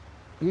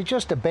you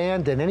just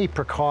abandon any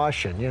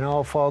precaution. You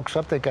know, folks,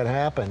 something could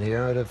happen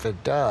here, and if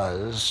it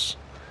does,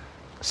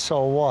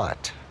 so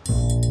what?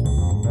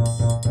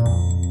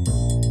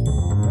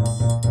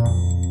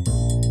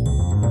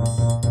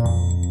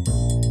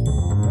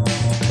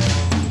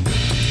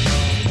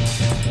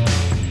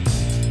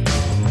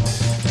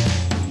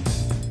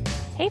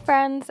 Hey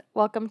friends,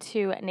 welcome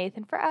to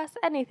Nathan for Us,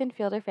 a Nathan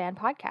Fielder fan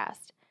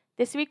podcast.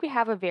 This week we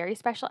have a very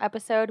special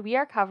episode. We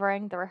are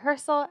covering The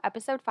Rehearsal,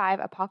 Episode 5,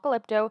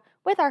 Apocalypto,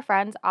 with our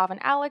friends Av and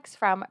Alex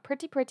from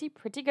Pretty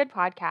Good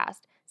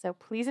Podcast. So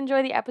please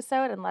enjoy the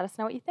episode and let us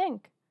know what you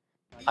think.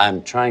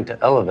 I'm trying to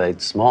elevate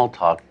small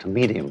talk to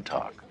medium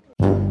talk.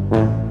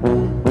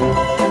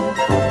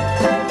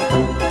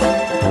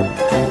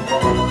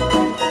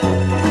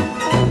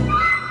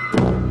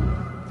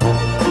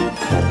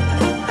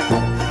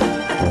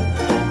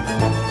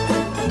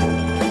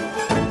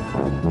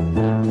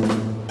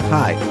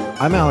 Hi,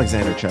 I'm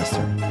Alexander Chester.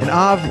 And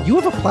Av, you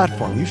have a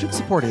platform. You should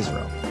support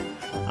Israel.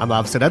 I'm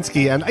Av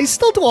Sadetsky, and I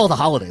still do all the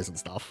holidays and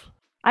stuff.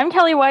 I'm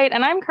Kelly White,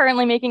 and I'm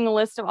currently making a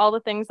list of all the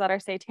things that are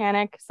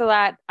satanic so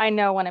that I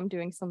know when I'm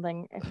doing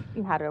something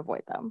and how to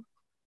avoid them.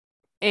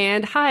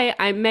 And hi,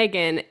 I'm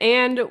Megan,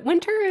 and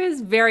winter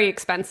is very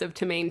expensive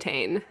to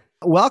maintain.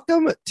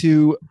 Welcome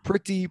to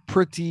Pretty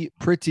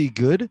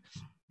Good,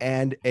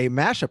 and a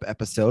mashup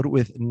episode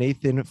with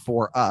Nathan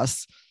for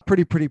Us.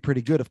 Pretty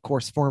Good, of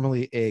course,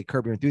 formerly a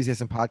Curb Your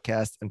Enthusiasm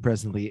podcast and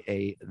presently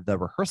a The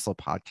Rehearsal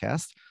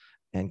podcast.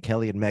 And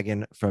Kelly and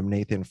Megan from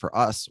Nathan for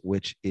Us,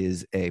 which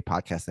is a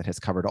podcast that has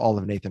covered all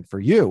of Nathan for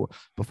You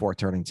before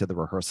turning to The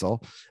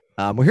Rehearsal.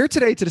 We're here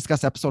today to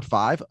discuss episode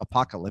 5,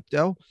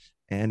 Apocalypto,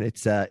 and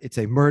it's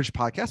a merged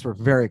podcast. We're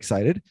very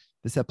excited.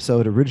 This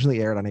episode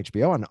originally aired on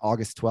HBO on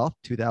August 12th,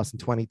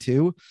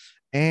 2022.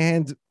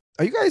 And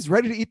are you guys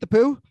ready to eat the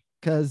poo?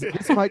 Because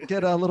this might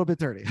get a little bit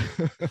dirty.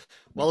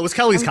 Well, it was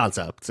Kelly's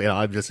concept. So,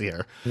 I'm just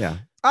here. Yeah.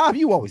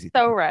 You always eat.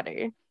 So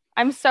ready.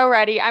 I'm so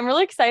ready. I'm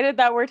really excited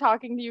that we're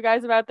talking to you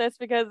guys about this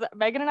because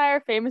Megan and I are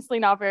famously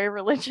not very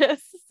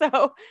religious.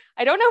 So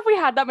I don't know if we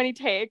had that many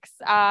takes.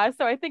 So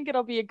I think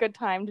it'll be a good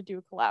time to do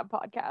a collab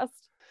podcast.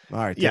 All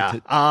right. Yeah.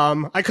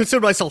 I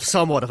consider myself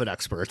somewhat of an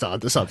expert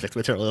on the subject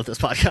material of this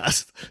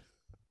podcast.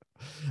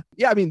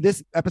 Yeah, I mean,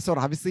 this episode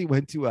obviously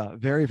went to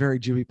very, very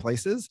Jewy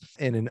places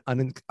in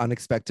an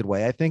unexpected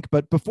way, I think.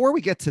 But before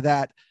we get to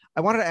that,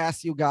 I wanted to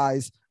ask you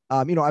guys,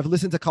 I've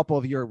listened to a couple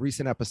of your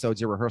recent episodes,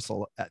 your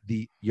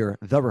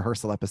The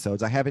Rehearsal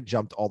episodes. I haven't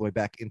jumped all the way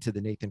back into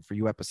the Nathan for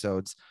You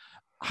episodes.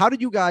 How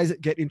did you guys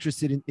get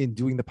interested in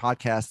doing the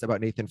podcast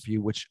about Nathan for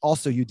You, which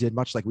also you did,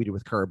 much like we did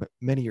with Curb,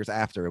 many years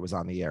after it was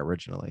on the air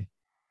originally?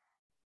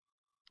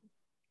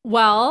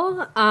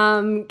 Well,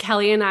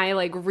 Kelly and I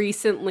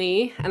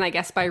recently, and I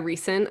guess by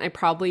recent, I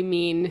probably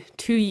mean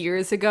 2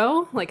 years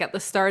ago, at the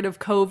start of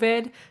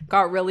COVID,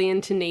 got really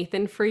into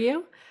Nathan for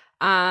You.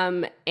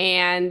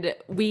 And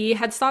we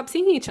had stopped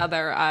seeing each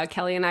other.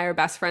 Kelly and I are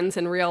best friends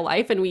in real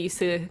life, and we used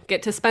to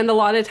get to spend a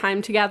lot of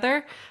time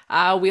together.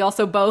 We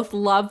also both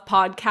love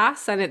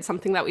podcasts, and it's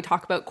something that we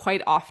talk about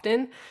quite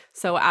often.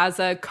 So as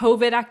a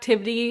COVID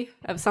activity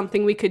of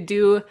something we could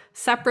do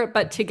separate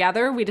but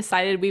together, we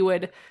decided we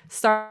would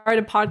start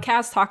a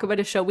podcast, talk about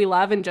a show we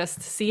love, and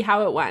just see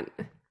how it went.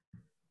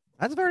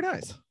 That's very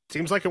nice.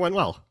 Seems like it went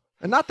well.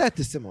 And not that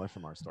dissimilar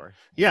from our story.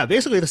 Yeah,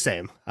 basically the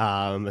same.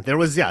 There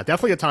was,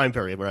 definitely a time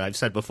period where I've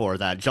said before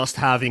that just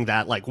having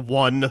that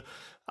one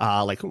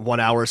 1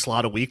 hour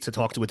slot a week to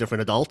talk to a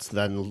different adult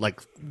than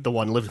the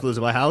one lives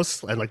in my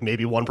house and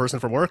maybe one person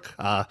from work.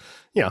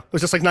 It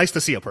was just nice to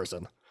see a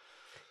person.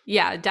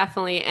 Yeah,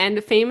 definitely.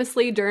 And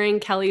famously during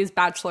Kelly's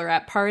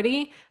bachelorette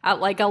party at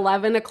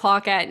 11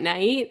 o'clock at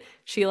night,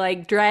 she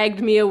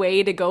dragged me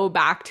away to go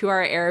back to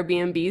our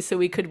Airbnb so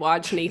we could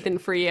watch Nathan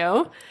for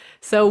You.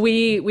 So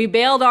we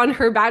bailed on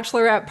her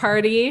bachelorette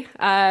party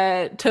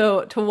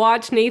to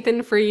watch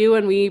Nathan for You,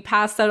 and we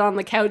passed out on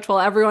the couch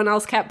while everyone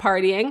else kept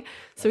partying.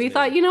 So we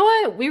thought, you know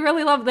what? We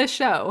really love this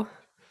show.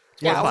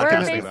 Yeah, we're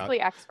basically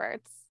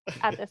experts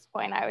at this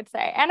point, I would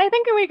say. And I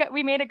think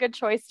we made a good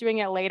choice doing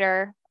it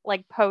later,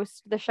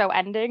 post the show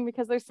ending,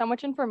 because there's so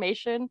much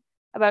information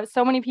about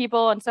so many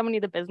people and so many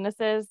of the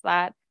businesses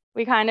that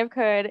we kind of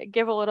could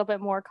give a little bit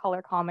more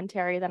color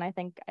commentary than I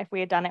think if we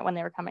had done it when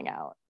they were coming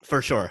out.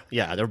 For sure.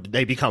 Yeah,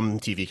 they become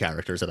TV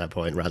characters at that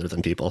point rather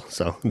than people.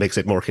 So it makes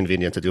it more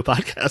convenient to do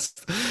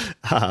podcasts.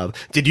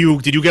 Did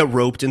you get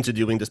roped into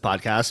doing this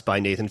podcast by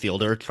Nathan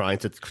Fielder trying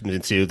to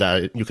convince you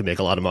that you can make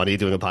a lot of money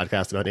doing a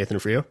podcast about Nathan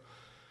for You?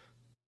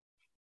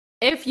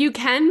 If you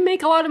can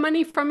make a lot of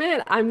money from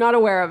it, I'm not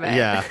aware of it.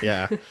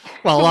 Yeah.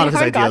 Well, a lot of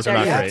his ideas are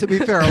not great. To be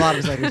fair, a lot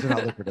of his ideas are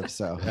not lucrative,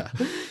 so.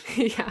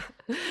 Yeah.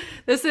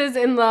 This is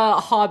in the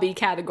hobby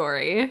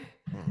category.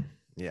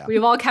 Yeah.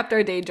 We've all kept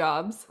our day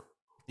jobs.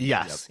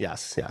 Yes.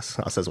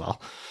 Us as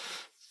well.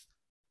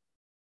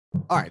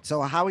 All right,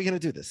 so how are we going to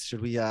do this?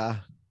 Should we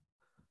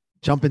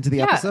jump into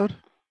the episode?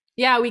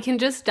 Yeah, we can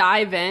just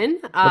dive in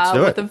Let's do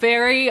with it. a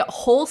very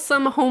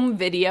wholesome home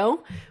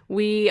video.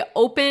 We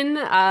open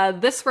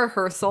this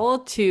rehearsal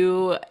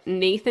to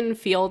Nathan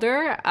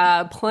Fielder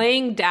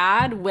playing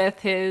dad with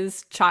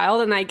his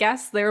child, and I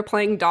guess they were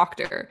playing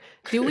doctor.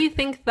 Do we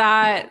think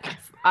that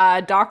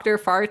Dr.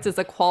 Farts is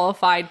a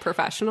qualified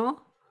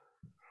professional?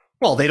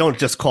 Well, they don't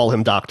just call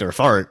him Dr.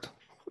 Fart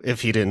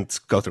if he didn't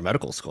go through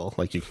medical school.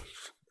 Like you,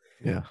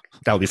 Yeah.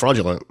 that would be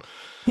fraudulent.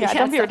 Yeah,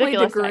 don't be definitely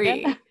ridiculous,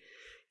 Megan.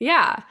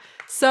 Yeah.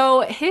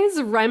 So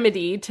his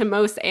remedy to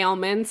most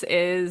ailments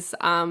is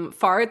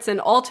farts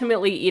and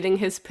ultimately eating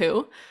his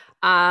poo.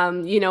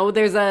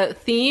 There's a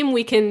theme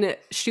we can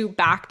shoot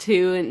back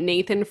to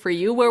Nathan For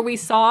You, where we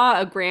saw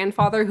a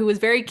grandfather who was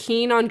very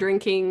keen on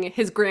drinking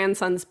his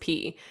grandson's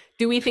pee.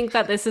 Do we think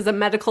that this is a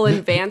medical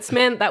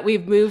advancement that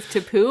we've moved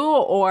to poo,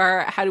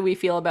 or how do we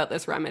feel about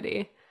this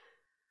remedy?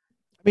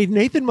 I mean,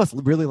 Nathan must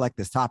really like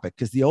this topic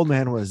because the old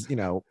man was,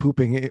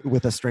 pooping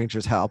with a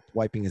stranger's help,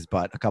 wiping his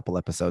butt a couple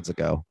episodes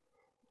ago.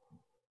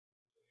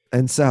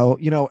 And so,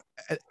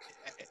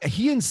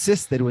 he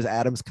insists that it was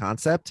Adam's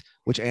concept,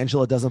 which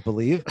Angela doesn't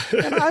believe.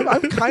 And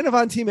I'm kind of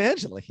on team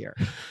Angela here.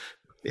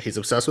 He's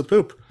obsessed with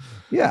poop.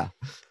 Yeah.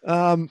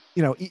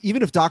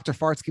 Even if Dr.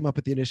 Farts came up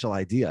with the initial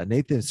idea,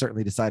 Nathan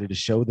certainly decided to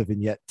show the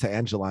vignette to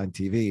Angela on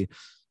TV,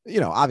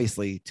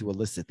 obviously to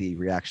elicit the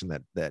reaction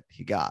that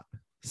he got.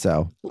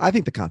 So I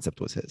think the concept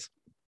was his.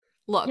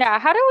 Look. Yeah,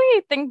 how do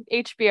we think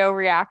HBO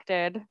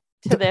reacted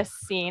to this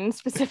scene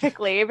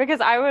specifically? Because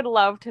I would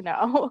love to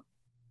know.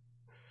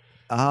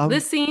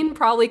 This scene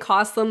probably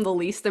cost them the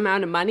least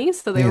amount of money,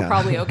 so they were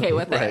probably okay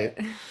with Right.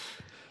 it.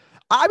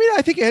 I mean,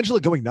 I think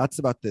Angela going nuts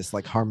about this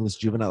like harmless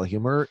juvenile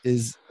humor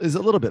is a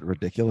little bit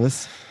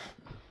ridiculous.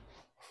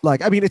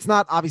 Like, I mean, it's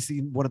not obviously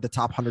one of the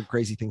top 100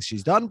 crazy things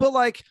she's done, but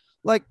like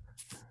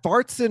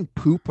farts and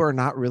poop are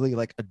not really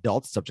like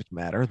adult subject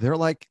matter. They're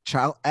like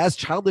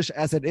childish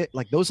as it is.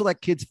 Like those are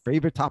like kids'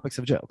 favorite topics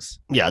of jokes.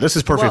 Yeah, this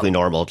is perfectly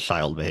normal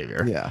child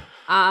behavior. Yeah.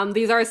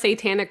 These are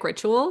satanic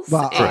rituals,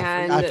 Well,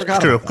 and I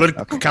forgot True. about that. Good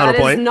Okay.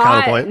 counterpoint.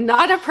 that is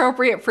not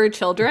appropriate for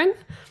children.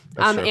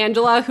 That's true.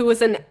 Angela, who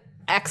was an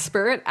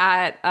expert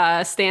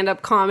at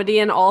stand-up comedy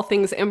and all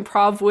things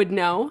improv, would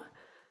know.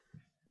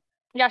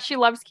 Yeah, she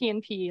loves Key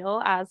and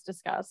Peele, as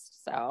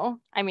discussed. So,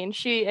 I mean,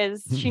 she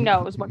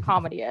knows what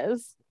comedy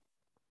is.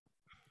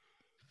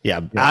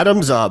 Yeah,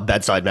 Adam's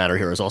bedside manner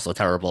here is also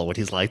terrible. When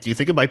he's like, "Do you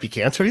think it might be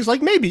cancer?" He's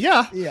like, "Maybe,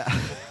 yeah." Yeah.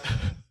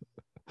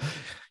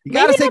 You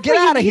gotta Maybe say, that's get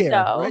what you out of need, here,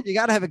 though. right? You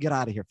gotta have a get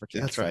out of here for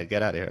kids. That's right.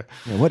 Get out of here.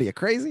 Yeah, what are you,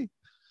 crazy?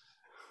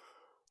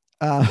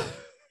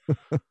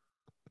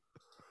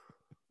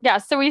 Yeah,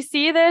 so we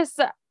see this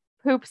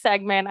poop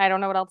segment. I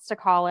don't know what else to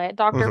call it.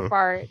 Dr.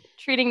 Fart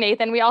treating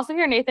Nathan. We also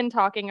hear Nathan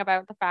talking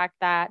about the fact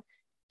that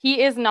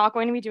he is not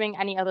going to be doing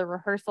any other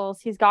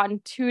rehearsals. He's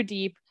gotten too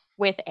deep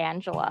with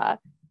Angela.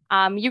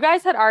 You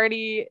guys had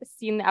already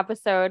seen the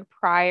episode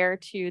prior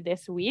to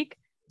this week,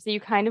 so you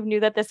kind of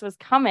knew that this was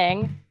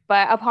coming.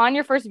 But upon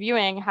your first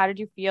viewing, how did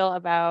you feel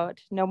about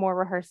no more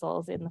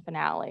rehearsals in the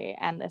finale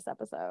and this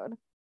episode?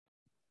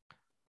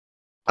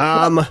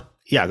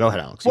 Yeah, go ahead,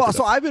 Alex. Well,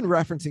 so I've been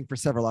referencing for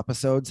several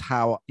episodes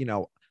how,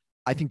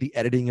 I think the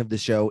editing of the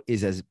show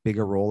is as big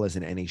a role as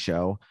in any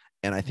show.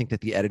 And I think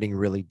that the editing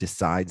really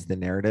decides the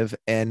narrative.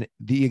 And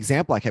the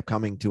example I kept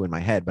coming to in my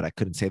head, but I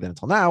couldn't say that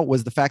until now,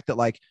 was the fact that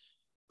like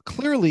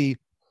clearly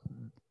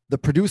the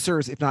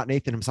producers, if not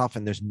Nathan himself,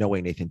 and there's no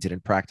way Nathan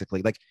didn't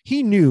practically, like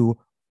he knew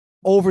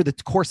over the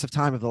course of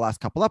time of the last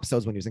couple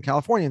episodes when he was in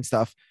California and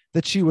stuff,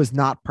 that she was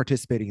not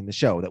participating in the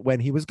show, that when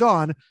he was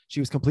gone,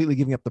 she was completely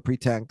giving up the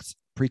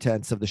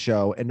pretense of the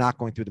show and not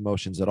going through the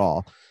motions at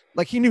all.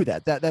 Like he knew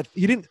that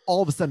he didn't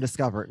all of a sudden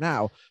discover it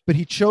now, but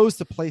he chose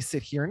to place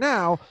it here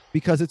now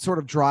because it sort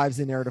of drives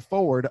the narrative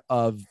forward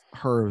of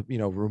her,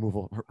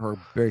 removal, her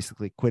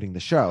basically quitting the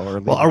show. Or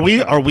well, are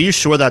we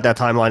sure that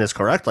timeline is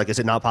correct? Like, is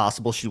it not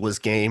possible she was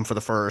game for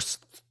the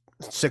first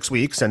 6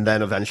 weeks and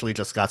then eventually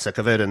just got sick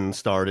of it and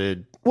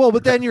started? Well,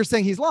 but then you're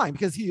saying he's lying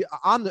because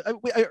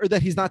or that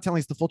he's not telling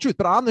us the full truth.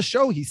 But on the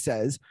show, he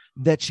says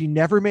that she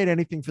never made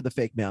anything for the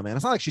fake mailman.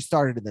 It's not like she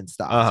started and then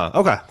stopped.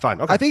 Okay, fine.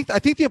 Okay. I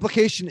think the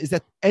implication is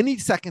that any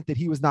second that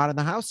he was not in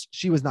the house,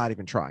 she was not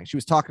even trying. She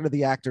was talking to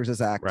the actors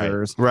as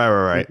actors.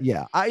 Right.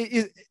 Yeah.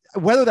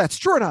 Whether that's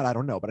true or not, I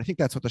don't know. But I think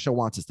that's what the show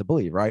wants us to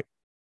believe, right,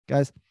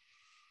 guys?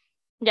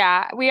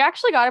 Yeah, we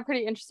actually got a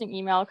pretty interesting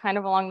email kind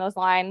of along those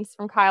lines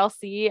from Kyle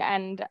C.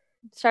 And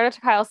shout out to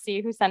Kyle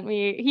C, who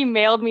he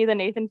mailed me the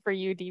Nathan For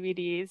You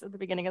DVDs at the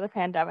beginning of the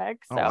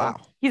pandemic. So wow.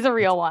 He's a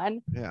real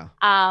one. Yeah.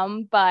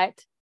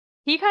 But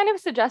he kind of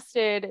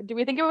suggested, do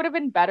we think it would have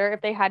been better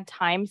if they had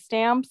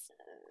timestamps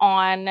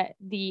on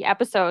the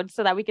episode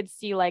so that we could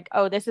see like,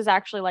 oh, this is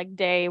actually like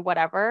day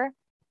whatever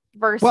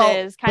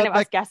versus kind of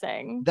us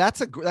guessing?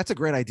 That's a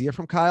great idea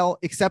from Kyle,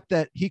 except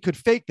that he could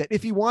fake that.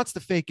 If he wants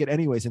to fake it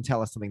anyways and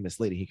tell us something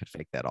misleading, he could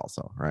fake that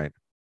also, right?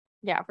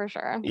 Yeah, for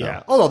sure.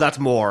 Yeah. Although that's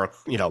more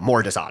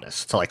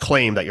dishonest to like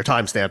claim that you're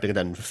timestamping and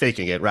then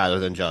faking it rather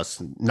than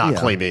just not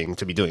claiming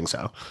to be doing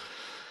so.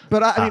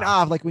 But I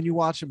mean, like when you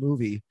watch a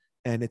movie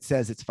and it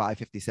says it's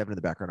 5:57 in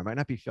the background. It might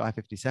not be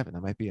 5:57.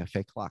 That might be a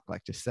fake clock.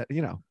 Like just set,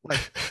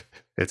 like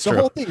It's the true.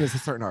 whole thing is a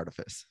certain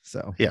artifice.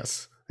 So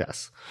Yes.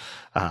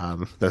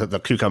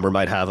 The cucumber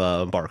might have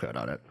a barcode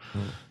on it.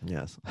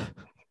 yes.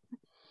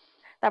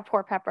 That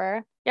poor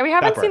Pepper. Yeah, we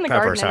haven't seen the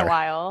garden in a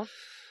while.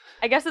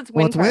 I guess it's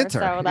winter, Well, it's winter.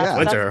 so that's,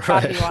 Winter, that's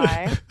gotta be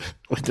right. why.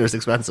 Winter's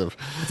expensive.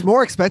 It's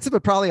more expensive,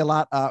 but probably a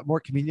lot more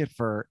convenient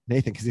for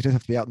Nathan because he doesn't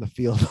have to be out in the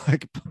field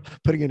like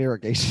putting in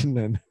irrigation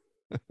and.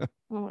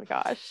 Oh my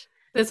gosh.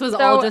 This was So-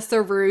 all just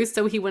a ruse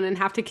so he wouldn't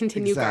have to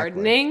continue Exactly.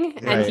 gardening.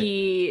 And Right.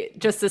 he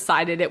just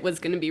decided it was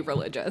going to be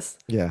religious.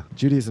 Yeah,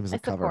 Judaism is I a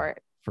cover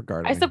support. for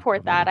gardening. I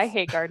support that. I Yes.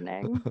 hate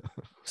gardening.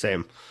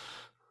 Same.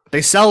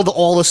 They sell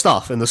all the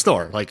stuff in the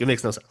store. Like, it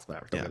makes no sense.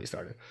 Whatever. Don't Yeah. get me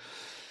started.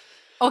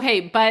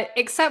 Okay, but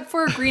except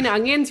for green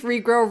onions,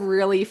 regrow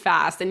really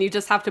fast and you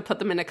just have to put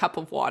them in a cup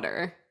of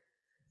water.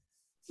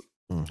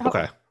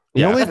 Okay. The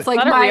Yeah. only That's like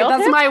that a real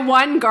that's tip? my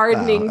one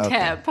gardening Oh,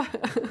 okay.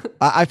 tip.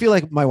 I feel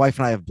like my wife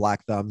and I have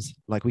black thumbs.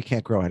 Like we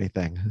can't grow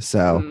anything.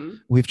 So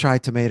we've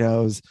tried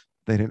tomatoes.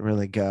 They didn't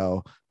really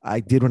go.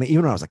 I did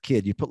even when I was a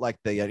kid, you put like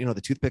the,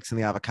 the toothpicks in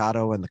the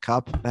avocado in the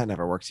cup. That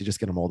never works. You just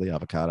get a moldy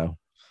avocado.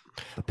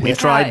 We've Yeah,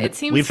 tried. it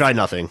seems- We've tried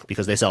nothing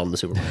because they sell them in the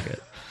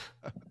supermarket.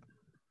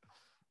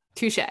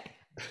 Touche.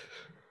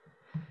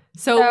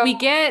 So we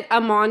get a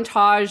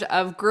montage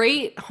of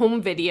great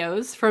home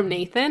videos from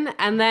Nathan,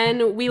 and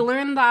then we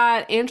learn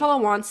that Angela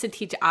wants to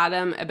teach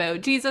Adam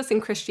about Jesus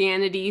and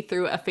Christianity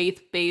through a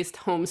faith-based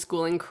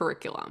homeschooling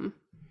curriculum.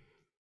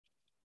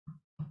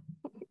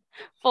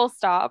 Full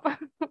stop.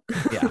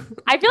 Yeah.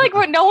 I feel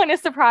like no one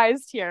is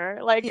surprised here.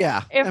 Like,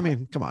 Yeah. if, I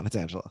mean, come on. It's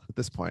Angela at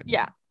this point.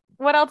 yeah.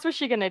 What else was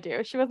she gonna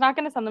do? She was not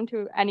gonna send them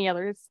to any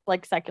other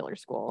like secular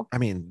school. I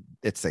mean,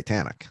 it's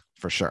satanic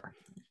for sure.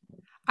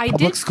 I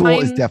Public did school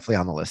find, is definitely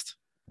on the list.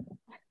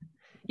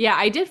 Yeah,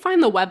 I did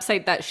find the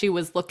website that she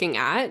was looking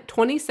at,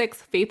 26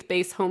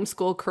 faith-based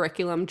homeschool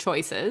curriculum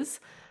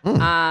choices. That's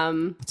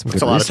some It's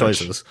good a lot of research.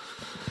 choices.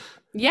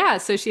 Yeah,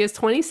 so she has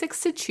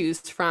 26 to choose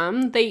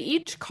from. They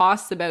each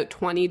cost about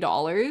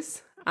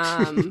 $20.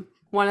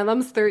 One of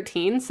them's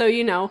 13, so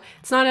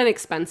it's not an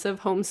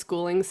expensive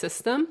homeschooling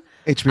system.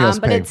 HBO's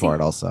but paying it for it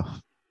seems- also.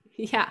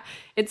 Yeah,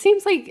 it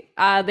seems like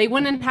they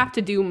wouldn't have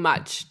to do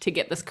much to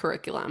get this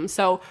curriculum.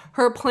 So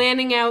her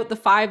planning out the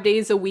 5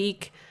 days a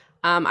week,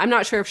 I'm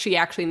not sure if she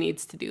actually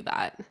needs to do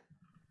that.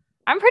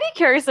 I'm pretty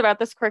curious about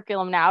this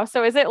curriculum now.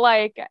 So is it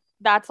like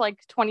that's like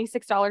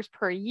 $26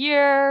 per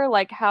year?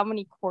 Like how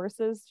many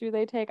courses do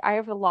they take? I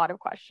have a lot of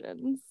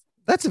questions.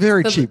 That's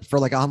very So- cheap for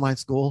like online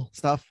school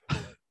stuff.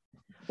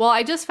 Well,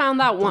 I just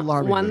found that one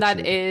alarmingly that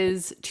cheap.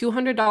 is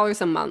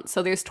 $200 a month.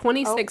 So there's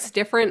 26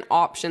 different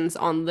options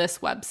on this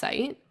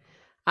website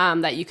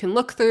that you can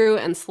look through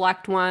and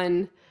select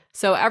one.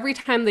 So every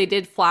time they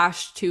did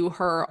flash to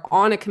her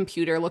on a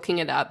computer looking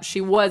it up,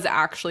 she was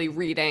actually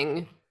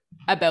reading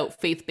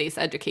about faith-based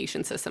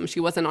education systems. She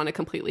wasn't on a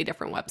completely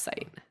different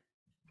website.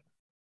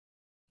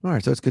 All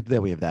right. So it's good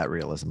that we have that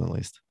realism at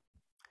least.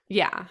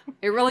 Yeah,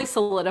 it really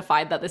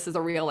solidified that this is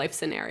a real life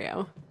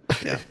scenario.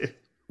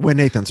 When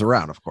Nathan's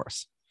around, of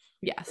course.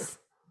 Yes.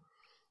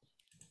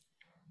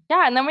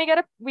 Yeah, and then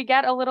we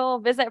get a little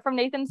visit from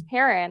Nathan's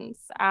parents.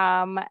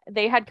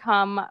 They had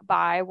come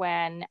by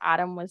when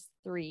Adam was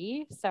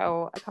 3,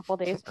 so a couple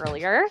days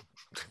earlier,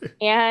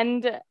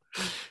 and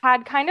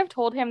had kind of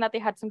told him that they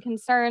had some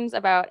concerns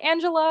about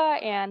Angela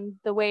and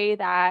the way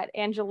that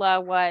Angela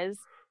was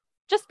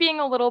just being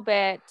a little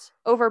bit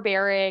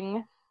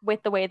overbearing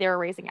with the way they were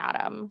raising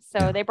Adam.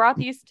 So they brought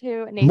these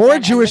to Nathan. More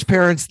and Jewish this-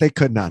 parents they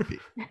could not be.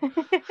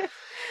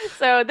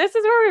 So this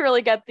is where we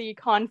really get the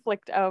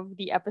conflict of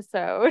the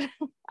episode,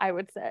 I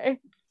would say.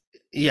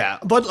 Yeah,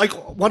 but like,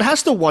 one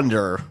has to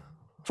wonder.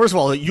 First of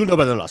all, you know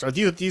better than us. Are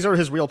these are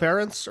his real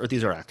parents, or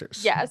these are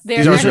actors? Yes. They're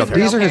These are his real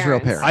These are his real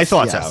parents. I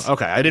thought Yes. so.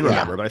 Okay, I didn't Yeah.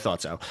 remember, but I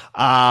thought so.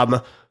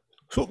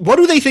 So what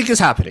do they think is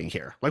happening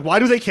here? Like, why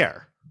do they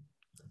care?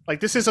 Like,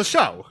 this is a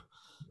show.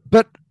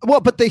 But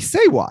they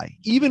say why.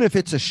 Even if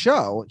it's a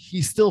show,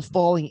 he's still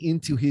falling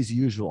into his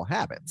usual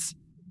habits.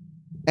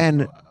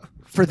 And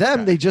for them,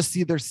 Okay. they just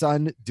see their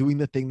son doing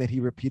the thing that he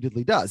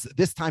repeatedly does.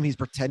 This time he's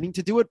pretending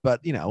to do it, but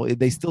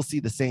they still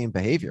see the same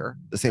behavior,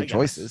 the same I guess.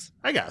 choices.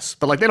 I guess,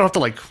 but like, they don't have to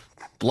like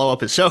blow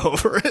up his show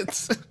over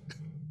it.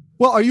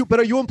 Well, are you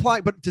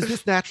implying, but does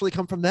this naturally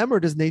come from them or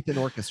does Nathan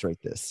orchestrate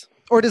this?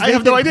 Or does I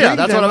have no Nathan idea. bring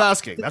That's them- what I'm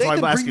asking. does That's why I'm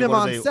Nathan asking. bring them What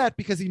on do they set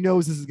because he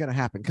knows this is going to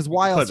happen. Because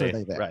why else could are be,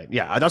 they there? right?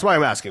 Yeah, that's why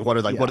I'm asking. What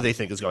Yeah. do they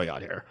think is going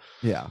on here?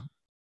 Yeah.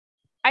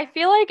 I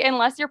feel like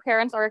unless your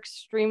parents are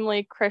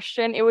extremely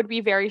Christian, it would be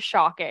very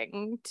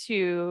shocking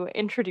to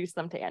introduce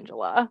them to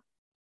Angela.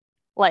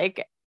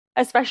 Like,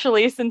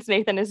 especially since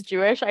Nathan is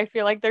Jewish, I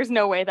feel like there's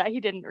no way that he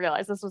didn't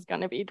realize this was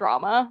going to be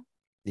drama.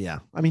 Yeah.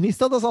 I mean, he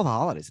still does all the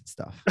holidays and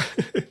stuff.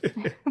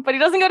 But he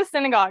doesn't go to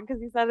synagogue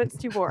because he says it's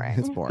too boring.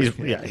 It's boring.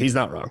 He's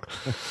not wrong.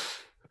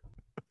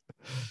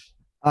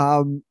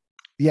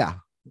 Yeah.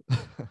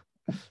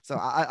 So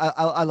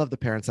I love the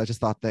parents. I just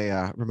thought they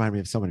remind me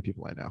of so many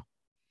people I know.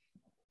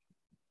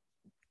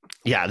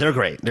 Yeah, they're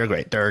great. They're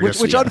great. They're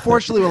Which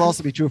unfortunately will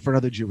also be true for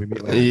another Jew we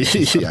meet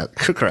later. Yeah,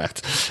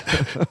 correct.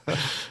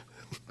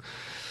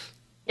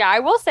 Yeah, I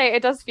will say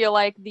it does feel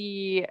like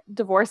the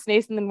divorce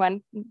Nathan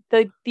went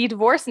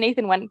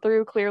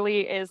through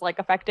clearly is like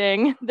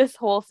affecting this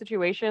whole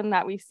situation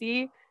that we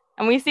see.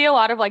 And we see a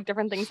lot of like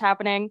different things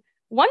happening.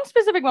 One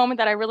specific moment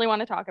that I really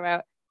want to talk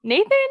about,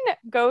 Nathan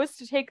goes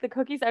to take the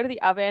cookies out of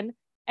the oven.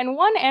 And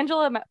one,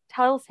 Angela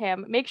tells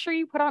him, make sure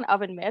you put on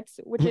oven mitts,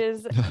 which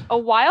is a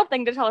wild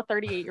thing to tell a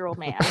 38-year-old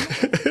man.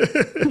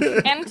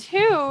 And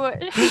two,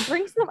 she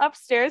brings them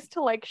upstairs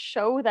to like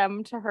show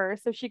them to her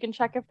so she can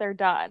check if they're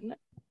done.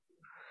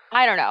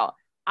 I don't know.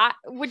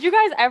 Would you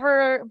guys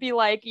ever be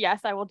like,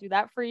 yes, I will do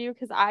that for you?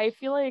 Because I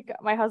feel like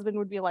my husband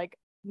would be like,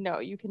 no,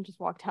 you can just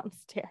walk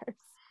downstairs.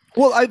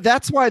 Well,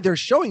 that's why they're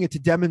showing it, to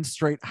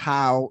demonstrate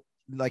how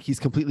like he's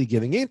completely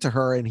giving in to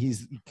her, and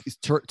he's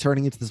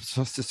turning into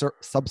the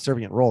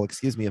subservient role,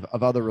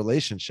 of other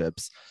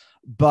relationships.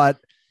 But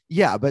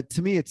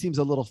to me, it seems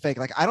a little fake.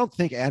 Like, I don't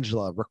think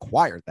Angela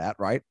required that,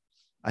 right?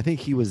 I think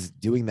he was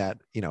doing that,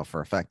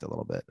 for effect a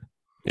little bit.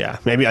 Yeah,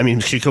 maybe. I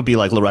mean, she could be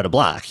like Loretta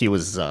Black. She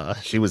was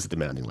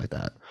demanding like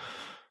that.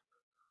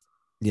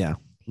 Yeah,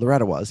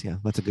 Loretta was. Yeah,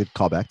 that's a good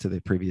callback to the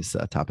previous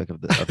topic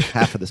of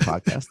half of this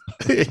podcast.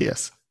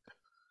 Yes.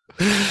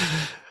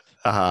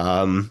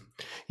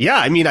 Yeah,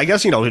 I mean, I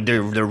guess,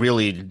 they're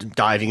really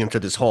diving into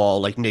this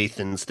whole like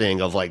Nathan's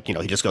thing of like,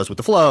 he just goes with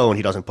the flow and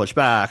he doesn't push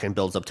back and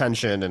builds up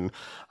tension. And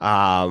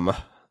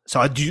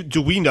so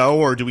do we know,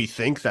 or do we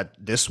think that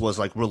this was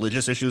like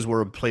religious issues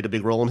played a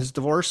big role in his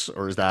divorce,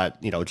 or is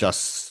that,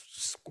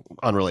 just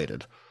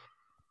unrelated?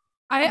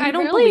 I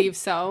don't believe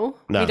so.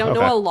 No, we don't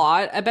know a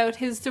lot about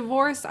his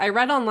divorce. I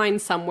read online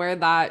somewhere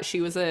that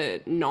she was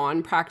a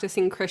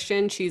non-practicing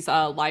Christian. She's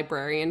a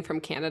librarian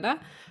from Canada.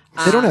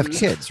 They don't have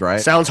kids,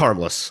 right? Sounds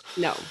harmless.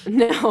 No,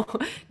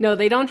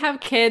 they don't have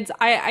kids.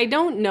 I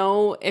don't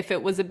know if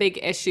it was a big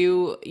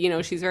issue.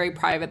 She's very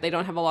private. They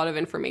don't have a lot of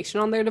information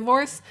on their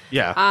divorce.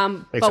 Yeah.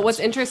 But what's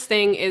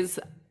interesting is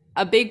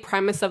a big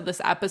premise of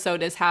this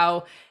episode is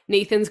how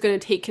Nathan's going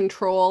to take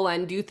control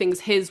and do things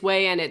his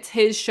way, and it's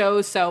his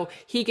show, so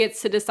he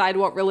gets to decide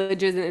what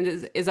religion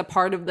is a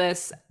part of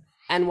this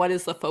and what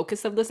is the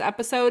focus of this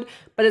episode.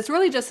 But it's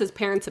really just his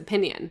parents'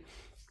 opinion.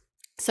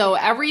 So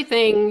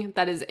everything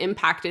that is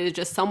impacted is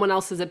just someone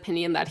else's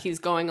opinion that he's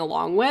going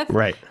along with.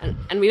 Right.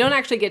 And we don't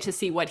actually get to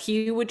see what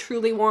he would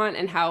truly want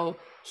and how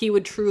he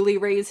would truly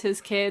raise his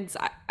kids.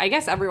 I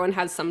guess everyone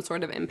has some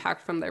sort of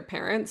impact from their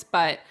parents,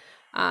 but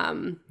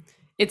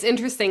it's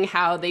interesting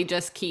how they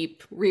just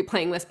keep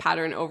replaying this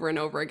pattern over and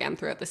over again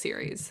throughout the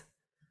series.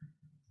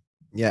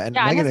 Yeah. And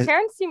his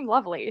parents seem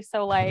lovely.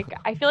 So like,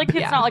 I feel like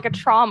it's not like a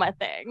trauma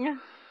thing.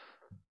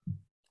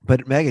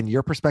 But Megan,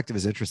 your perspective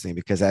is interesting,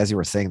 because as you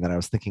were saying that, I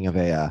was thinking of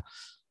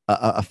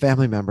a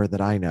family member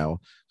that I know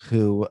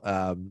who,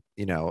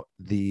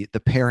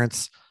 the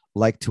parents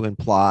like to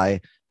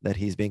imply that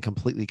he's being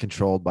completely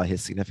controlled by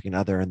his significant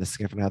other, and the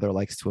significant other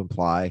likes to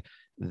imply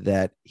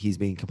that he's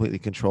being completely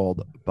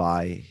controlled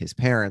by his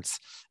parents.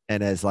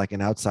 And as like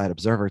an outside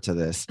observer to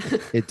this,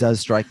 it does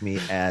strike me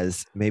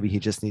as maybe he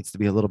just needs to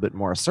be a little bit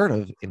more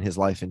assertive in his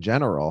life in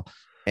general.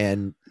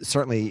 And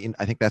certainly,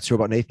 I think that's true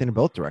about Nathan in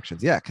both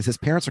directions. Yeah, because his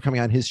parents are coming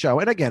on his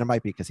show. And again, it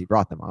might be because he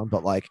brought them on,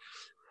 but like,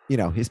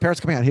 his parents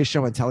coming on his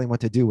show and telling him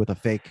what to do with a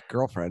fake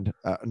girlfriend,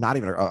 not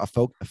even a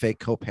fake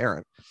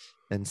co-parent.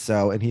 And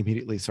he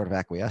immediately sort of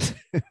acquiesces.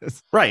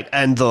 Right.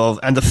 And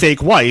the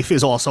fake wife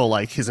is also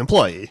like his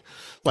employee,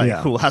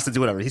 who has to do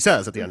whatever he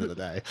says at the end of the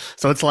day.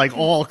 So it's like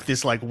all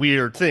this like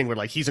weird thing where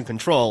like he's in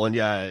control, and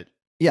yet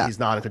he's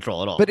not in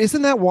control at all. But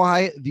isn't that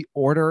why the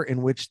order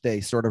in which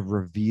they sort of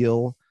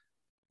reveal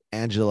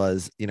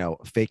Angela's,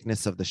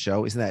 fakeness of the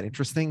show, isn't that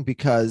interesting?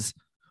 Because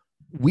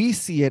we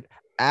see it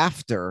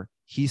after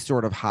he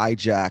sort of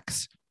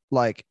hijacks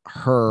like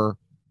her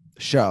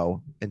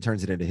show and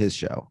turns it into his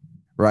show,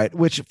 right?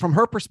 Which from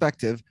her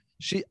perspective,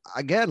 she's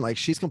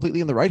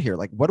completely in the right here.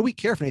 Like, what do we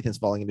care if Nathan's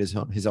falling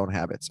into his own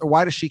habits, or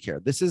why does she care?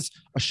 This is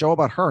a show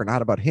about her,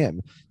 not about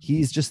him.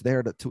 He's just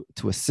there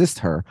to assist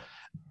her.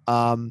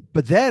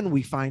 But then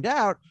we find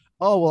out,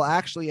 oh, well,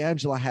 actually,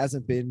 Angela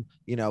hasn't been,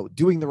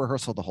 doing the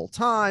rehearsal the whole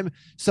time.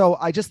 So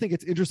I just think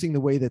it's interesting the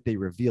way that they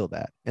reveal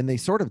that. And they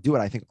sort of do it,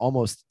 I think,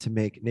 almost to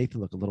make Nathan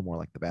look a little more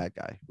like the bad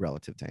guy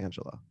relative to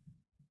Angela.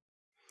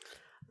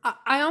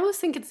 I almost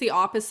think it's the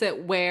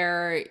opposite,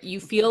 where you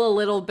feel a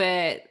little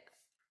bit...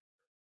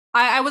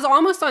 I was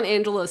almost on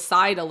Angela's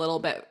side a little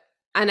bit.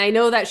 And I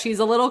know that she's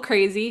a little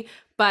crazy,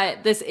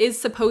 but this is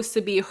supposed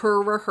to be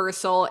her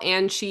rehearsal,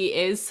 and she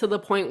is to the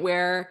point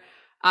where...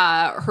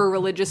 her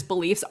religious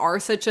beliefs are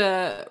such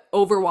a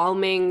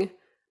overwhelming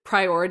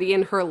priority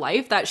in her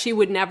life that she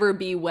would never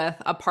be with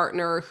a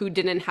partner who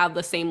didn't have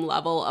the same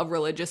level of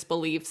religious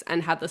beliefs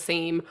and had the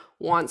same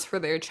wants for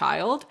their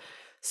child.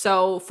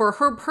 So for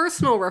her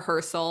personal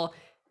rehearsal,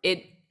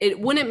 it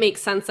wouldn't make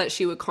sense that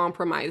she would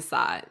compromise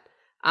that.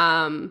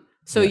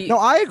 So no,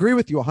 I agree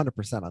with you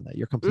 100% on that.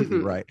 You're completely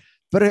right.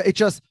 But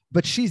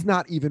but she's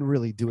not even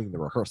really doing the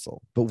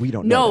rehearsal, but we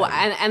don't know. No,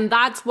 and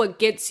that's what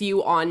gets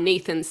you on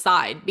Nathan's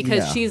side,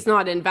 because she's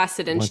not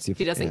invested and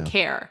she doesn't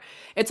care.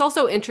 It's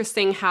also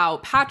interesting how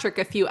Patrick,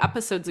 a few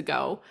episodes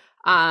ago,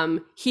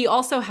 he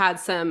also had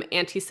some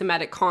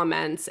anti-Semitic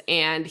comments,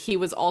 and he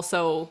was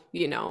also,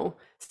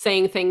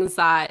 saying things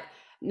that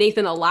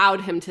Nathan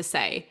allowed him to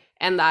say,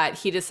 and that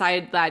he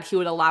decided that he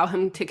would allow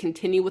him to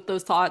continue with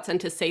those thoughts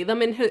and to say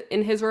them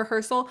in his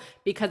rehearsal,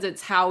 because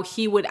it's how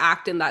he would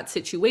act in that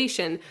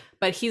situation.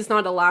 But he's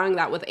not allowing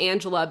that with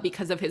Angela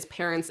because of his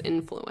parents'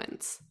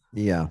 influence.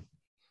 Yeah.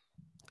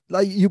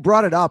 Like you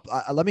brought it up.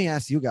 Let me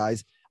ask you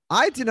guys.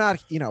 I did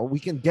not,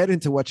 we can get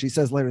into what she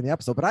says later in the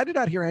episode, but I did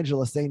not hear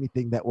Angela say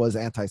anything that was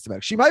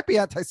anti-Semitic. She might be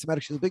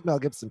anti-Semitic. She's a big Mel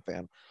Gibson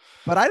fan,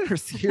 but I didn't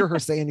hear her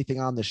say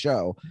anything on the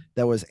show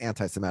that was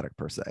anti-Semitic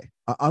per se,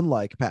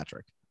 unlike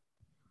Patrick.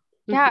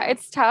 Yeah,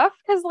 it's tough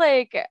because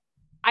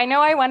I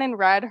know I went and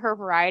read her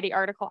Variety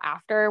article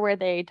after where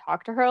they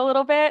talked to her a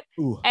little bit.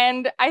 Ooh.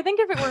 And I think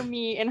if it were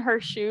me in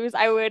her shoes,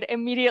 I would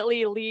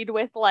immediately lead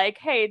with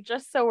hey,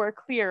 just so we're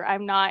clear,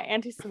 I'm not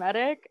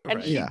anti-Semitic.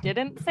 And she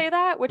didn't say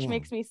that, which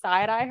makes me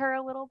side-eye her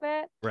a little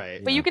bit.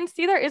 Right. But you can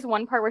see there is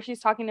one part where she's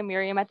talking to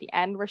Miriam at the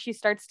end where she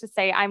starts to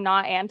say, I'm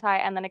not anti,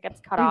 and then it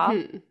gets cut off.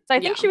 So I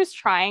think she was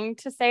trying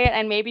to say it,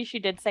 and maybe she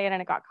did say it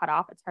and it got cut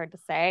off. It's hard to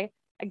say.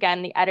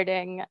 Again, the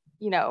editing,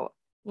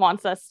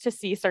 wants us to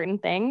see certain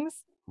things.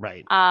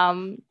 Right.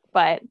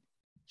 But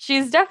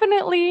she's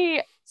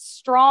definitely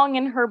strong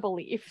in her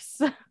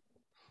beliefs.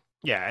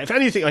 Yeah, if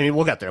anything,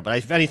 we'll get there, but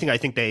if anything, I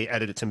think they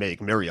edited to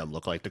make Miriam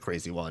look like the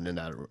crazy one in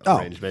that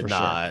arrangement,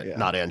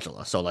 not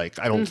Angela. So I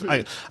don't,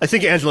 I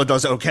think Angela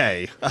does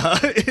okay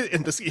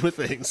in the scheme of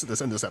things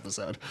in this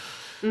episode.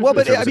 Well,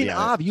 but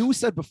Av, you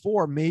said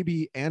before,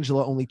 maybe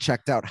Angela only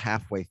checked out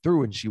halfway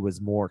through and she was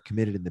more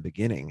committed in the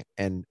beginning.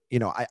 And,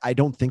 I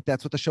don't think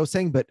that's what the show's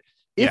saying, but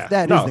if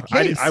that is the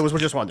case, I was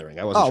just wondering.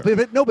 I wasn't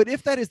sure. But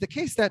if that is the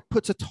case, that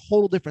puts a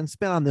total different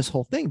spin on this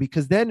whole thing,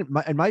 because then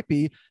it might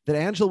be that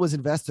Angela was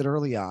invested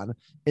early on,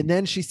 and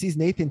then she sees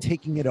Nathan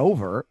taking it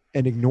over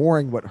and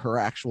ignoring what her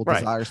actual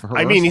desires for her.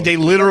 They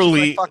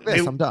literally, fuck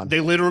this, I'm done. They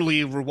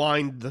literally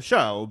rewind the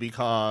show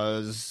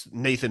because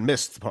Nathan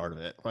missed part of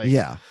it.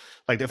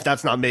 If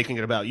that's not making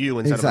it about you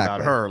instead of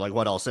about her,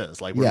 what else is?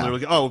 We're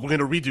literally, we're going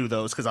to redo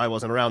those because I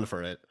wasn't around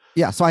for it.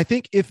 Yeah, so I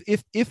think if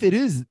it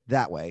is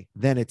that way,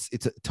 then it's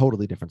a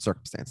totally different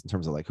circumstance in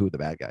terms of who the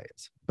bad guy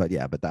is. But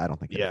I don't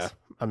think it is.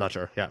 I'm not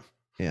sure.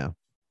 Yeah.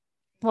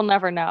 We'll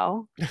never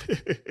know.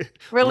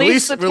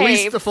 Release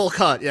the full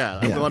cut.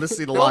 I want to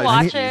see the live.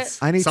 Watch it.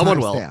 I need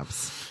someone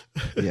stamps.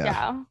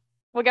 Yeah.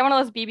 We'll get one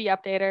of those BB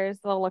updaters.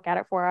 They'll look at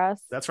it for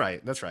us. That's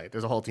right.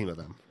 There's a whole team of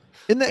them.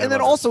 And then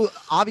also,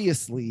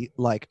 obviously,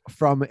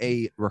 from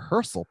a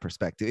rehearsal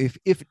perspective,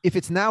 if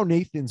it's now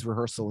Nathan's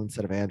rehearsal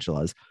instead of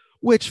Angela's,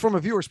 which from a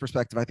viewer's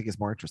perspective, I think is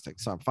more interesting.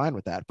 So I'm fine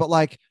with that. But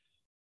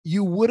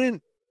you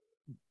wouldn't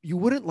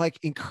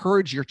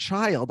encourage your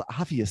child,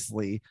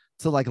 obviously,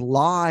 to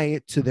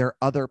lie to their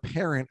other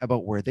parent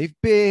about where they've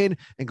been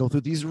and go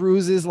through these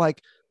ruses.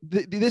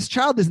 This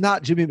child is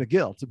not Jimmy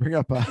McGill, to bring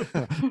up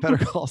Better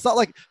Call. It's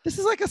not this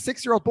is a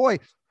 6-year-old boy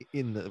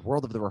in the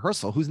world of the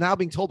rehearsal who's now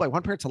being told by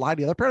one parent to lie to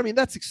the other parent.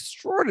 That's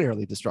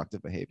extraordinarily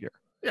destructive behavior.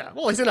 Yeah,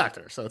 well, he's an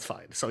actor, so it's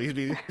fine. So he'd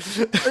be.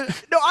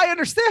 No, I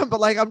understand, but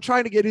I'm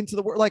trying to get into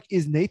the word.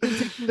 Is Nathan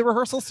taking the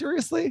rehearsal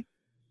seriously?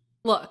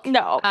 Look,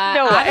 no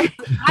way.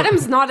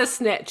 Adam's not a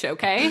snitch,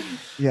 okay?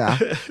 Yeah,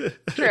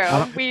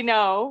 true. We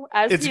know,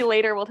 as he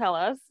later will tell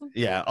us.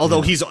 Yeah,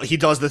 although he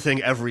does the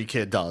thing every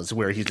kid does,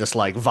 where he's just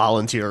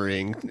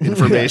volunteering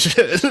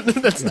information.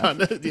 That's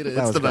not.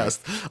 It's the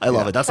best. I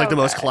love it. That's the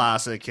most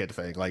classic kid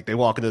thing. They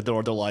walk in the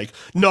door, they're like,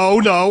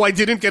 "No, I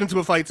didn't get into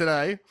a fight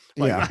today.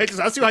 I just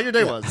asked you how your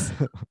day was."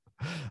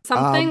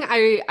 Something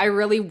I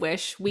really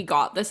wish we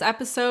got this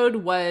episode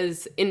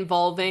was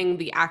involving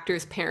the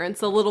actors'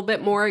 parents a little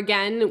bit more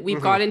again.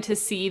 We've gotten to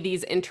see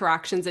these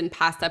interactions in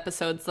past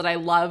episodes that I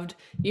loved,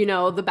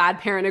 the bad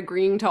parent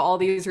agreeing to all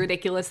these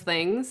ridiculous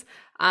things.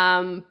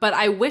 But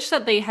I wish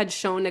that they had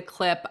shown a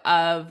clip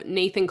of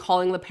Nathan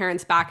calling the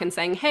parents back and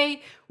saying,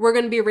 hey, we're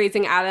going to be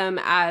raising Adam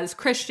as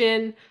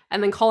Christian,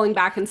 and then calling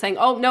back and saying,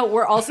 oh, no,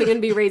 we're also going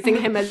to be raising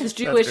him as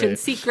Jewish in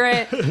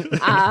secret.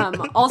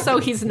 Also,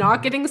 he's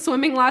not getting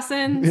swimming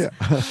lessons.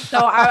 Yeah. So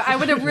I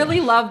would have really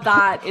loved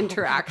that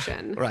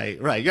interaction.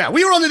 Right. Yeah,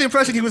 we were under the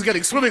impression he was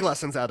getting swimming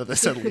lessons out of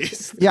this at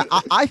least. Yeah,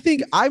 I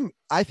think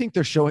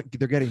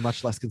they're getting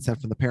much less consent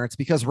from the parents,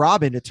 because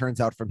Robin, it turns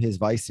out from his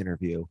Vice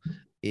interview,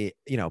 it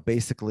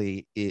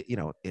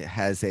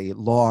has a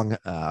long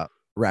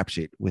rap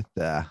sheet with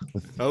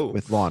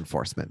law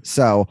enforcement.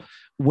 So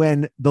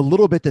when the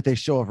little bit that they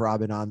show of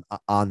Robin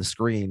on the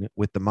screen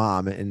with the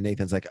mom, and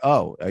Nathan's like,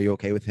 oh, are you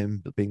okay with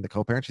him being the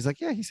co-parent? She's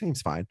like, yeah, he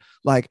seems fine.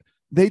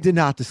 They did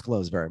not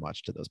disclose very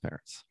much to those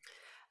parents.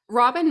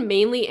 Robin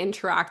mainly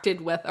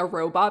interacted with a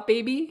robot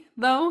baby,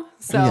 though.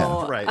 So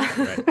Yeah. Right.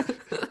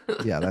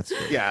 Yeah, that's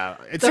true. Yeah,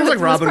 it So seems like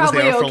it's Robin was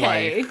there probably for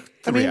okay.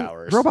 like 3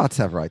 hours. Robots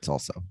have rights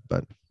also,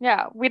 but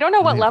Yeah, we don't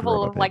know what Named for level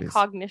robot of like babies.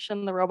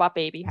 cognition the robot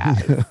baby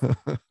has.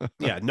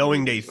 Yeah,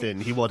 knowing Nathan,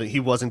 he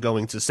wasn't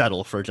going to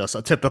settle for just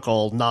a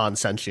typical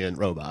non-sentient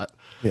robot.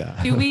 yeah.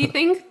 Do we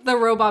think the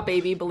robot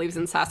baby believes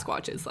in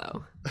Sasquatches,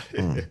 though?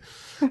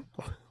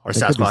 Or It could be-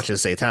 Sasquatch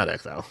is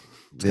satanic, though.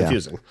 It's Yeah.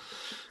 confusing.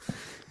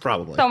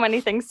 Probably. So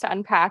many things to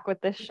unpack with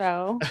this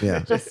show. Yeah.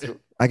 Just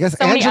I guess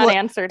so many Angela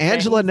unanswered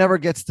Angela things. never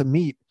gets to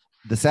meet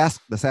the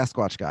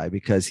Sasquatch guy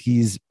because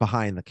he's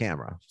behind the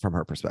camera from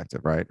her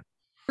perspective, right?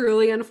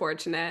 Truly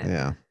unfortunate.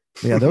 Yeah.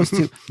 Yeah, those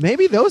two.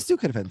 Maybe those two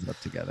could have ended up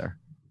together.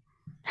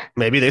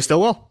 Maybe they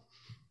still will.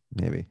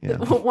 Maybe. Yeah.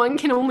 One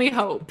can only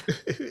hope.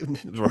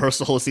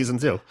 Rehearsal of season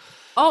 2.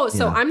 Oh,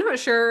 so Yeah. I'm not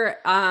sure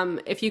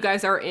if you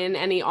guys are in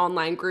any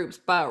online groups,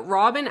 but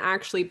Robin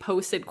actually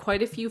posted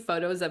quite a few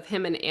photos of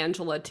him and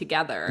Angela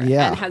together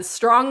Yeah. and has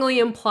strongly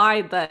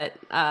implied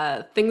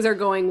that things are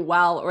going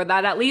well, or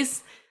that at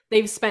least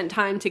they've spent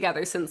time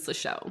together since the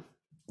show.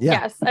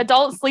 Yeah. Yes,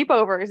 adult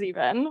sleepovers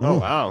even. Oh,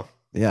 wow.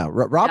 Yeah.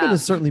 Robin Yeah.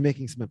 is certainly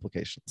making some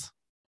implications.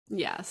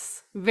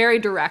 Yes, very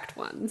direct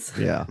ones.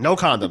 Yeah. No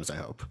condoms, I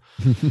hope.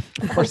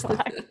 Of course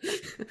not.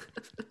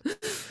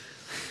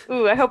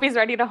 Ooh, I hope he's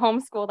ready to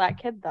homeschool that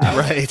kid though.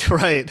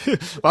 Right.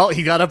 Well,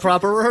 he got a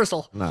proper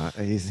rehearsal. No,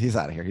 he's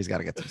out of here. He's got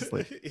to get some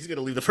sleep. He's going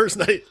to leave the first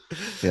night.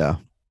 Yeah.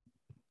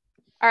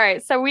 All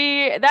right, so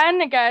we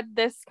then get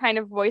this kind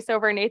of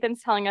voiceover.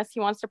 Nathan's telling us he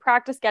wants to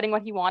practice getting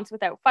what he wants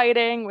without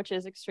fighting, which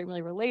is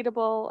extremely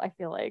relatable. I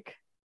feel like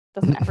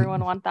doesn't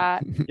everyone want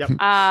that? Yep.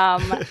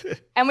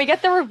 And we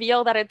get the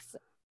reveal that it's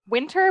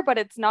winter, but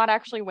it's not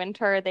actually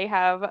winter. They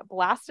have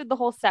blasted the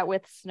whole set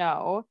with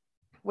snow,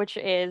 which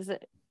is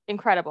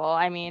incredible.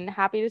 I mean,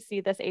 happy to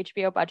see this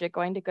HBO budget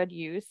going to good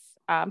use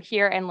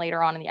here and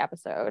later on in the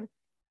episode.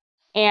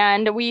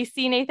 And we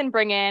see Nathan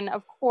bring in,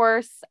 of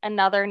course,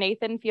 another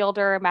Nathan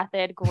Fielder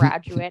method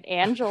graduate,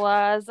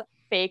 Angela's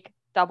fake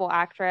double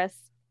actress,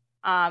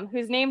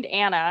 who's named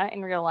Anna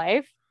in real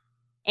life.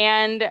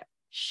 And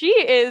she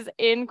is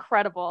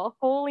incredible.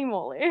 Holy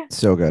moly.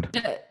 So good.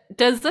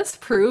 Does this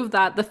prove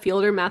that the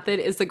Fielder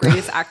method is the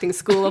greatest acting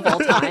school of all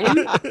time?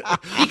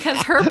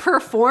 Because her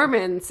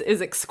performance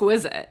is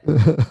exquisite.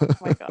 Oh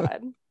my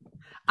God.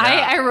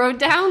 I wrote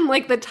down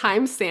like the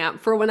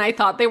timestamp for when I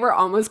thought they were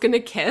almost going to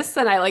kiss,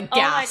 and I like Oh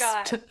my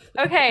gasped.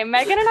 God. Okay,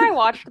 Megan and I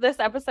watched this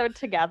episode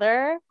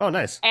together, Oh,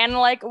 nice. and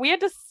like we had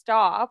to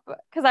stop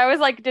because I was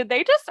like, did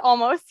they just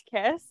almost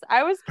kiss?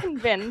 I was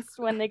convinced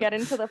when they get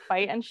into the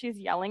fight and she's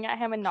yelling at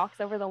him and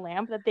knocks over the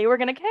lamp that they were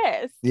going to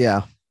kiss.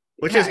 Yeah.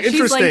 Which Yeah, is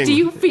interesting. She's like, do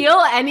you feel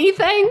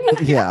anything?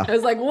 Yeah. I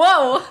was like,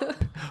 whoa.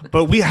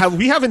 But we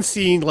haven't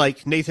seen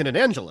like Nathan and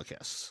Angela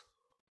kiss.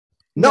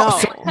 No, No.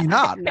 certainly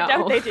not. I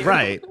doubt they do.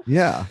 Right.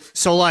 Yeah.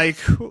 So like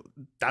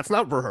that's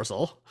not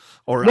rehearsal.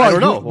 Or Well, I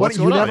don't know. you What's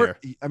going on here?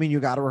 I mean, you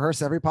got to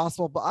rehearse every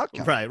possible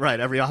outcome. Right.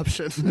 Every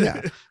option.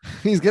 Yeah.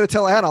 He's going to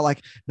tell Anna,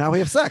 like, now we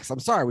have sex. I'm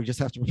sorry. We just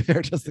have to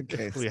prepare just in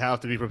case. We have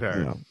to be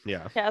prepared.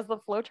 Yeah. He has the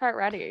flowchart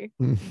ready.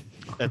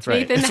 That's right.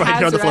 Nathan It's right here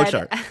on has the flow read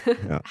chart.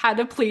 Yeah. How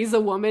to Please a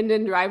Woman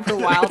and Drive Her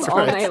Wild That's all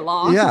right. night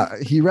long. Yeah.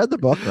 He read the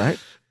book, right?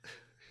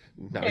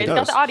 Now Yeah, he he's got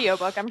does. the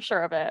audiobook, I'm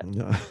sure of it.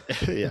 Yeah.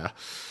 Yeah.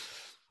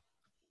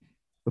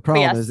 The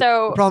problem yeah, is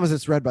so- the problem is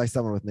it's read by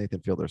someone with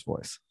Nathan Fielder's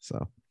voice.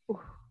 So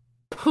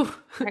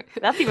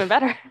That's even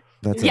better.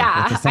 that's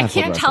Yeah, that's a I Seinfeld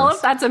can't tell if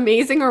reference. that's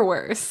amazing or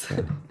worse. Yeah,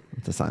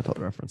 it's a Seinfeld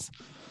reference.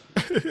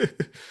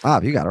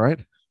 You got it right.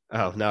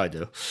 Oh, now I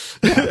do.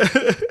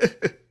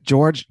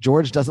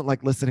 George doesn't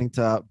like listening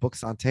to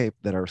books on tape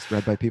that are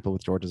read by people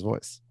with George's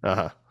voice.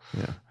 Uh-huh.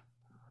 Yeah.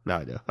 Now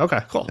I do. Okay,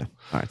 cool. Yeah.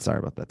 All right. Sorry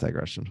about that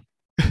digression.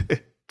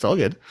 It's all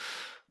good.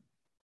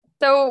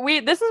 So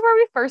this is where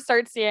we first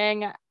start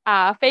seeing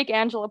fake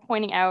Angela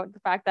pointing out the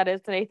fact that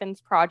it's Nathan's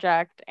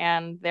project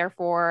and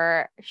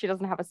therefore she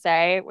doesn't have a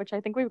say, which I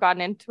think we've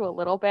gotten into a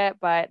little bit,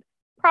 but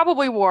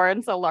probably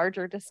warrants a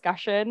larger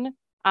discussion.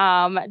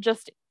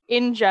 Just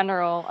in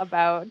general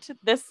about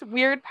this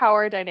weird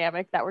power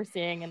dynamic that we're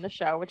seeing in the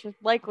show, which is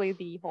likely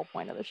the whole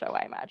point of the show,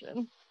 I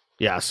imagine.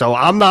 Yeah, so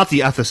I'm not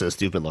the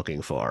ethicist you've been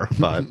looking for,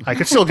 but I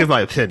could still give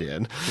my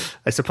opinion,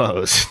 I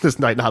suppose, this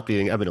night not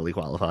being eminently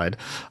qualified.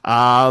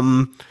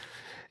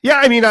 Yeah,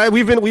 I mean,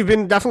 we've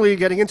been definitely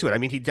getting into it. I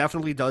mean, he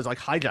definitely does like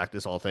hijack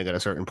this whole thing at a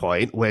certain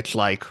point, which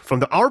like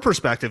from our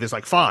perspective is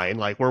like fine,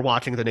 like we're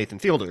watching the Nathan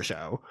Fielder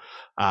show,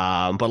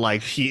 but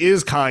like he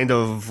is kind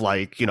of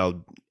like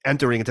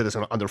entering into this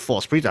under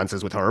false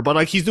pretenses with her, but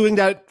like he's doing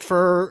that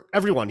for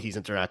everyone he's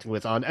interacting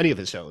with on any of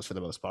his shows for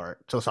the most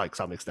part, to like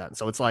some extent.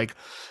 So it's like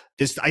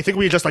this. I think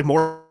we're just like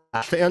more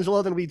to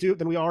Angela than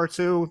we are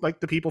to like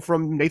the people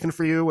from Nathan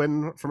For You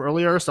and from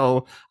earlier.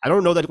 So I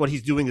don't know that what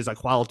he's doing is like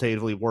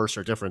qualitatively worse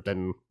or different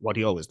than what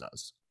he always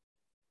does.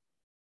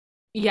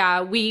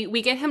 Yeah,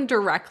 we get him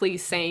directly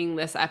saying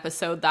this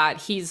episode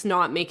that he's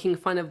not making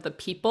fun of the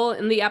people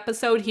in the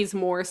episode. He's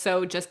more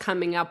so just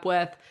coming up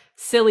with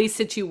silly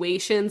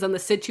situations, and the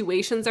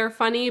situations are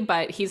funny,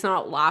 but he's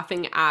not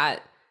laughing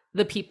at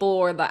the people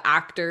or the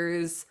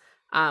actors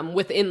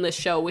within the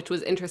show, which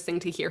was interesting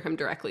to hear him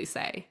directly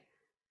say.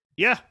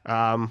 Yeah.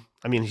 I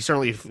mean, he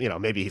certainly,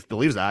 maybe he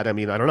believes that. I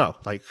mean, I don't know.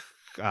 Like,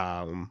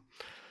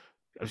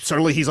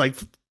 certainly he's like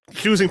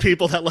choosing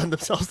people that lend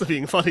themselves to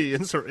being funny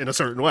in a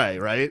certain way,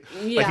 right?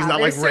 Yeah, like he's not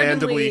like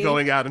randomly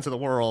going out into the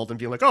world and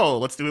being like, oh,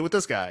 let's do it with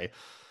this guy.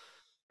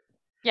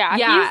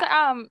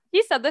 Yeah.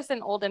 He said this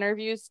in old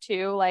interviews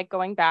too, like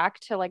going back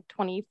to like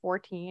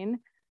 2014.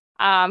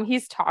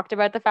 He's talked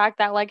about the fact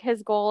that like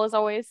his goal is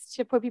always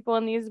to put people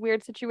in these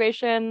weird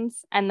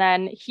situations, and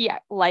then he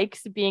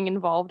likes being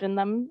involved in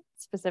them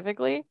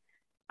specifically.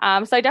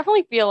 So I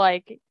definitely feel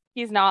like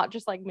he's not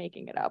just like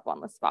making it up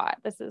on the spot.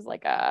 This is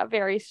like a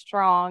very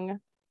strong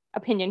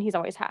opinion he's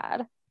always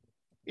had.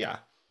 Yeah.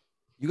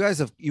 You guys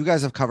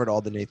have covered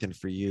all the Nathan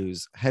For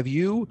Yous. Have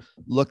you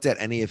looked at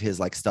any of his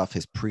like stuff,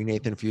 his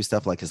pre-Nathan For You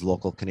stuff, like his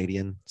local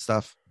Canadian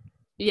stuff?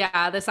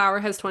 Yeah, this hour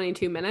has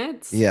 22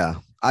 minutes. Yeah,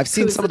 I've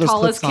seen some of those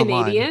tallest clips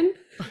Canadian.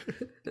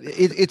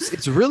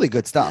 It's really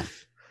good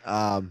stuff.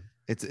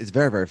 It's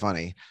very, very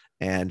funny,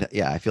 and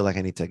yeah, I feel like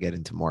I need to get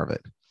into more of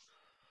it.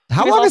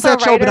 How long has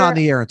that show been on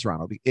the air in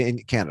Toronto, in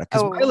Canada?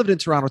 Because when I lived in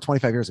Toronto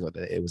 25 years ago,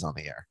 it was on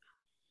the air.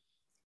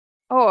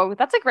 Oh,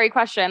 that's a great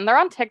question. They're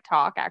on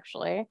TikTok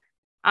actually.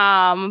 But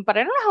I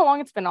don't know how long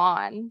it's been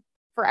on.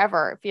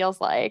 Forever, it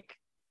feels like.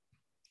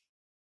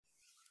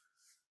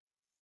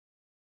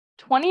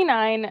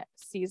 29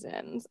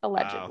 seasons,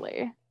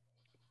 allegedly. Wow.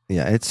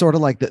 Yeah, it's sort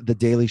of like the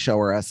Daily Show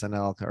or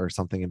SNL or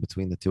something in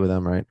between the two of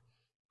them, right?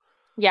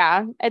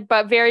 Yeah,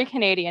 but very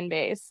Canadian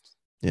based.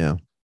 Yeah.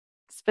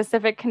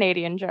 Specific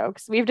Canadian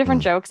jokes. We have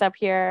different jokes up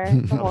here.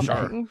 The whole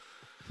thing.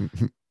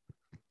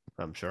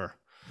 I'm sure.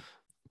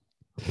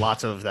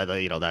 Lots of that,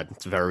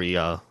 that's very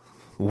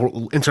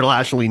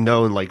internationally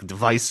known, like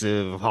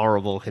divisive,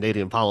 horrible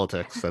Canadian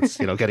politics. That's,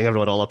 getting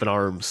everyone all up in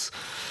arms.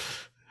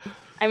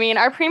 I mean,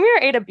 our premier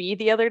ate a bee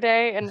the other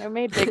day and it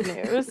made big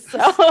news. So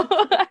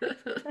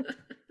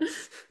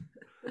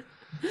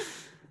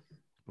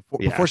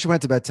before she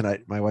went to bed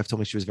tonight, my wife told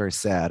me she was very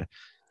sad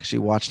because she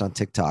watched on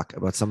TikTok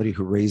about somebody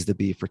who raised a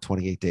bee for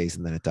 28 days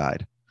and then it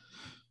died.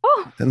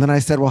 Oh. And then I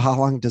said, well, how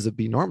long does a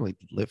bee normally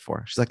live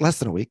for? She's like, less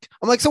than a week.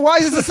 I'm like, so why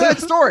is this a sad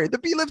story? The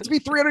bee lived to be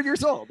 300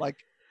 years old. Like,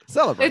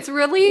 celebrate. It's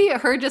really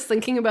her just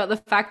thinking about the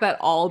fact that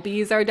all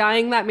bees are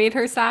dying that made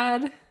her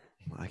sad.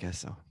 I guess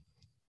so.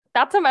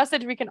 That's a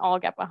message we can all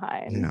get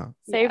behind. Yeah.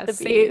 Save the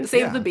bees.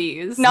 Save the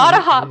bees. Not a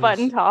hot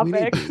button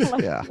topic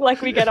Yeah.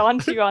 like we get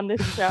onto on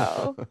this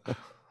show.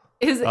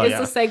 Is the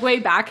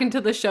segue back into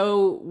the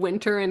show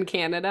Winter in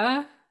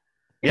Canada?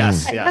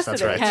 Yes,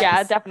 that's right.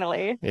 Yeah,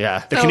 definitely.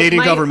 Yeah, the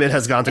Canadian government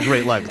has gone to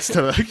great lengths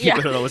to keep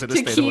it always in a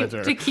state of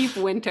winter. To keep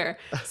winter.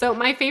 So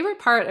my favorite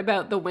part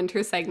about the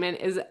winter segment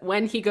is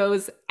when he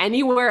goes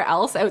anywhere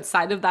else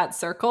outside of that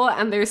circle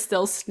and there's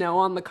still snow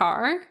on the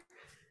car.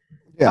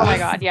 Yeah. Oh my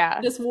God,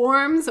 yeah. This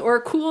warms or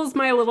cools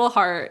my little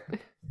heart.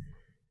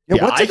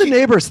 Yeah, what do the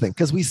neighbors think?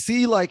 Because we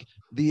see like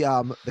the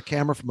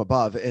camera from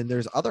above and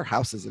there's other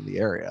houses in the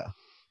area.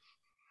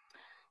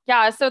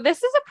 Yeah, so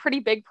this is a pretty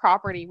big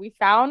property. We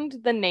found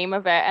the name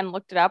of it and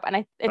looked it up,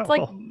 and it's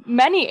like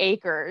many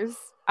acres.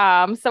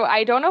 So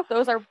I don't know if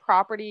those are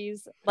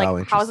properties,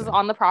 like houses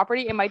on the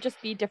property. It might just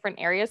be different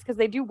areas because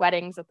they do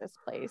weddings at this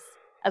place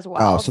as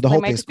well. Oh, so the whole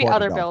might thing's just be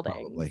other buildings.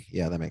 buildings. Probably.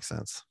 Yeah, that makes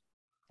sense.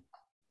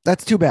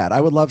 That's too bad.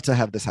 I would love to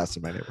have this house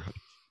in my neighborhood.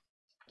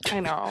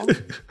 I know.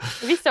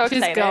 It'd be so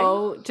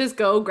exciting. Just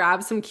go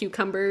grab some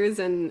cucumbers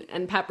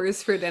and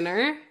peppers for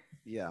dinner.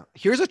 Yeah.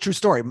 Here's a true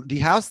story. The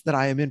house that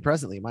I am in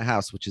presently, my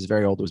house, which is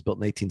very old, was built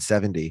in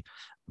 1870.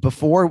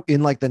 Before,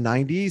 in like the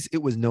 90s,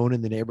 it was known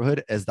in the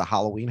neighborhood as the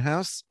Halloween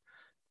house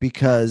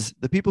because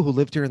the people who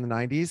lived here in the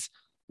 90s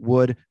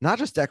would not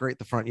just decorate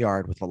the front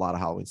yard with a lot of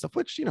Halloween stuff,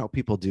 which,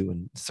 people do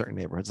in certain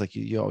neighborhoods. Like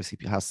you always see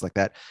houses like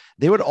that.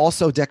 They would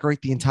also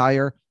decorate the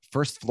entire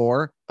first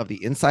floor of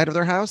the inside of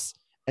their house.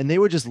 And they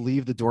would just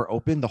leave the door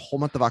open the whole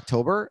month of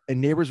October.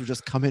 And neighbors would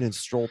just come in and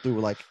stroll through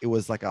like it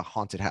was like a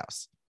haunted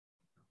house,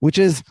 which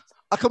is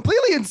a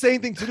completely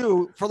insane thing to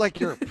do for like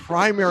your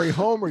primary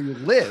home where you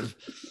live.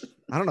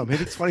 I don't know.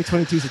 Maybe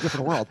 2022 is a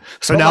different world.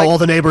 So now all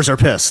the neighbors are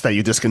pissed that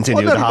you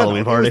discontinued the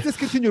Halloween party. It was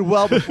discontinued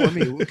well before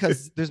me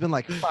because there's been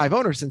like 5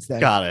 owners since then.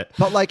 Got it.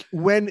 But like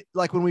when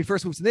we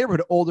first moved to the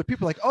neighborhood, older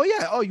people were like, oh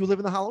yeah, you live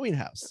in the Halloween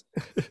house.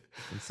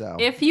 And so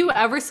if you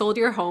ever sold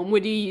your home,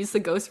 would you use the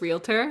ghost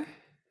realtor?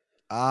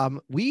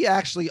 We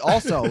actually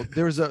also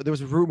there was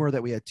a rumor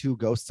that we had 2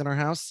 ghosts in our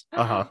house.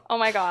 Oh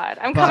my God,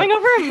 I'm coming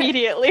over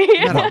immediately.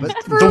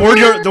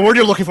 The word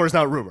you're looking for is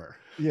not rumor.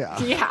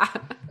 Yeah.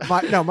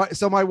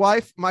 My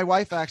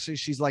wife actually,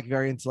 she's like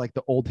very into like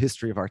the old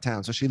history of our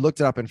town. So she looked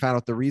it up and found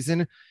out the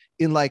reason.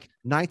 In like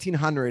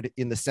 1900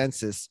 in the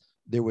census,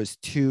 there was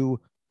 2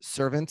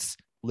 servants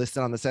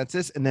listed on the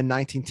census, and then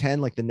 1910,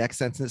 like the next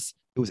census,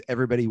 it was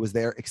everybody was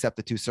there except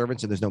the 2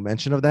 servants, and there's no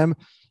mention of them.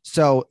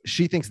 So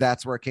she thinks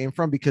that's where it came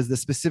from because the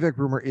specific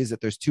rumor is that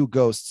there's 2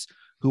 ghosts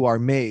who are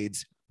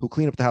maids who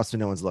clean up the house when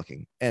no one's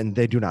looking, and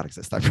they do not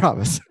exist. I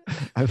promise.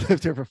 I've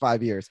lived here for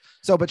 5 years.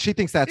 So, but she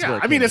thinks that's where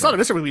I mean, it's not a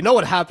mystery. We know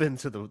what happened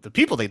to the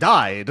people they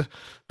died.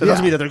 That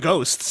doesn't mean that they're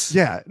ghosts.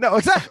 Yeah, no,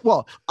 exactly.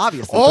 Well,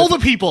 obviously, all the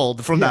people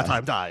from that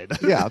time died.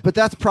 Yeah, but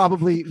that's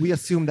probably, we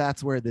assume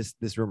that's where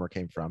this rumor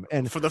came from,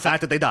 and for the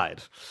fact that they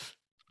died.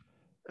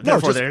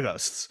 Therefore, they're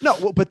ghosts.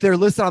 No, but they're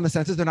listed on the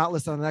census. They're not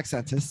listed on the next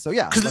census. So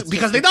yeah,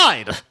 because they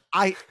died.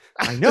 I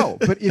know,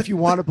 but if you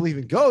want to believe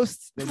in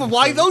ghosts, then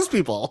why those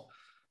people?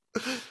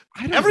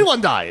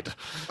 Everyone died.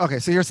 Okay,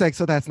 so you're saying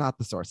so that's not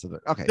the source of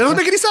it. Okay, that doesn't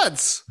make any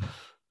sense.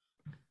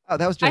 Oh,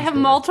 that was. I have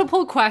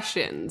multiple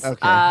questions.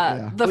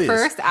 Okay, the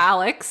first,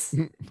 Alex,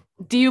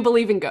 do you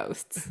believe in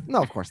ghosts?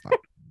 No, of course not.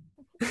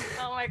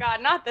 Oh my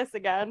God, not this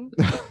again.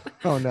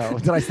 Oh no,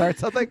 did I start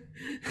something?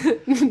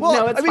 Well,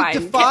 no, it's fine.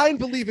 Define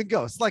believe in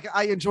ghosts. Like,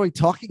 I enjoy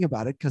talking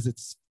about it because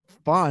it's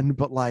fun,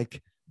 but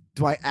like,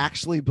 do I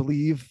actually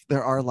believe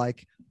there are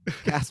like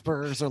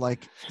Caspers or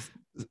like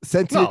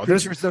sentient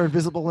creatures that are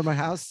invisible in my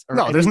house?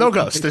 No, there's no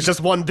ghost. There's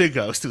just one big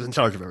ghost who's in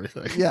charge of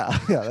everything. Yeah,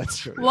 that's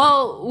true.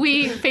 Well,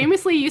 we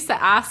famously used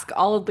to ask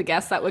all of the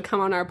guests that would come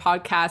on our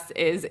podcast,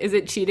 is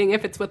it cheating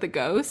if it's with a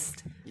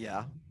ghost?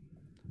 Yeah.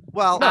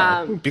 Well,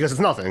 no, because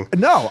it's nothing.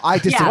 No, I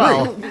disagree.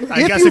 Yeah. Well,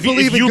 I guess if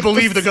you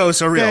believe the ghosts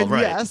are real,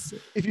 right? Yes.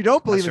 If you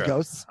don't believe in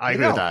ghosts, I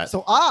agree with that.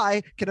 So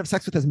I can have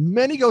sex with as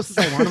many ghosts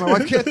as I want, and my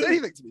wife can't say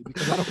anything to me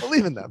because I don't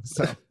believe in them.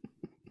 So,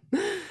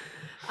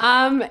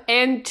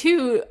 and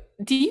two,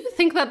 do you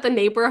think that the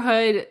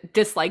neighborhood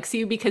dislikes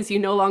you because you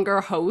no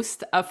longer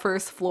host a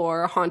first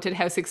floor haunted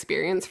house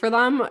experience for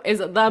them? Is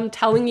it them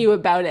telling you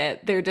about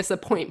it, their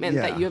disappointment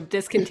that you have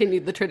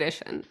discontinued the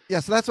tradition?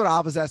 Yeah, so that's what I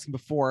was asking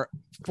before.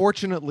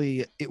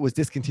 Fortunately, it was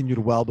discontinued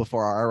well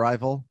before our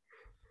arrival.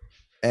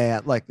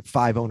 And like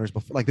 5 owners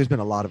before, like there's been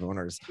a lot of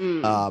owners.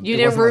 You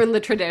didn't ruin the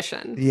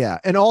tradition. Yeah.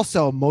 And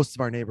also most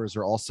of our neighbors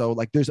are also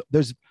like,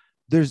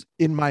 there's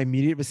in my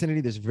immediate vicinity,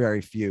 there's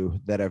very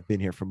few that have been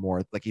here for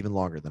more, like even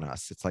longer than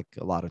us. It's like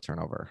a lot of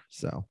turnover.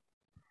 So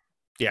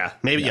yeah,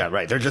 maybe. Yeah,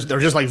 right. They're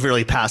just like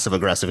really passive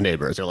aggressive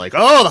neighbors. They're like,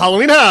 oh, the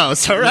Halloween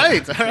house. All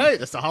right.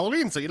 It's the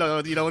Halloween. So you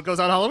know what goes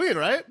on Halloween,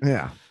 right?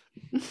 Yeah.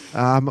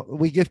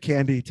 We give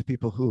candy to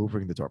people who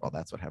ring the doorbell.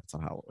 That's what happens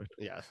on Halloween.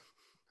 Yeah.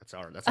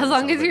 That's as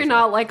long as you're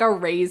not like a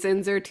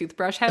raisins or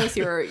toothbrush house,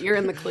 you're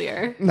in the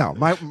clear. No,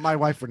 my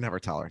wife would never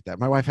tolerate that.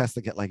 My wife has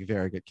to get like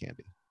very good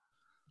candy.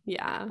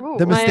 Yeah.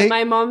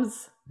 My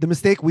mom's. The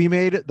mistake we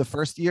made the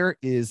first year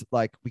is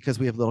like, because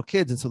we have little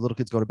kids and so little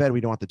kids go to bed,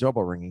 we don't want the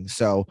doorbell ringing.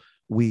 So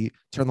we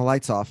turn the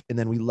lights off and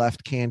then we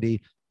left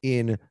candy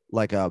in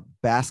like a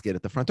basket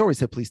at the front door. We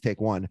said, please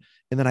take one.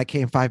 And then I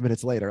came 5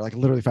 minutes later, like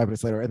literally 5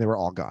 minutes later, and they were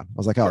all gone. I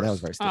was like, oh, that was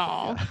very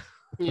stupid.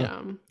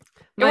 Yeah.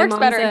 It works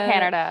better in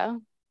Canada.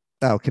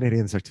 Oh,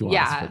 Canadians are too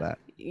honest for that.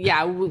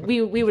 Yeah,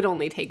 we would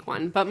only take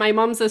one. But my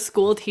mom's a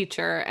school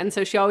teacher, and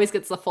so she always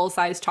gets the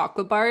full-size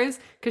chocolate bars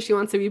because she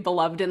wants to be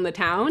beloved in the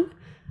town.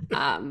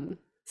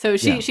 So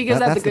she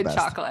gives out the good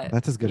chocolate.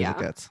 That's as good as it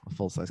gets, a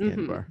full-size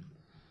candy bar.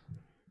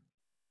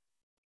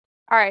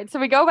 All right, so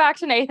we go back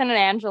to Nathan and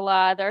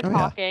Angela. They're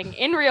talking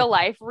in real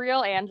life,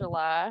 real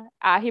Angela.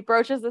 He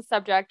broaches the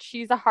subject.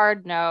 She's a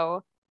hard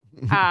no.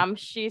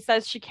 She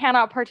says she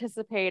cannot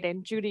participate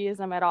in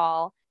Judaism at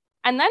all.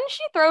 And then she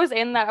throws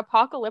in that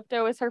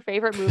Apocalypto is her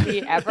favorite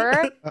movie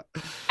ever.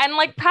 And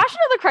like Passion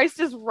of the Christ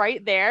is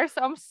right there. So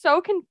I'm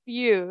so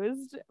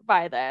confused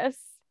by this.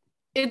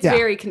 It's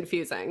very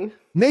confusing.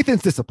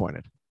 Nathan's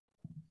disappointed.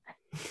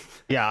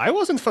 Yeah, I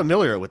wasn't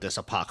familiar with this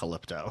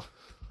Apocalypto.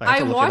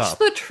 I watched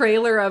the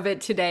trailer of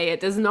it today. It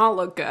does not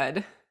look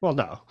good. Well,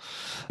 no.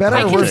 Better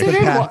or worse than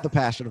the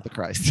Passion of the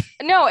Christ?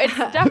 No, it's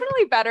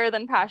definitely better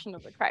than Passion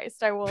of the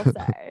Christ, I will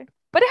say.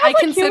 But it has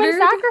like human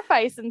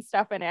sacrifice and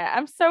stuff in it.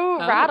 I'm so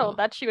rattled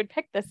that she would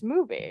pick this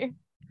movie.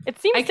 It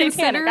seems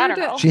satanic. I don't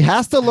know. She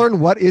has to learn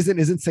what is and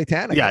isn't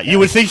satanic. Yeah, you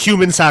would think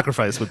human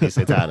sacrifice would be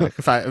satanic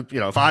if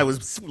I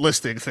was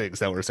listing things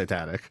that were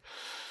satanic.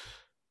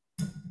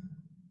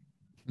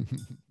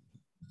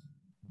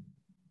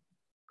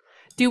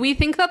 Do we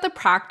think that the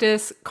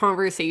practice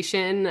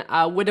conversation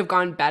would have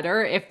gone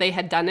better if they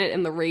had done it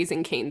in the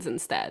Raising Cane's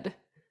instead?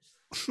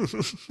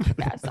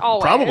 Yes,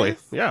 always. Probably.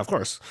 Yeah, of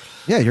course.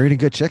 Yeah, you're eating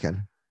good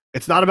chicken.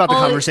 It's not about the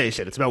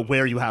conversation. It's about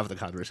where you have the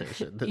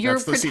conversation. You're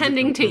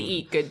pretending to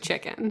eat good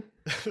chicken.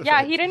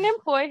 Yeah, he didn't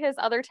employ his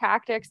other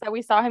tactics that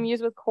we saw him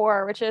use with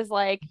Core, which is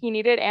like he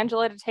needed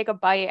Angela to take a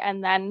bite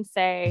and then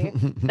say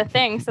the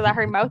thing so that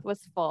her mouth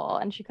was full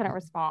and she couldn't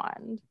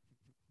respond.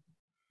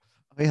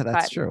 Oh, yeah,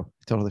 that's true.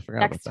 I totally forgot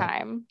about that. Next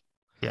time.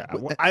 Yeah,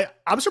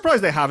 I'm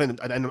surprised they haven't,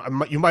 and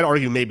you might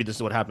argue maybe this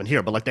is what happened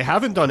here, but like they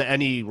haven't done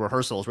any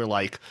rehearsals where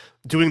like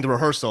doing the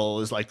rehearsal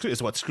is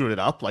what screwed it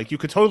up. Like you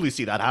could totally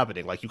see that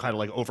happening. Like you kind of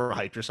like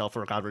overhyped yourself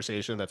for a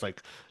conversation that's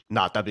like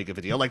not that big of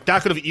a deal. Like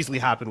that could have easily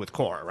happened with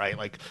Core, right?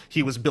 Like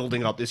he was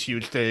building up this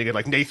huge thing, and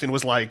like Nathan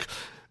was like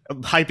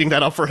hyping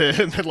that up for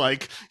him, and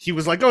like he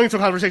was like going through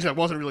a conversation that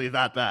wasn't really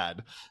that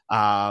bad.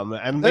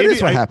 And that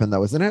is what happened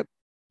though, isn't it?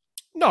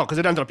 No, because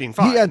it ended up being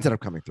fine. He ended up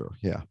coming through.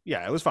 Yeah.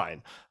 Yeah, it was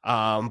fine.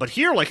 But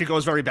here, like, it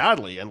goes very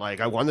badly, and like,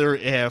 I wonder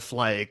if,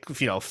 like,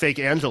 you know, fake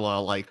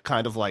Angela, like,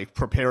 kind of like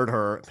prepared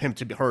her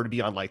to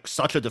be on like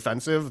such a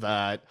defensive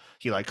that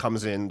he like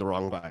comes in the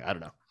wrong way. I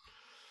don't know.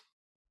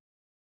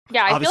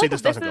 Yeah, I Obviously, feel like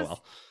this doesn't go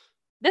well.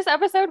 This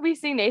episode, we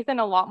see Nathan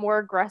a lot more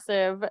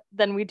aggressive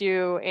than we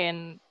do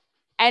in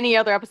any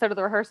other episode of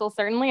the rehearsal,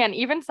 certainly, and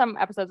even some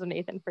episodes of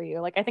Nathan For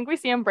You. Like, I think we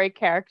see him break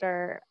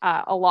character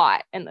a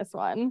lot in this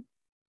one.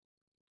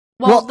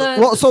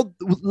 So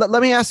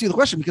let me ask you the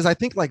question, because I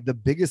think like the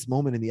biggest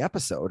moment in the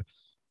episode,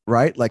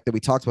 right? Like that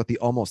we talked about the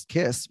almost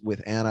kiss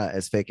with Anna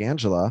as fake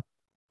Angela.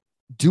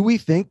 Do we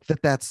think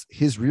that that's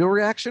his real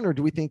reaction, or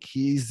do we think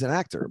he's an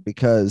actor?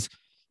 Because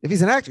if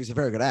he's an actor, he's a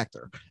very good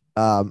actor.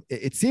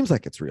 It seems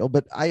like it's real,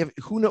 but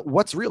who knows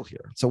what's real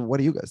here? So what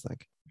do you guys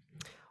think?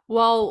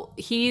 Well,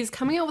 he's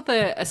coming out with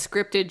a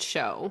scripted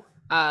show,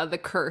 The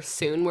Curse,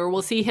 soon, where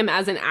we'll see him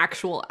as an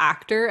actual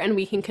actor, and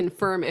we can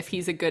confirm if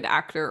he's a good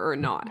actor or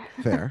not.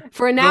 Fair.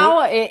 For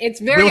now, it's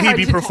very hard to Will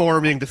he be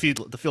performing the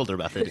Fielder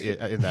method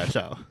in that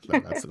show?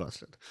 That's the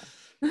question.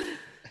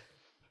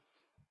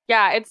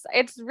 Yeah,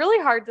 it's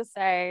really hard to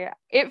say.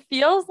 It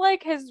feels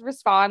like his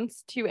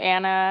response to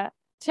Anna,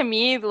 to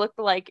me, looked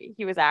like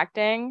he was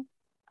acting,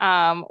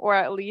 or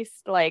at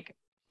least like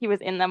he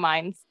was in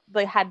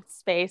the head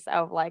space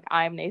of like,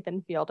 I'm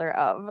Nathan Fielder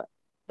of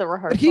the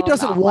rehearsal. But he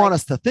doesn't want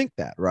us to think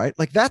that, right?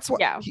 Like that's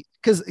what, yeah.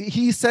 Because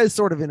he says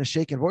sort of in a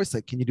shaken voice,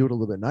 like, can you do it a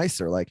little bit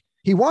nicer? Like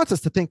he wants us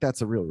to think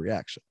that's a real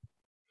reaction.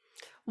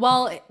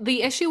 Well,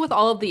 the issue with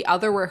all of the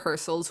other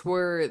rehearsals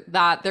were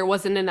that there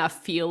wasn't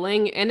enough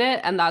feeling in it,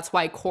 and that's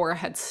why Cor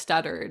had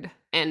stuttered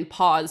and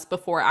paused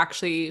before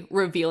actually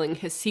revealing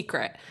his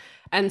secret.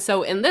 And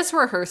so in this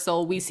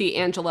rehearsal, we see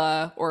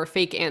Angela, or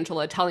fake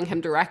Angela, telling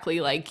him directly,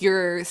 like,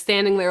 you're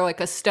standing there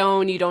like a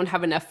stone, you don't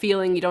have enough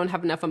feeling, you don't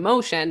have enough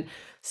emotion.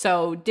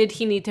 So did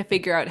he need to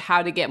figure out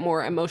how to get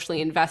more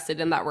emotionally invested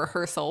in that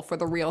rehearsal for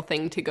the real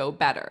thing to go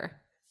better?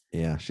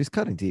 Yeah, she's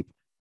cutting deep.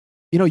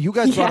 You know, you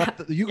guys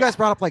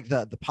brought up like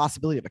the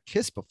possibility of a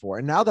kiss before.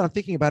 And now that I'm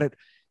thinking about it,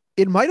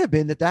 it might have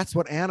been that that's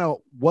what Anna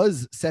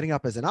was setting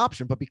up as an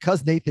option. But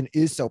because Nathan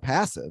is so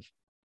passive,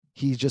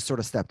 he just sort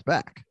of stepped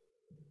back.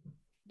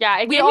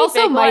 Yeah, we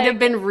also might have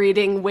been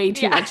reading way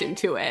too much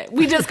into it.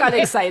 We just got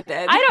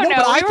excited. I don't know.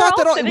 But I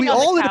thought that we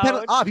all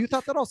independently. You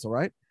thought that also,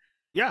 right?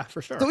 Yeah,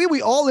 for sure. So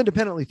we all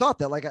independently thought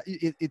that, like,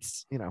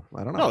 it's, you know,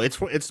 I don't know. No,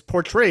 it's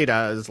portrayed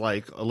as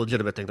like a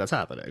legitimate thing that's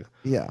happening.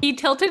 Yeah. He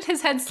tilted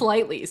his head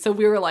slightly, so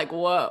we were like,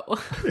 whoa.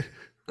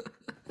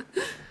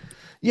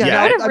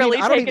 Yeah. It would have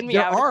really taken me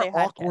out. There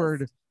are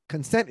awkward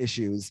consent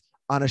issues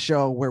on a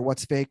show where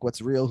what's fake,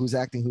 what's real, who's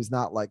acting, who's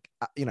not. Like,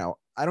 you know,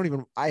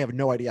 I have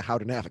no idea how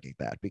to navigate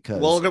that,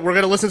 because we're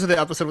going to listen to the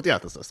episode with the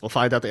ethicist. We'll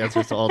find out the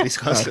answers to all these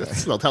questions.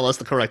 Okay. They'll tell us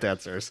the correct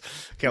answers.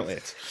 Can't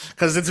wait,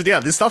 because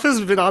this stuff has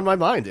been on my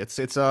mind. It's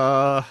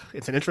an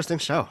interesting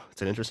show.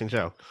 It's an interesting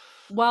show.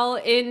 Well,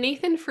 in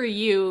Nathan For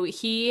You,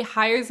 he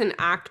hires an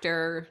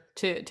actor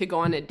to go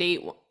on a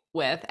date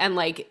with, and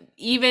like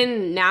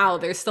even now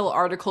there's still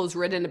articles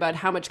written about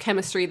how much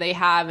chemistry they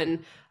have,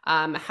 and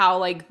how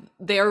like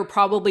they're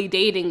probably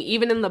dating.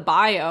 Even in the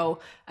bio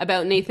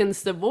about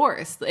Nathan's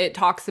divorce, it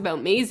talks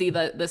about Maisie,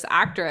 this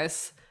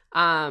actress,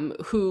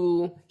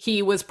 who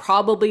he was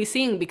probably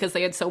seeing because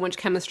they had so much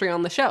chemistry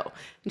on the show,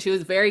 and she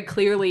was very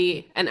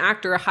clearly an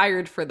actor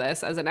hired for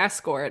this as an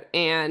escort.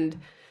 And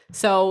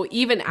so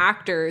even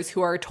actors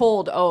who are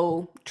told,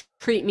 oh,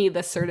 treat me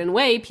this certain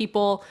way,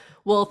 people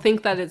will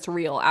think that it's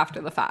real after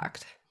the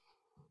fact.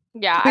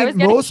 Yeah, I mean,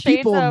 most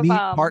people meet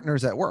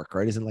partners at work,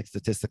 right? Isn't like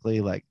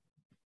statistically like,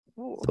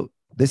 so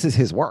this is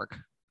his work.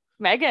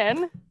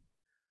 Megan,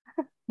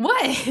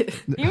 what?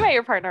 You met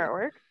your partner at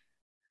work?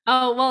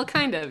 Oh, well,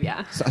 kind of,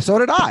 yeah. So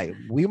did I.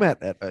 We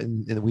met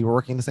and we were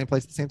working in the same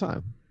place at the same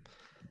time.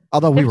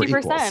 Although we 50%. Were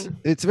equals.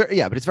 It's but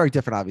it's very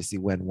different, obviously,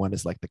 when one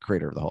is like the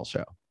creator of the whole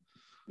show.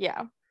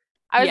 Yeah.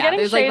 I was getting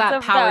there's shades like that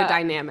of power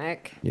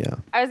dynamic. Yeah.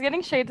 I was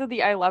getting shades of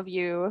the "I love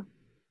you"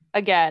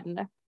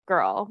 again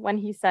girl when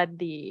he said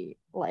the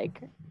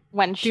like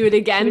when she do it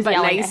again but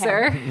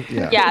nicer.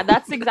 Yeah,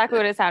 that's exactly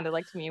what it sounded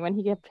like to me when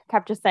he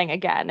kept just saying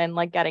again and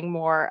like getting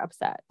more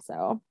upset.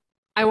 So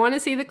I want to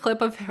see the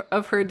clip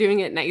of her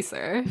doing it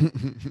nicer.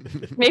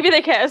 Maybe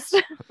they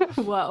kissed.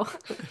 Whoa.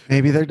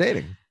 Maybe they're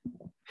dating.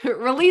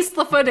 Release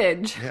the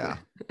footage. Yeah.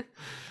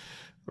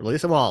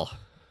 Release them all.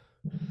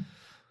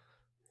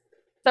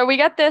 So we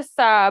get this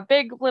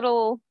big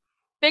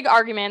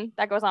argument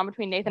that goes on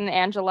between Nathan and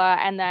Angela,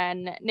 and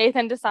then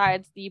Nathan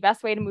decides the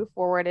best way to move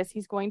forward is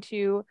he's going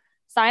to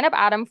sign up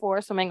Adam for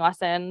swimming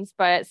lessons,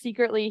 but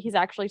secretly he's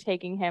actually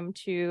taking him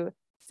to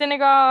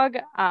synagogue,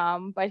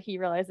 but he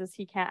realizes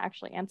he can't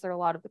actually answer a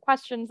lot of the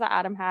questions that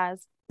Adam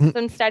has, so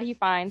instead he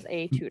finds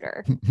a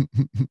tutor.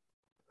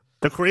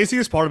 The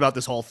craziest part about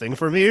this whole thing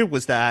for me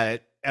was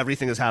that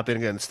everything is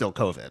happening and it's still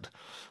COVID.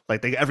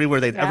 Like every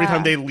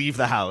time they leave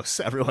the house,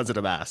 everyone's in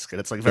a mask, and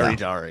it's like very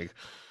jarring.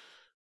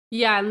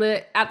 Yeah, and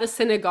at the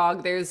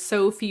synagogue, there's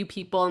so few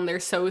people and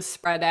they're so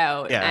spread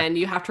out, and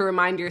you have to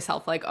remind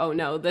yourself, like, oh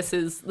no, this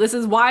is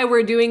why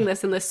we're doing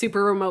this in this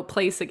super remote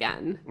place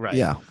again. Right.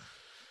 Yeah,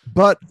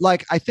 but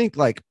like I think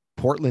like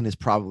Portland is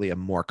probably a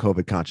more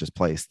COVID conscious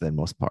place than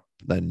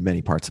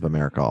many parts of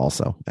America.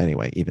 Also,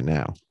 anyway, even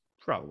now,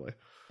 Probably.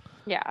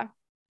 Yeah.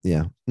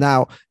 Yeah.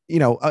 Now,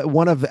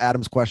 one of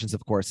Adam's questions,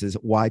 of course, is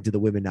why do the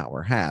women not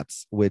wear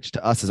hats? Which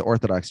to us as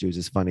Orthodox Jews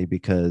is funny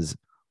because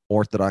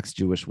Orthodox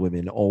Jewish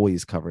women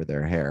always cover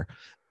their hair,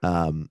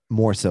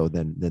 more so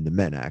than the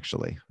men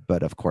actually.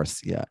 But of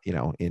course, yeah,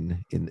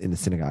 in the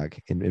synagogue,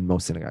 in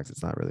most synagogues,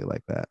 it's not really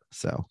like that.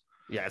 So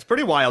yeah, it's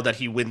pretty wild that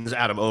he wins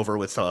Adam over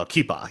with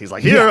kippah. He's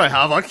like, here, I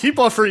have a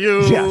kippah for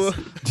you. Yes.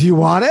 Do you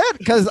want it?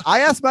 Because I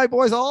ask my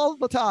boys all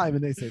the time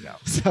and they say no.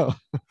 So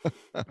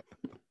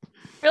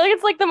I feel like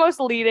it's like the most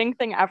leading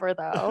thing ever,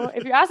 though.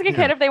 If you ask a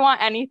kid if they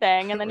want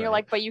anything, and then you're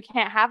like, but you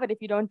can't have it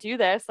if you don't do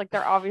this, like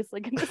they're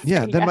obviously gonna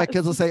say then my yes.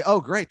 kids will say,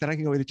 oh great, then I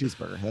can go eat a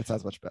cheeseburger. That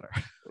sounds much better.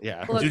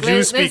 Yeah. Look, Do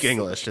Jews speak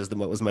English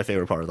was my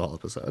favorite part of the whole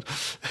episode.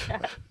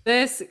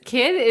 This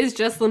kid is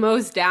just the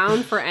most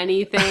down for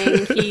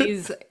anything.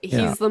 He's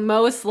the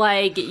most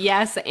like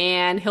yes,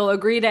 and he'll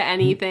agree to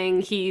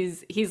anything.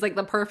 He's like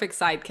the perfect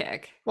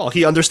sidekick. Well,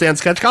 he understands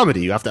sketch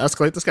comedy. You have to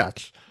escalate the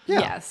sketch. Yeah.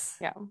 Yes.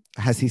 Yeah.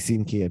 Has he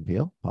seen Key and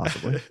Peele?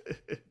 Possibly.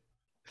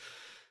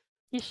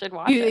 He should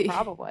watch it,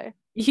 probably.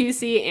 You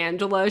see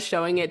Angela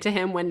showing it to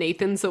him when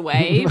Nathan's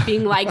away,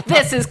 being like,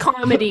 "This is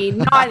comedy,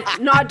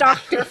 not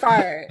Dr.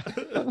 Fart."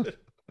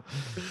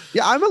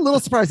 Yeah, I'm a little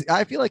surprised.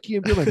 I feel like Key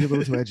and Peele might be a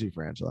little too edgy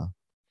for Angela.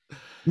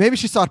 Maybe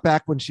she saw it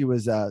back when she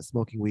was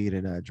smoking weed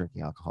and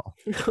drinking alcohol,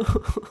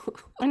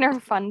 In her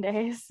fun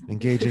days.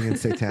 engaging in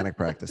satanic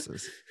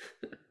practices.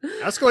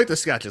 Escalate the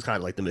sketch is kind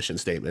of like the mission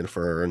statement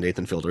for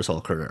Nathan Fielder's whole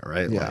career,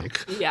 right? Yeah.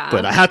 Yeah.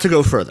 But I had to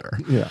go further.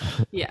 Yeah.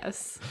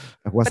 Yes.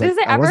 But is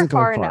it I ever wasn't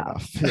going far far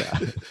enough?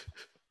 enough.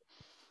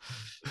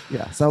 Yeah.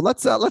 Yeah. So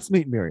let's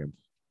meet Miriam.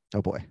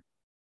 Oh boy.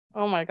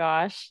 Oh my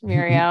gosh,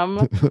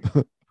 Miriam.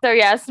 So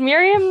yes,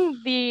 Miriam,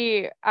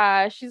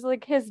 she's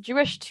like his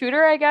Jewish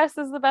tutor, I guess,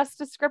 is the best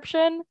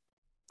description.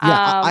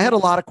 Yeah, I had a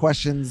lot of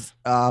questions.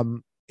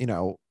 How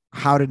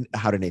did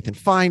Nathan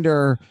find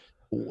her?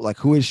 Like,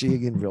 who is she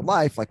in real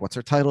life? Like, what's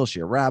her title? Is she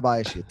a rabbi?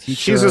 Is she a teacher?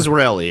 She's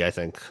Israeli, I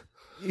think.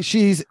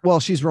 She's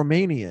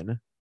Romanian,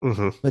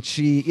 Mm-hmm. but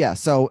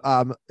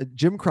so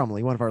Jim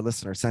Crumley, one of our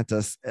listeners, sent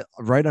us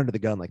right under the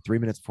gun, like 3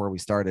 minutes before we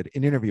started,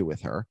 an interview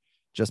with her,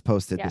 just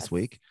posted this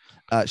week.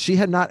 She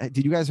had not.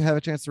 Did you guys have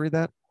a chance to read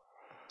that?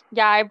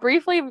 Yeah, I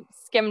briefly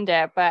skimmed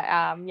it, but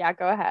yeah,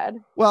 go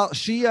ahead. Well,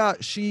 she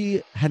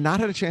had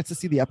not had a chance to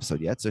see the episode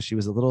yet, so she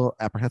was a little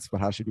apprehensive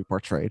about how she'd be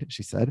portrayed.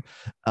 She said,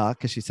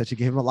 because she said she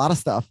gave him a lot of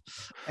stuff,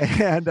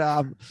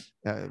 and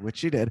which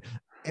she did.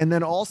 And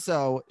then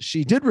also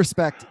she did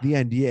respect the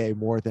NDA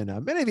more than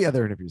many of the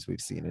other interviews we've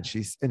seen,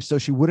 and so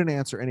she wouldn't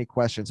answer any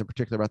questions in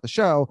particular about the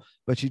show,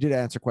 but she did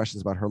answer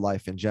questions about her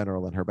life in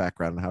general and her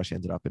background and how she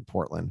ended up in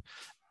Portland.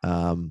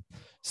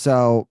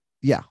 So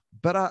yeah.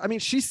 But I mean,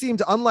 she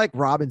seemed, unlike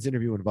Robin's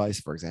interview in Vice,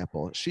 for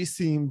example, she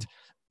seemed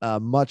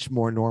much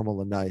more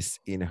normal and nice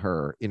in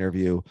her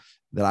interview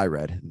that I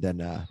read than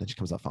she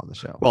comes off on the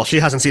show. Well, she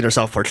hasn't seen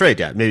herself portrayed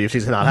yet. Maybe if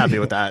she's not happy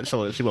with that,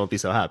 she won't be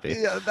so happy.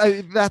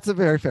 Yeah, that's a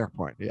very fair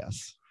point.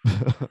 Yes.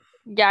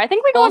 Yeah, I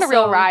think we go on a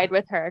real ride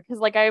with her because,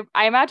 like,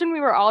 I imagine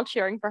we were all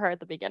cheering for her at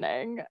the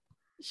beginning.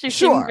 She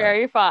seemed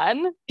very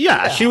fun.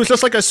 Yeah, she was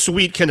just like a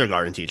sweet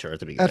kindergarten teacher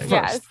at the beginning.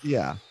 At first,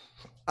 yeah.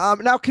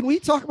 Now, can we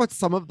talk about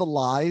some of the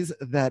lies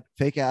that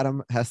fake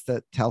Adam has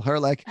to tell her?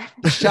 Like,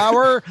 the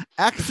shower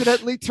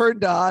accidentally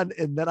turned on,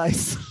 and then I.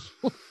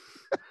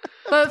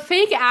 But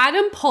fake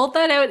Adam pulled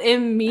that out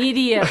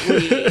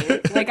immediately.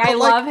 Like, I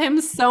love him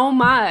so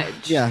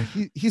much. Yeah,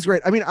 he's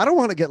great. I mean, I don't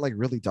want to get like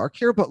really dark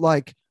here, but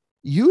like,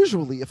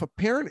 usually if a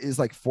parent is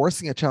like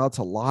forcing a child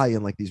to lie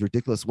in like these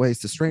ridiculous ways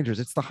to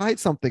strangers, it's to hide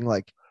something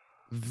like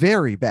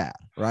very bad,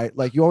 right?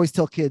 Like, you always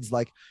tell kids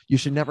like you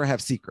should never have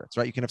secrets,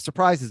 right? You can have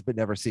surprises but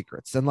never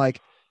secrets, and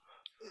like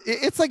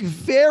it's like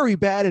very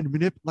bad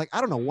and like,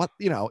 I don't know what,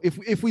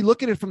 if we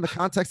look at it from the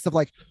context of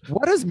like,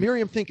 what does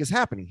Miriam think is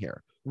happening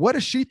here? What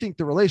does she think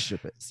the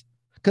relationship is?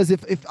 Because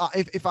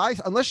if I,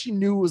 unless she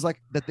knew it was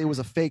like that there was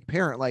a fake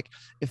parent, like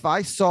if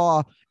I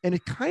saw, and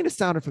it kind of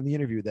sounded from the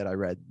interview that I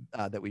read,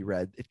 that we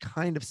read, it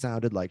kind of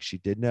sounded like she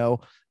did know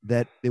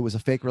that it was a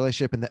fake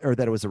relationship or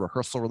that it was a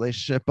rehearsal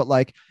relationship. But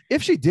like,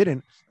 if she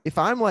didn't, if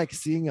I'm like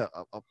seeing a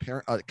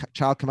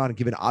child come out and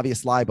give an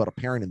obvious lie about a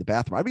parent in the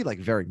bathroom, I'd be like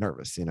very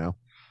nervous,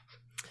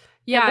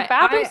 Yeah, the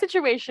bathroom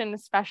situation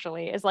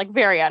especially is like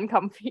very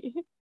uncomfy.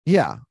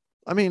 Yeah.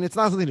 I mean, it's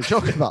not something to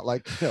joke about,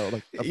 like,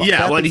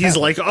 yeah, when he's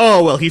like,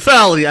 oh, well, he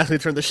fell, he actually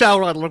turned the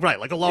shower on, right,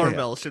 like alarm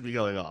bell should be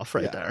going off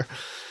there.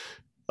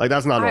 Like,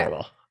 that's not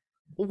normal.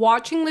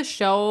 Watching the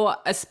show,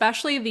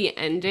 especially the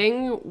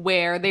ending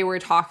where they were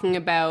talking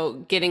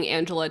about getting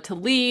Angela to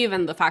leave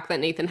and the fact that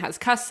Nathan has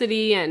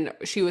custody and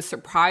she was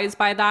surprised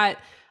by that,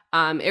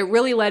 it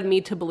really led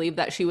me to believe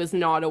that she was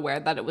not aware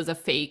that it was a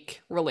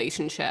fake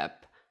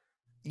relationship.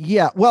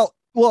 Yeah, well,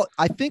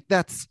 I think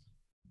that's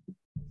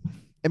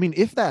I mean,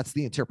 if that's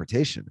the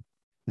interpretation,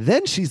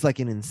 then she's like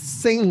an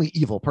insanely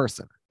evil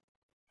person,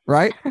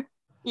 right?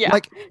 Yeah.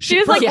 Like she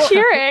was like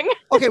cheering.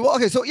 Okay. Well,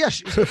 okay. So yeah.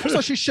 So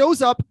she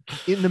shows up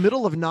in the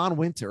middle of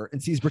non-winter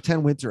and sees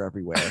pretend winter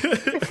everywhere,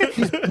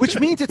 which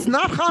means it's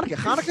not Hanukkah.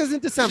 Hanukkah's in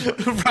December.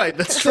 Right.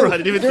 That's true. I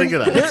didn't even think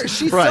of that.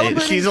 She's right.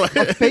 celebrating She's like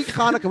a fake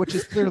Hanukkah, which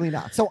is clearly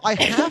not. So I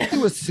have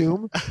to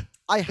assume,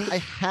 I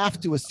have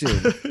to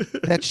assume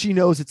that she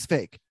knows it's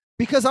fake,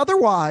 because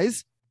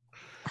otherwise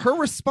her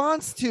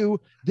response to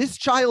this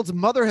child's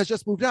mother has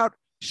just moved out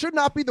should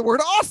not be the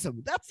word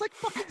awesome. That's like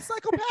fucking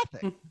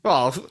psychopathic.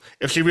 Well,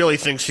 if she really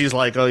thinks she's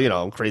like, oh, you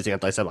know, crazy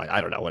anti-Semite,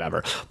 I don't know,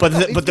 whatever. But No,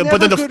 but it's then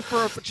never the good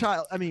for a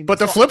child. I mean, but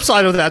the flip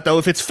side of that, though,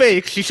 if it's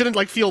fake, she shouldn't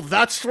like feel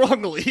that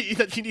strongly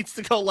that she needs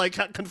to go like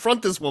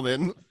confront this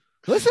woman.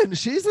 Listen,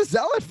 she's a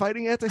zealot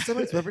fighting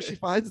anti-Semites wherever she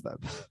finds them.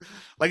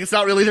 Like it's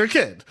not really their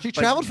kid. She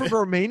traveled from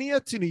Romania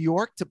to New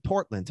York to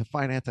Portland to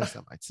find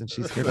anti-Semites, and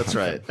she's here. That's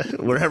right.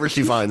 Wherever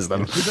she finds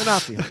them. She's a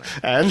Nazi hunter.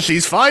 And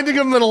she's finding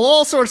them in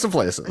all sorts of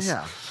places.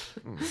 Yeah.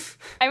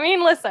 I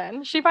mean,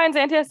 listen, she finds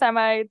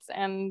anti-Semites,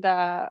 and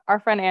our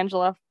friend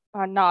Angela,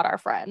 not our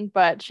friend,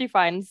 but she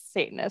finds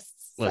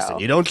Satanists. Listen, so.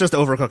 you don't just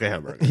overcook a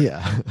hamburger.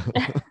 Yeah.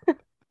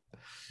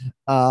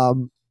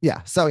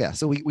 Yeah.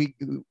 So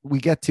we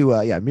get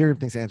to Miriam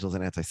thinks Angela's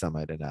an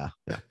anti-Semite,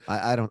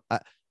 and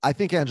I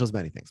think Angela's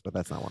many things, but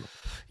that's not one of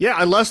them. Yeah,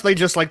 unless they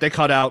just like they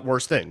cut out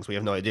worse things. We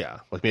have no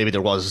idea. Like maybe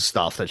there was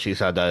stuff that she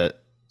said that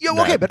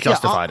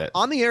justified it.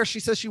 On the air, she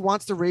says she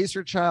wants to raise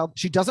her child.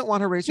 She doesn't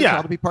want her raise her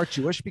child to be part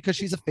Jewish because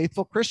she's a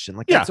faithful Christian.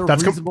 Like that's a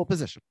reasonable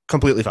position.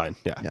 Completely fine.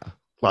 Yeah. Yeah.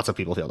 Lots of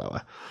people feel that way.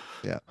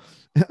 Yeah.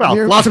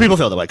 Well, lots of people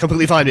feel that way.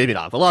 Completely fine, maybe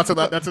not. But lots of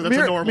that's a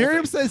normal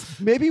Miriam thing. says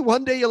maybe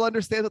one day you'll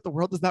understand that the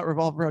world does not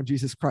revolve around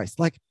Jesus Christ.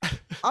 Like, I'm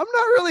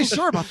not really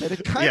sure about that.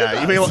 It kind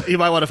of does. You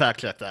might want to fact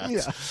check that.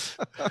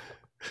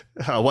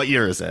 Yeah. What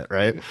year is it,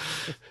 right?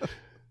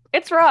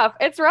 It's rough.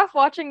 It's rough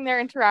watching their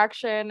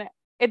interaction.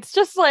 It's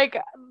just like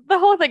the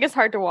whole thing is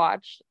hard to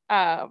watch.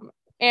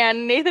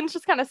 And Nathan's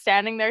just kind of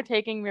standing there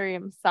taking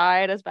Miriam's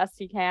side as best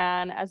he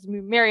can, as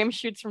Miriam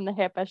shoots from the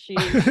hip, as she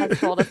has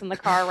told us in the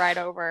car ride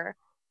over.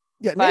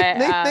 Yeah, but,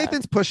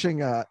 Nathan's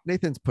pushing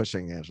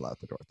Angela out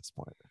the door at this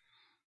point.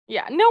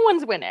 Yeah, no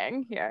one's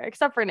winning here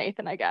except for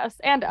Nathan, I guess,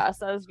 and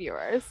us as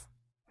viewers.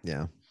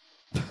 Yeah.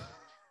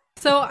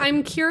 So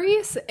I'm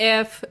curious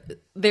if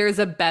there's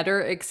a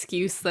better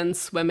excuse than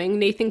swimming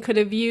Nathan could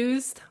have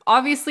used.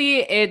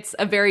 Obviously, it's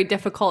a very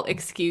difficult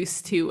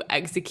excuse to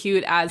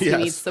execute, as he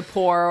needs to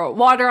pour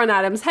water on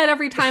Adam's head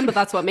every time, but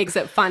that's what makes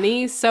it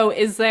funny. So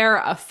is there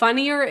a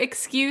funnier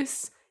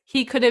excuse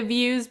he could have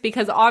used?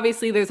 Because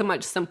obviously there's a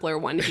much simpler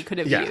one he could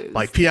have used.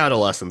 Like piano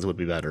lessons would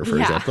be better, for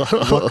example.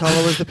 What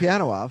color was the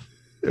piano of?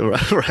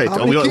 Right.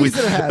 How many keys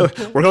did it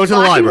have? We're going to the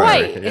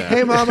library. Yeah.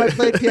 Hey, Mom, I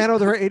played piano.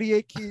 There were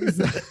 88 keys.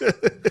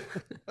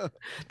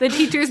 The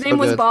teacher's name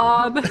was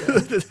Bob.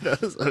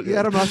 He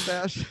had a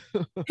mustache.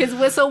 His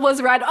whistle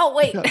was red. Oh,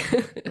 wait.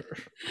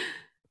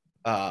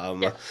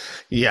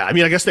 Yeah, I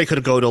mean, I guess they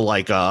could go to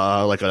like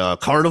a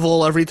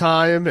carnival every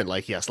time, and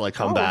like he has to like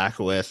come back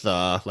with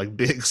like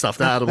big stuffed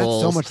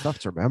animals. That's so much stuff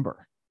to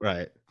remember.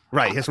 Right.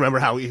 He has to remember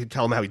how he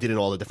tell him how he did in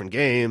all the different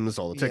games,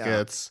 all the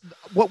tickets.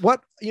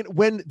 What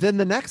when then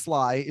the next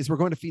lie is we're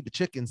going to feed the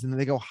chickens, and then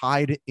they go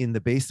hide in the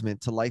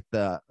basement to light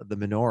the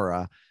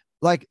menorah.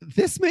 Like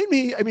this made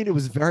me, I mean, it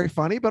was very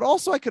funny, but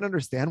also I could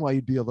understand why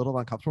you'd be a little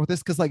uncomfortable with this,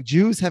 because like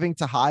Jews having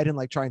to hide and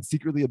like try and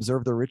secretly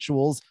observe their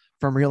rituals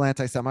from real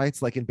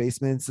anti-Semites, like in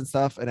basements and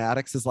stuff and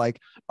attics, is like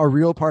a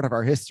real part of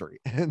our history.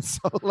 And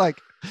so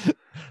like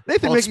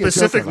Nathan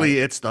specifically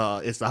it's the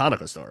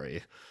Hanukkah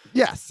story.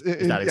 Yes,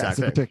 in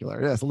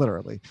particular. Yes,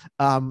 literally.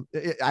 I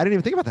didn't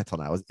even think about that till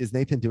now. Is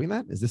Nathan doing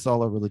that? Is this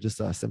all a religious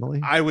simile?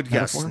 I would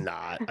guess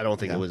not. I don't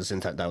think it was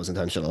that was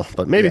intentional,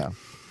 but maybe. Yeah.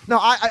 No,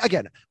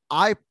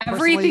 I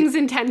everything's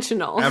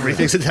intentional.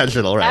 Everything's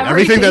intentional, right?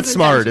 Everything that's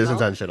smart is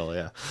intentional.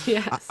 Yeah.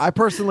 Yes. I'm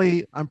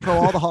pro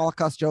all the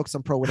Holocaust jokes.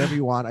 I'm pro whatever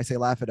you want. I say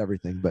laugh at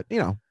everything, but you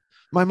know,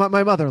 my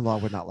mother-in-law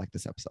would not like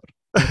this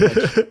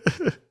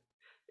episode.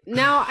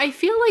 Now, I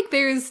feel like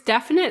there's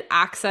definite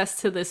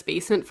access to this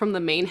basement from the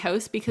main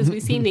house, because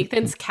we see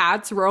Nathan's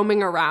cats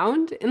roaming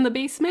around in the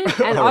basement.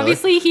 And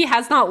obviously he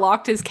has not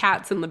locked his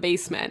cats in the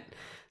basement.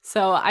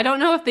 So I don't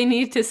know if they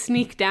need to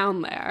sneak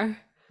down there.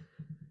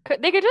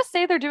 They could just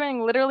say they're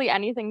doing literally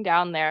anything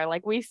down there.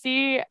 Like we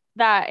see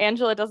that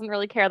Angela doesn't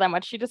really care that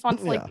much. She just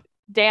wants to like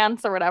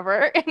dance or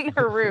whatever in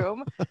her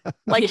room.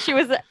 Like she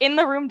was in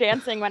the room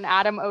dancing when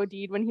Adam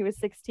OD'd when he was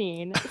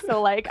 16.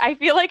 So like I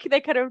feel like they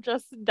could have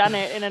just done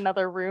it in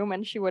another room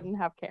and she wouldn't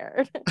have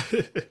cared.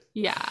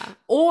 Yeah.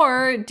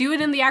 Or do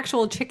it in the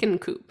actual chicken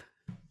coop.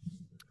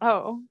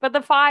 Oh, but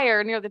the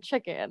fire near the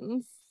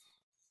chickens.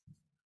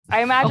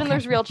 I imagine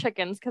there's real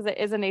chickens because it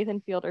is a Nathan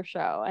Fielder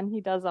show and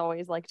he does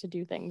always like to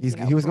do things.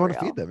 He was going to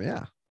feed them.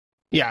 Yeah.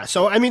 Yeah,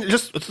 so I mean,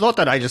 just a thought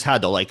that I just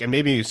had though, like, and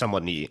maybe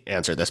someone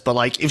answered this, but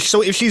like, if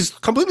she's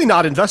completely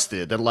not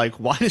invested, then like,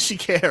 why does she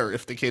care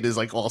if the kid is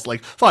like also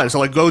like fine? So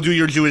like, go do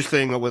your Jewish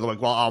thing with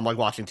like while I'm like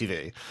watching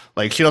TV.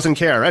 Like, she doesn't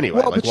care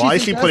anyway. Like, why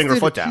is she putting her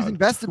foot down? She's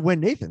invested when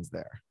Nathan's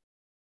there.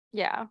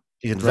 Yeah.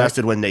 He's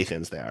invested when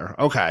Nathan's there.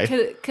 Okay.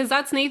 Because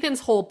that's Nathan's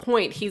whole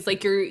point. He's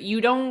like, you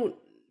don't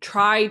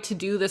try to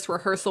do this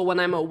rehearsal when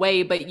I'm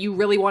away, but you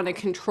really want to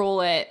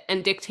control it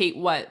and dictate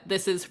what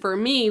this is for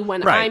me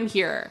when I'm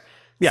here.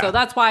 Yeah. So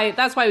that's why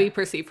we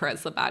perceive her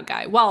as the bad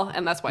guy. Well,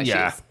 and that's why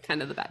she's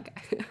kind of the bad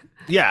guy.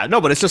 Yeah,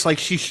 no, but it's just like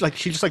she just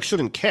like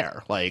shouldn't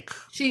care. Like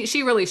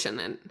she really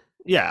shouldn't.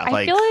 Yeah,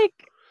 I feel like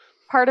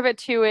part of it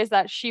too is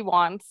that she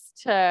wants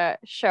to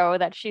show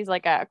that she's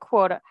like a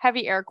quote,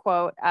 heavy air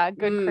quote,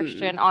 good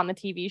Christian on the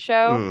TV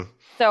show.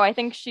 So I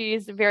think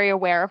she's very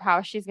aware of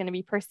how she's going to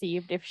be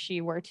perceived if she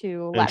were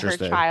to let her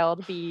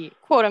child be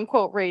quote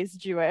unquote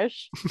raised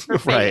Jewish, her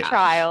fake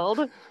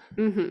child.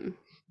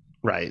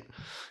 Right.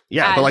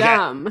 Yeah, but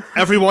like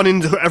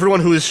everyone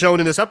who is shown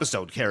in this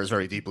episode cares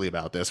very deeply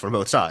about this from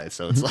both sides.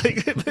 So it's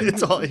like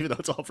it's all, even though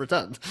it's all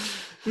pretend.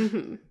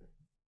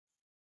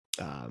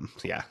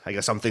 Yeah, I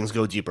guess some things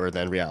go deeper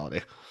than reality.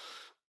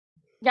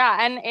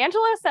 Yeah, and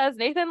Angela says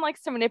Nathan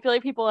likes to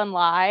manipulate people and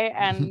lie,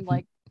 and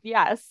like,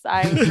 yes,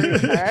 I agree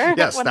with her.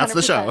 Yes, 100%. That's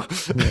the show.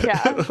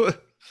 Yeah.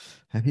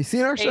 Have you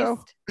seen our show?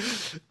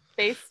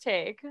 Base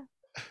take.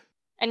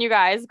 And you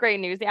guys, great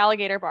news. The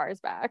alligator bar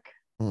is back.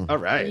 All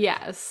right.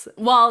 Yes.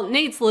 Well,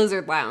 Nate's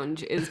Lizard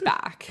Lounge is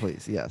back.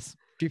 Please, yes.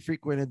 She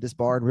frequented this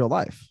bar in real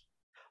life.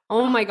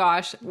 Oh my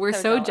gosh, we're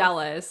so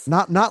jealous.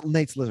 Not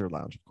Nate's Lizard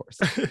Lounge, of course.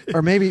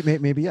 Or maybe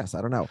yes,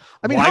 I don't know.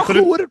 I mean, how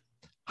cool would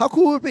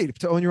it be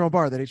to own your own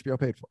bar that HBO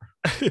paid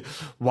for?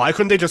 Why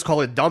couldn't they just call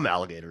it Dumb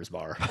Alligators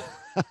Bar?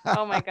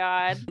 Oh my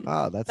god.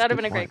 Oh, that'd have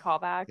been a great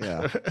callback.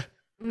 Yeah.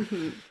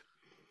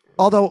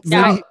 Although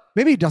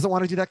maybe he doesn't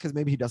want to do that because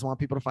maybe he doesn't want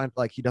people to find,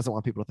 like, he doesn't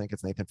want people to think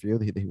it's Nathan For You.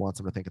 He wants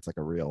them to think it's like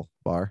a real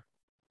bar.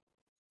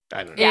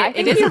 I don't know. Yeah, I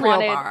think it is a real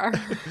bar.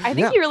 I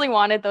think he really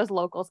wanted those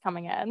locals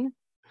coming in.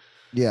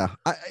 Yeah,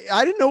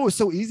 I didn't know it was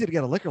so easy to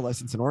get a liquor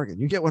license in Oregon.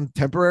 You get one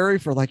temporary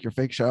for like your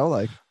fake show.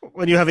 Like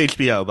when you have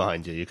HBO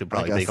behind you, you could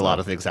probably make a lot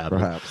of things happen.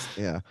 Perhaps,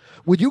 yeah.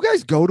 Would you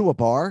guys go to a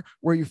bar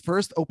where you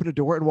first open a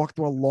door and walk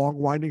through a long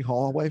winding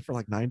hallway for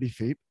like 90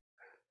 feet?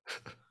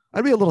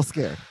 I'd be a little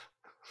scared.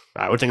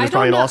 I would think it's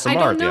probably an awesome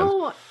bar. I don't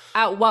know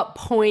at what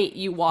point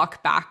you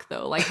walk back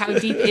though. Like how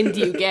deep in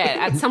do you get?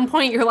 At some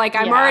point you're like,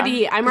 I'm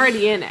already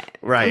in it.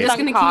 Right. I'm just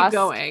gonna keep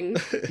going.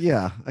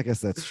 Yeah, I guess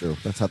that's true.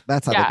 That's how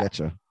they get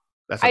you.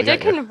 I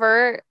did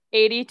convert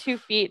 82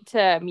 feet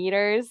to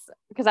meters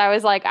because I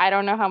was like, I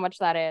don't know how much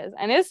that is.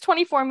 And it's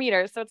 24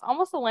 meters. So it's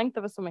almost the length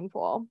of a swimming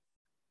pool.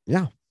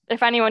 Yeah.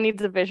 If anyone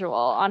needs a visual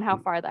on how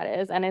far that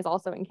is, and is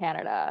also in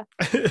Canada.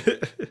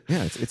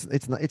 Yeah,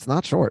 it's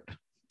not short.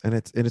 And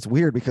it's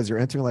weird because you're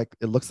entering, like,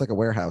 it looks like a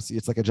warehouse.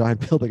 It's like a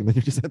giant building, and then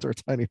you just enter a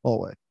tiny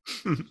hallway.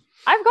 I've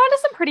gone to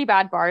some pretty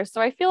bad bars, so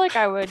I feel like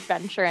I would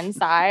venture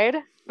inside.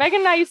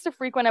 Megan and I used to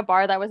frequent a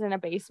bar that was in a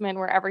basement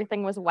where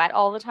everything was wet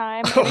all the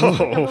time.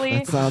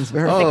 That sounds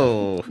very.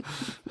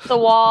 The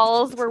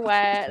walls were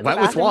wet. Wet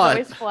the with what?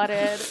 Always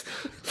flooded.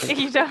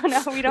 You don't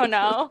know. We don't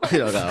know. We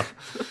don't know.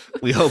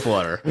 We hope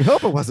water. We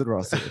hope it wasn't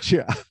raw sewage.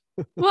 Yeah.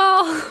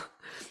 Well,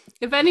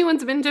 if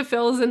anyone's been to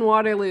Phil's in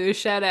Waterloo,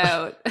 shout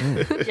out.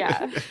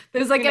 Yeah.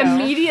 There's like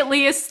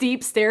immediately a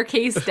steep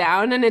staircase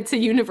down, and it's a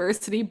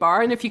university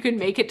bar. And if you could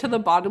make it to the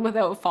bottom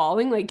without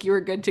falling, like, you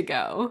were good to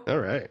go. All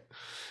right.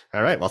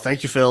 Well,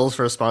 thank you, Phil's,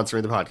 for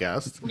sponsoring the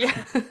podcast.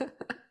 Yeah.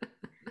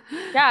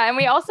 Yeah, and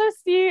we also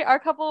see a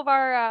couple of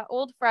our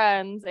old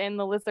friends in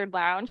the Lizard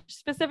Lounge,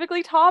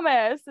 specifically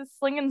Thomas is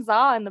slinging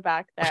za in the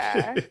back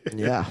there.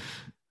 Yeah.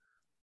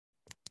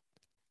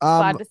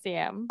 Glad to see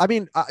him. I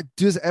mean,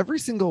 does every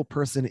single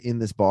person in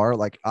this bar,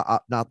 like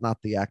not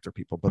the actor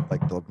people, but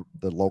like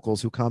the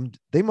locals who come,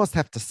 they must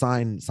have to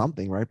sign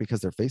something, right?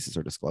 Because their faces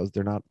are disclosed.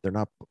 They're not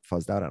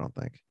fuzzed out, I don't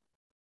think.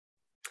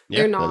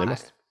 They're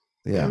not.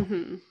 Yeah.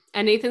 Mm-hmm.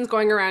 And Nathan's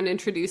going around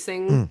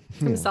introducing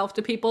himself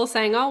to people,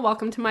 saying, "Oh,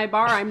 welcome to my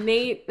bar. I'm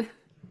Nate."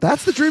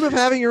 That's the dream of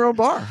having your own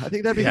bar. I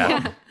think that'd be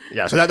fun.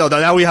 Yeah. So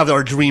now we have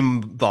our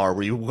dream bar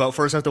where you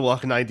first have to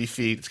walk 90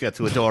 feet to get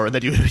to a door, and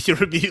then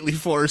you're immediately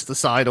forced to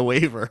sign a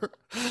waiver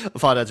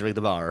upon entering the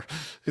bar.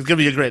 It's gonna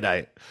be a great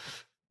night.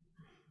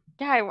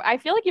 Yeah, I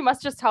feel like you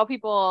must just tell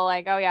people,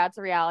 like, oh yeah, it's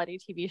a reality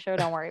TV show.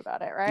 Don't worry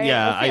about it, right?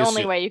 Yeah, that's the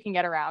only way you can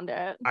get around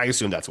it. I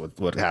assume that's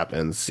what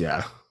happens.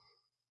 Yeah.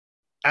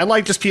 And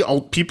like, just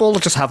people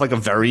just have like a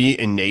very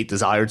innate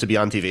desire to be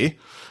on TV,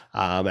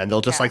 and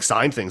they'll just like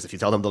sign things if you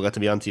tell them they'll get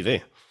to be on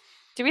TV.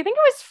 Do we think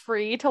it was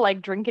free to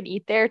like drink and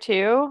eat there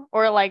too,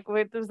 or like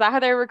was that how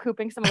they were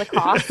recouping some of the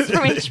costs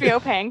from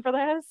HBO paying for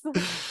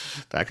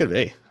this? That could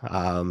be.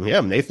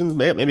 Yeah, Nathan.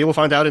 Maybe we'll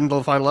find out in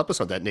the final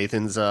episode that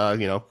Nathan's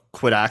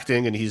quit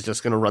acting and he's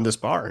just going to run this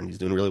bar and he's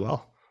doing really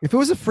well. If it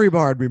was a free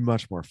bar, it'd be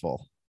much more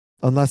full,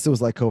 unless it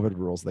was like COVID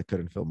rules. They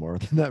couldn't fill more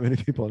than that many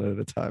people in it at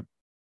a time.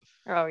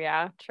 Oh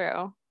yeah,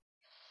 true.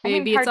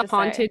 Maybe it's a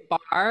haunted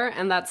bar,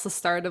 and that's the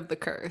start of the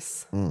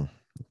curse.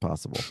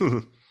 Possible.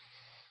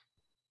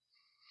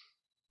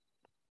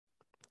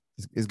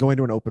 Is going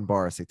to an open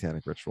bar a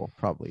satanic ritual?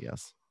 Probably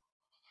yes.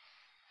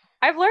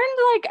 I've learned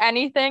like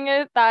anything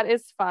that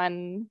is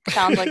fun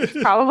sounds like it's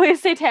probably a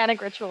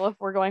satanic ritual if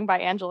we're going by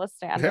Angela's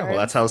standards. Yeah, well,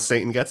 that's how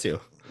Satan gets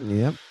you.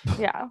 Yep.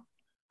 Yeah.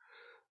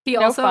 He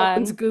No also fun.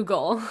 owns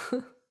Google.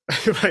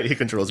 Right, he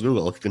controls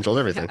Google. He controls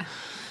everything.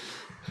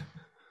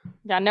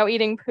 Yeah, no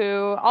eating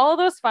poo. All of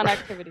those fun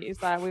activities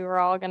that we were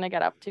all going to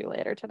get up to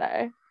later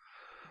today.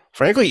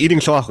 Frankly, eating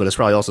chocolate is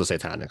probably also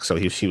satanic, so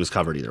he was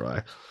covered either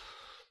way.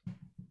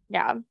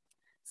 Yeah.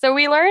 So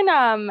we learn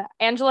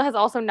Angela has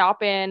also not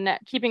been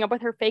keeping up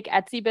with her fake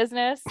Etsy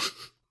business,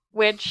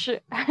 which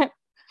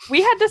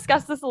we had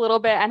discussed this a little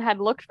bit and had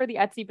looked for the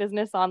Etsy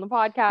business on the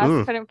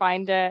podcast, couldn't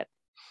find it.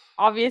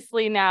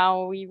 Obviously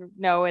now we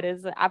know it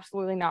is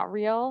absolutely not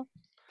real,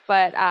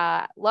 but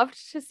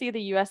loved to see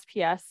the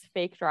USPS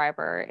fake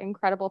driver.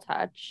 Incredible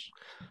touch.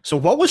 So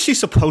what was she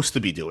supposed to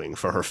be doing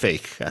for her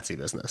fake Etsy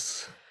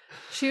business?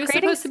 She was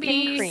Creating supposed to skin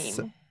be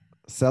cream.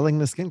 Selling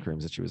the skin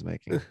creams that she was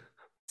making.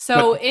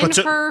 So But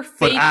her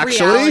fake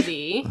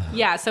reality,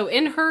 so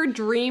in her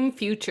dream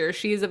future,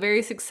 she is a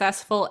very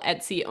successful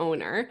Etsy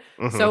owner.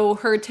 So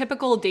her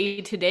typical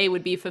day-to-day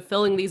would be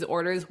fulfilling these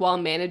orders while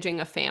managing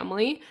a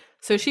family.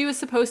 So she was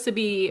supposed to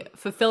be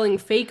fulfilling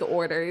fake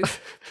orders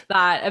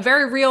that a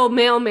very real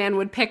mailman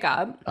would pick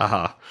up.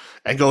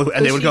 And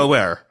they would go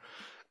where?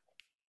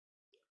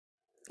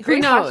 Who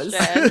Great knows?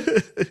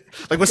 question.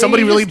 Like, was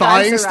somebody really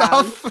buying drives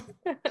around. stuff?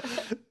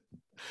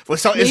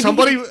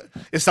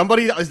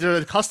 Is there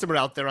a customer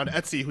out there on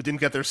Etsy who didn't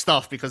get their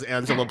stuff because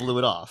Angela blew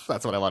it off?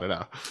 That's what I want to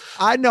know.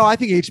 I know. I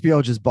think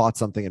HBO just bought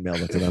something and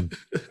mailed it to them.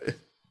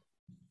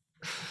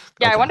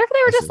 Yeah, Okay, I wonder if they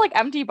were I just see. like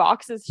empty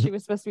boxes she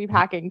was supposed to be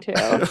packing too.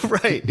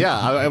 Right? Yeah.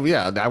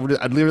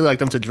 I'd really like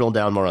them to drill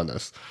down more on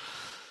this.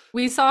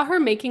 We saw her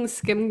making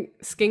skin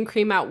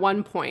cream at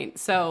one point.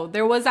 So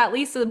there was at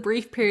least a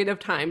brief period of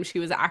time she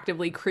was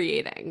actively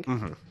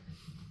creating.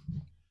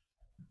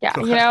 Yeah,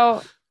 you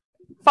know,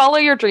 follow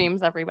your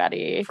dreams,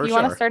 everybody. If For you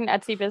want to sure. start an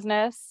Etsy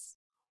business,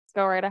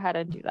 go right ahead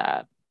and do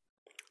that.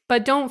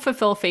 But don't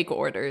fulfill fake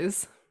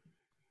orders.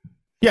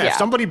 Yeah, Yeah. if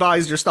somebody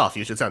buys your stuff,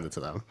 you should send it to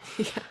them.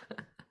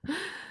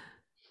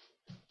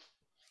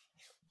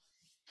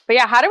 But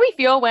yeah, how do we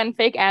feel when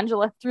fake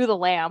Angela threw the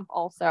lamp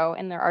also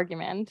in their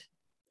argument?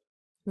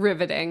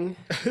 Riveting.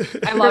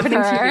 I love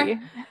Riveting her.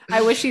 TV.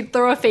 I wish she'd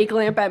throw a fake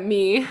lamp at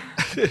me.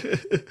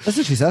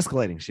 Listen, she's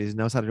escalating. She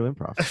knows how to do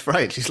improv.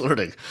 Right, she's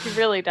learning. She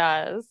really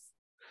does.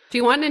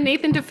 She wanted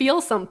Nathan to feel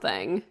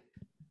something.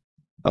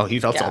 Oh, he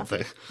felt Yeah.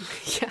 something.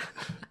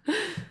 Yeah.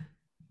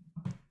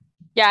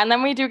 Yeah, and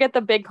then we do get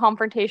the big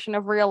confrontation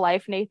of real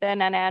life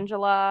Nathan and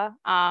Angela.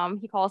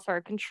 He calls her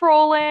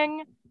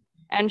controlling,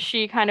 and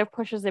she kind of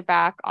pushes it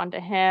back onto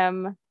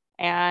him.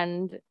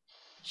 And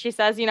she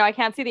says, you know, I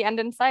can't see the end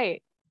in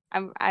sight.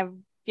 I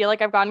feel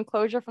like I've gotten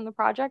closure from the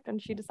project, and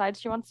she decides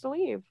she wants to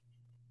leave.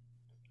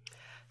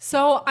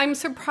 So I'm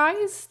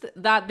surprised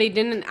that they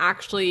didn't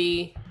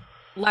actually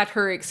let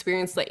her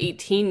experience the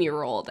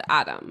 18-year-old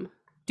Adam.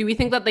 Do we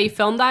think that they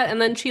filmed that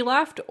and then she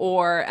left,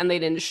 and they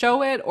didn't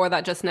show it, or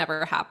that just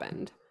never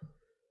happened?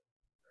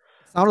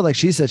 Sounded like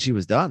she said she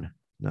was done.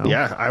 No.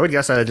 Yeah, I would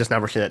guess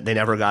that they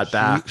never got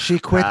back. She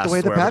quit the past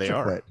way that wherever they Patrick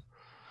are. quit.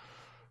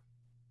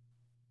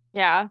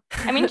 Yeah,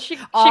 I mean, she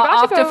got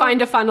Off to go to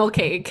find a funnel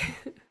cake.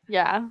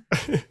 Yeah,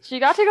 she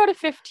got to go to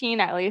 15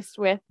 at least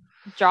with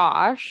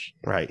Josh.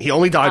 Right. He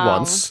only died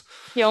once.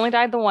 He only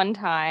died the one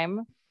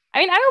time. I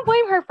mean, I don't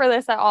blame her for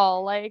this at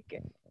all.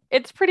 Like,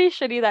 it's pretty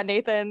shitty that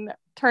Nathan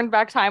turned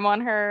back time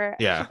on her.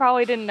 Yeah. She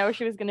probably didn't know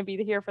she was going to be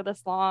here for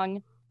this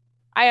long.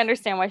 I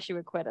understand why she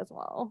would quit as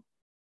well.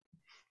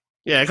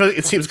 Yeah, 'cause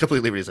it seems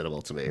completely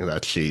reasonable to me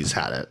that she's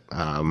had it.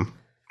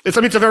 It's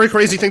a very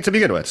crazy thing to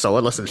begin with. So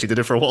listen, she did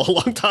it for a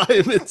long time.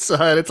 It's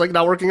like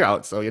not working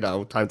out. So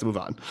time to move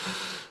on.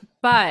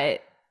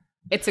 But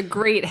it's a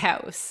great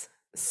house.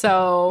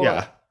 So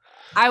Yeah,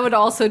 I would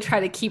also try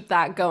to keep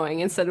that going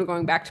instead of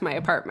going back to my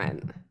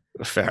apartment.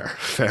 fair.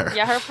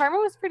 Yeah, her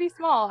apartment was pretty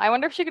small. I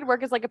wonder if she could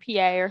work as like a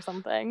PA or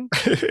something.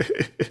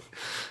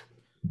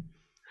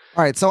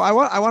 All right, so I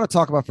want to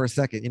talk about for a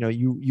second. You know,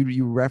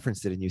 you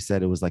referenced it and you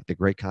said it was like the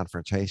great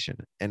confrontation,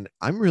 and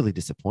I'm really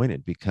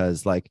disappointed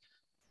because like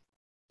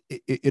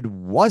it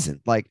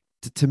wasn't like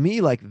to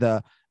me like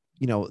the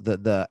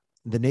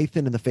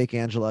Nathan and the fake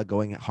Angela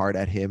going hard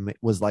at him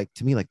was like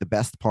to me like the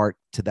best part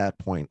to that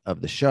point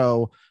of the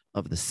show,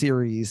 of the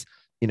series.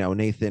 You know,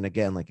 Nathan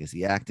again, like, is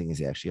he acting? Is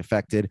he actually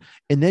affected?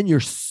 And then you're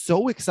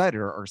so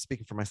excited, or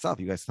speaking for myself,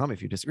 you guys tell me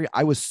if you disagree.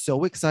 I was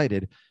so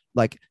excited,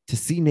 like, to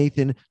see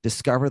Nathan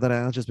discover that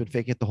Angela's been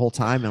faking it the whole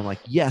time. And I'm like,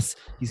 yes,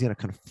 he's going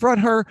to confront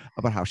her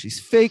about how she's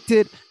faked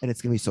it. And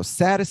it's going to be so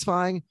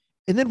satisfying.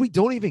 And then we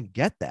don't even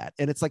get that.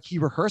 And it's like he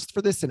rehearsed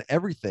for this and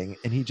everything.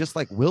 And he just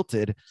like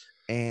wilted.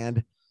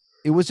 And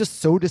it was just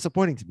so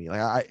disappointing to me.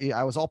 Like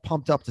I was all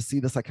pumped up to see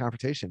this like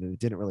confrontation, and it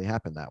didn't really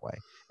happen that way.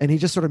 And he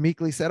just sort of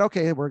meekly said,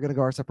 okay, we're going to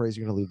go our separate ways.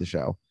 You're going to leave the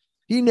show.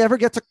 He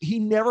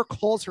never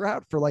calls her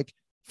out for like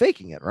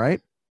faking it.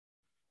 Right.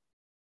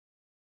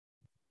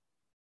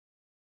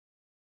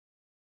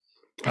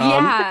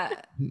 Yeah.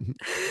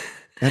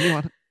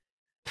 Anyone?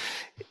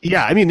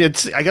 Yeah, I mean,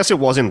 I guess it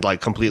wasn't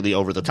like completely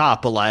over the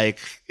top, but like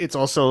it's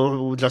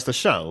also just a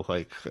show.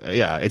 Like,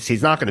 yeah,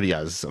 he's not going to be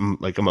as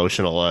like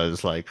emotional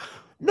as like.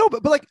 No,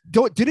 but like,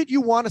 didn't you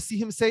want to see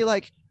him say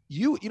like,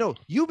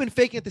 you've been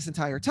faking it this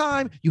entire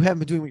time. You haven't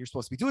been doing what you're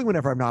supposed to be doing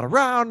whenever I'm not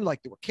around.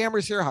 Like, there were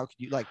cameras here. How could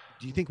you, like,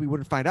 do you think we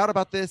wouldn't find out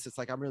about this? It's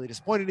like, I'm really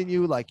disappointed in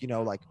you. Like,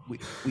 like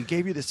we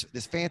gave you this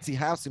fancy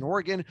house in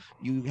Oregon.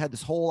 You had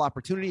this whole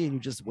opportunity and you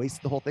just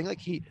wasted the whole thing. Like,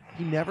 he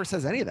never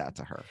says any of that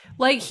to her.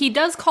 Like, he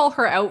does call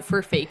her out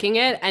for faking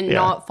it and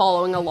not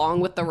following along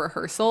with the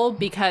rehearsal,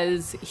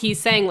 because he's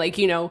saying, like,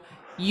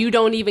 you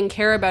don't even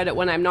care about it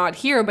when I'm not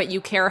here, but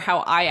you care how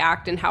I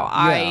act and how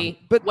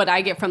what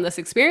I get from this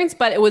experience.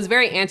 But it was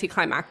very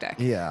anticlimactic.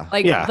 Yeah.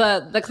 Like,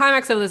 the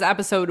climax of this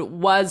episode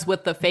was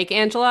with the fake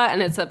Angela,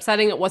 and it's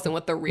upsetting it wasn't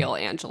with the real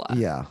Angela.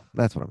 Yeah,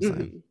 that's what I'm saying.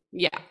 Mm-hmm.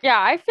 Yeah. Yeah,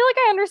 I feel like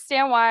I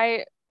understand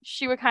why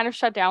she would kind of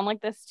shut down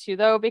like this too,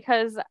 though,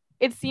 because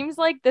it seems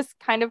like this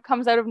kind of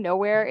comes out of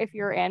nowhere if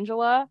you're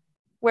Angela,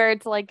 where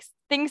it's like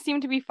things seem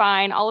to be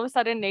fine. All of a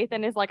sudden,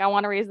 Nathan is like, I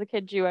want to raise the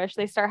kid Jewish.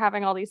 They start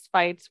having all these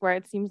fights where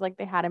it seems like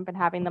they hadn't been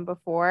having them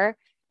before.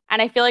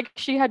 And I feel like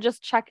she had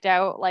just checked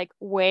out like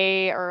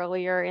way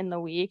earlier in the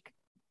week,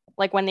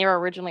 like when they were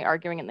originally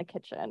arguing in the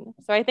kitchen.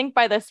 So I think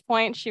by this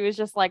point, she was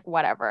just like,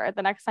 whatever.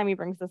 The next time he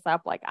brings this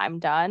up, like, I'm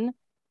done.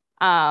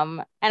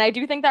 And I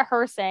do think that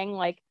her saying,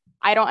 like,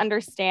 I don't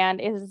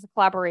understand, is this a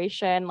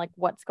collaboration? Like,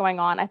 what's going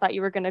on? I thought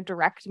you were going to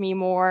direct me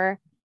more.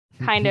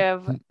 Kind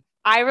of.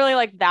 I really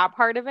like that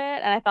part of it.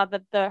 And I thought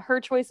that her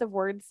choice of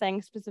words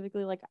saying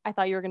specifically, like, I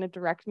thought you were going to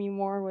direct me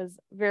more, was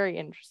very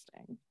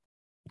interesting.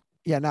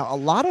 Yeah. Now, a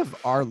lot of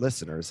our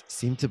listeners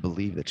seem to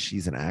believe that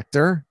she's an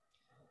actor.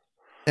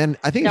 And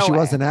I think if she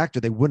was an actor,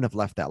 they wouldn't have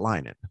left that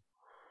line in.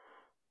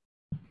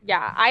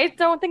 Yeah. I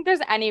don't think there's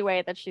any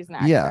way that she's an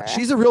actor. Yeah.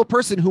 She's a real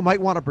person who might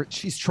want to,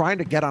 she's trying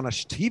to get on a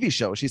TV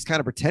show. She's kind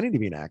of pretending to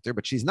be an actor,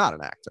 but she's not an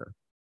actor.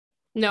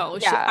 No,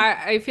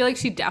 I feel like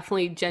she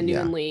definitely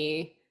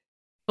genuinely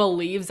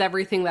believes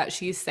everything that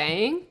she's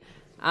saying.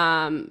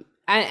 And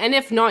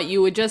if not,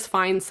 you would just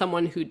find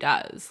someone who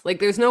does. Like,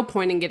 there's no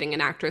point in getting an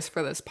actress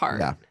for this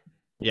part.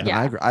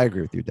 Yeah. I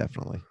agree with you,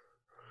 definitely.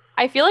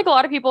 I feel like a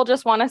lot of people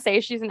just want to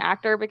say she's an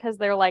actor because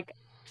they're like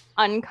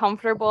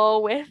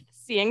uncomfortable with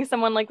seeing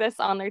someone like this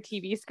on their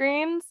TV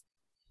screens.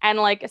 And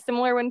like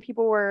similar when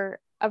people were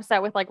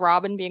upset with like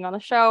Robin being on the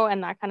show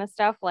and that kind of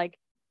stuff, like,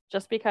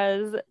 just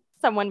because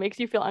someone makes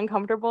you feel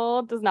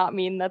uncomfortable does not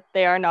mean that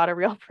they are not a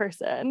real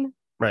person.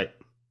 Right.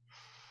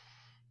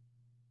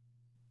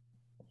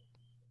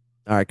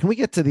 All right, can we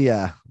get to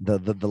the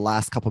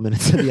last couple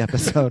minutes of the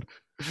episode?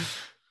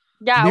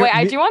 Wait,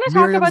 I do want to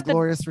talk about the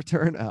glorious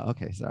return. Oh,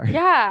 okay, sorry.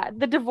 Yeah,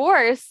 the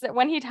divorce,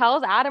 when he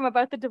tells Adam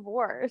about the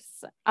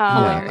divorce.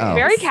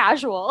 Very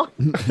casual.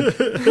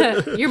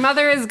 Your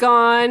mother is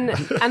gone.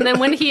 And then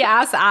when he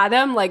asks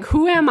Adam, like,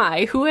 who am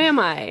I? Who am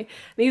I? And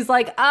he's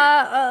like,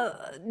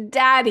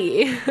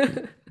 daddy.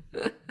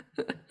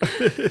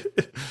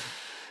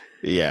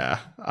 Yeah.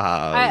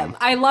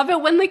 I love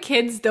it when the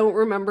kids don't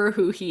remember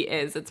who he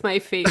is. It's my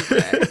favorite.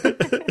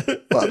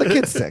 Well, the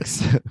kid's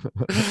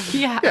 6.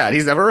 Yeah. Yeah, and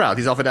he's never around.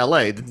 He's off in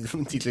LA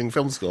teaching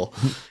film school.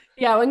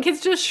 Yeah, when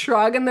kids just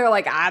shrug and they're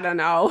like, I don't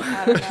know.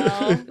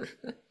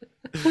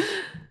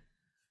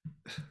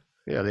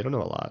 Yeah, they don't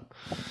know a lot.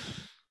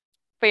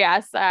 But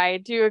yes, I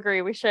do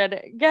agree. We should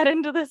get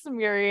into this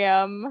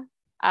Miriam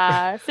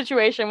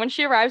situation when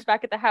she arrives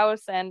back at the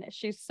house, and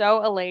she's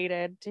so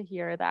elated to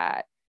hear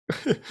that,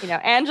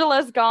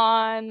 Angela's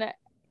gone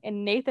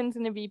and Nathan's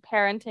going to be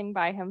parenting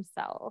by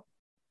himself.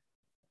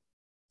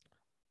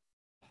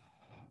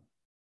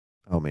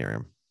 Oh,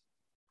 Miriam.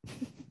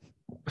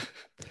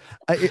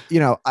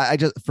 I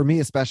just, for me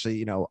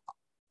especially,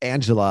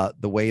 Angela,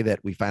 the way that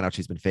we find out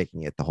she's been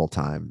faking it the whole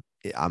time,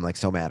 I'm like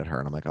so mad at her,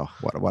 and I'm like, oh,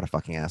 what a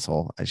fucking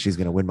asshole. She's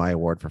gonna win my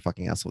award for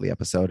fucking asshole of the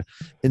episode.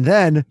 And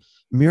then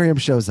Miriam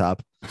shows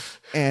up,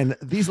 and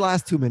these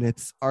last 2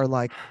 minutes are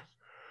like,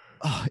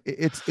 oh,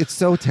 it's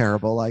so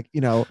terrible. Like,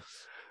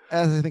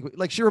 as I think,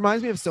 like, she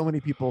reminds me of so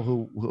many people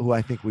who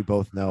I think we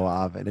both know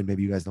of, and then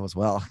maybe you guys know as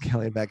well,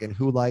 Kelly and Megan,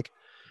 who like,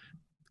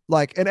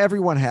 and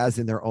everyone has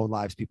in their own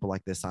lives people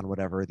like this on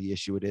whatever the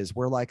issue it is,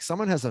 where like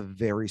someone has a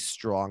very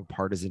strong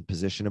partisan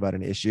position about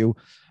an issue,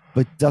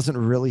 but doesn't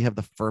really have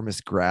the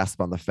firmest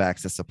grasp on the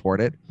facts to support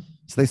it.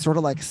 So they sort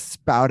of like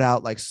spout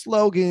out like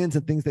slogans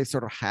and things they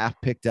sort of half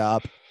picked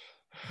up,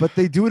 but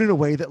they do it in a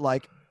way that,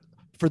 like,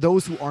 for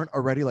those who aren't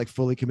already like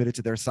fully committed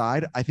to their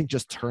side, I think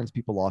just turns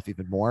people off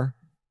even more.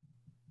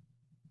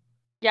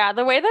 Yeah,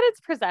 the way that it's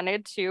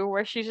presented too,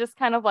 where she's just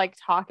kind of like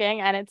talking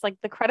and it's like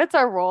the credits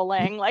are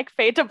rolling, like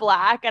fade to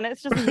black, and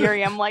it's just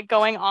Miriam like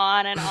going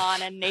on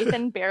and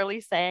Nathan barely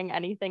saying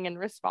anything in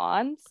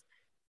response.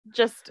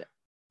 Just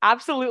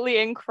absolutely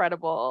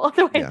incredible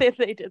the way that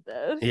they did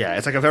this. Yeah,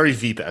 it's like a very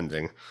Veep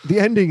ending. The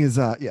ending is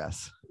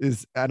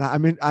and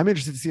I'm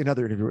interested to see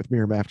another interview with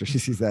Miriam after she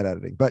sees that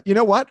editing. But you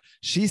know what?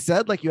 She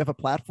said, like, you have a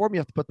platform, you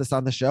have to put this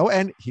on the show,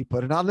 and he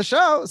put it on the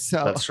show.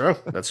 So that's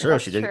true.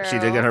 She did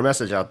get her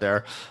message out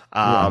there.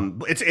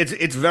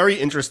 It's very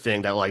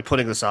interesting that, like,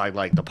 putting aside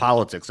like the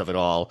politics of it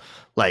all,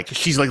 like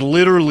she's like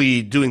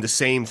literally doing the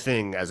same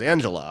thing as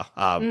Angela,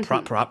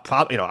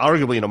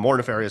 arguably in a more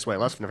nefarious way,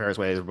 less nefarious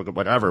way,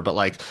 whatever. But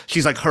like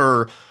she's like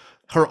her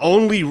her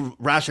only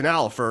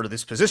rationale for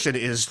this position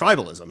is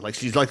tribalism. Like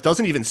she's like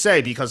doesn't even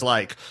say because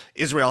like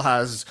Israel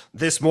has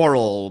this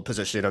moral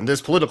position and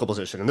this political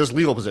position and this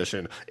legal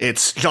position.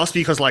 It's just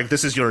because like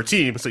this is your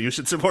team, so you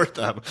should support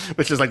them.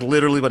 Which is like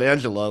literally what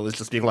Angela was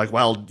just being like,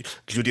 well,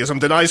 Judaism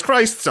denies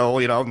Christ, so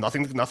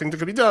nothing that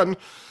could be done.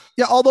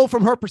 Yeah, although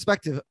from her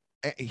perspective,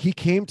 he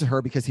came to her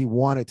because he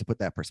wanted to put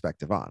that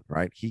perspective on,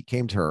 right? He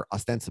came to her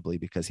ostensibly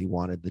because he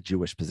wanted the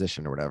Jewish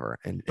position or whatever.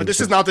 But this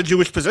is not the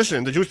Jewish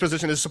position. The Jewish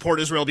position is support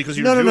Israel because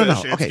you're Jewish. No.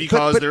 It's okay.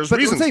 because there's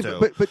reasons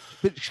to. But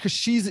because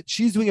she's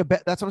doing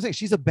that's what I'm saying.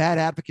 She's a bad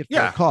advocate for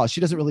a cause.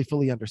 She doesn't really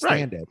fully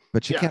understand it,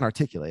 but she can't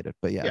articulate it.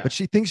 But but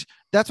she thinks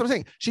that's what I'm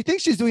saying. She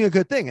thinks she's doing a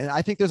good thing. And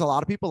I think there's a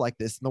lot of people like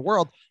this in the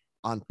world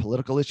on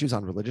political issues,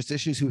 on religious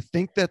issues, who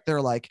think that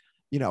they're like,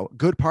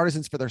 good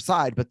partisans for their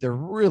side, but they're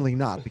really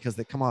not because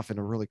they come off in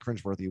a really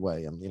cringeworthy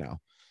way. And,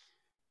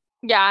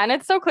 Yeah. And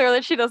it's so clear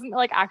that she doesn't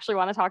like actually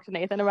want to talk to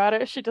Nathan about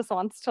it. She just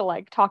wants to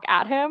like talk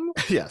at him.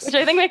 Yes. Which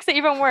I think makes it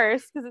even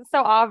worse because it's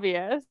so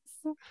obvious.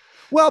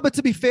 Well, but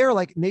to be fair,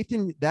 like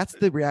Nathan, that's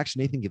the reaction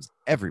Nathan gives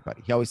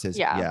everybody. He always says,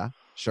 yeah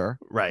sure.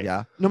 Right.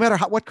 Yeah. No matter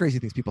what crazy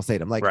things people say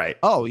to him, like, right.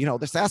 Oh, they're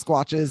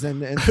Sasquatches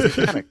and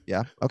satanic.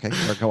 Yeah. Okay.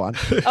 Go on.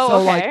 Oh,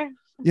 so, okay.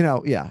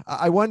 Like,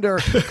 I wonder,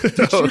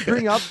 did she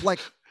bring up like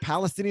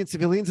Palestinian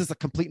civilians as a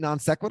complete non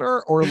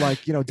sequitur, or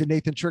like, did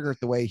Nathan trigger it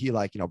the way he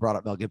like, brought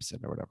up Mel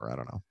Gibson or whatever? I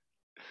don't know.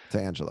 To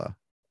Angela.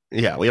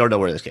 Yeah, we don't know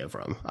where this came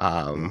from.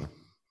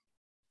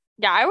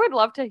 Yeah, I would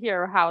love to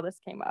hear how this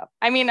came up.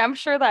 I mean, I'm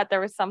sure that there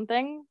was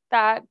something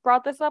that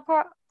brought this up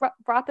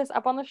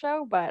on the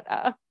show,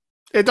 but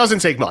it doesn't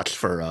take much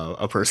for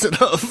a person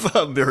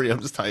of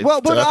Miriam's type.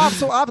 Well, but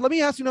let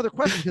me ask you another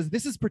question, because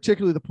this is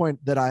particularly the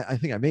point that I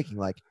think I'm making.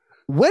 Like,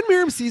 when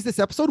Miriam sees this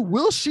episode,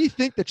 will she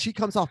think that she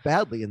comes off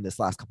badly in this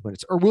last couple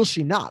minutes, or will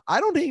she not? I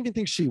don't even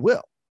think she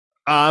will.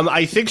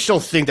 I think she'll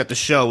think that the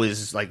show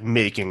is like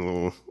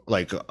making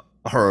like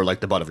her like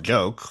the butt of a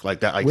joke,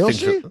 like that. Will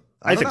she?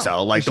 I think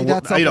so. Like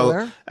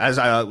as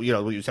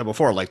you said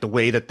before, like the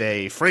way that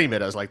they frame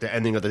it as like the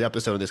ending of the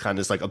episode, this kind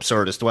of this like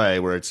absurdist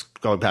way where it's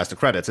going past the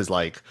credits is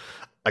like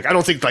I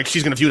don't think like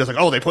she's gonna view it as like,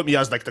 oh, they put me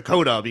as like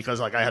Dakota because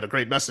like I had a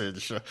great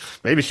message.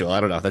 Maybe she'll. I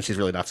don't know. Then she's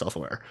really not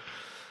self-aware.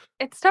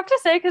 It's tough to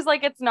say because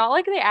like it's not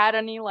like they add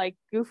any like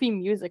goofy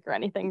music or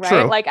anything, right?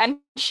 True. Like, and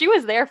she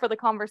was there for the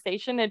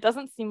conversation. It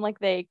doesn't seem like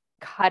they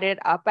cut it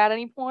up at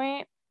any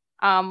point,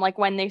 like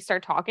when they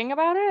start talking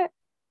about it.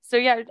 So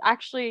yeah,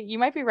 actually, you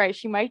might be right.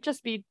 She might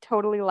just be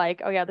totally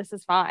like, oh yeah, this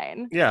is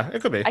fine. Yeah,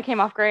 it could be. I came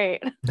off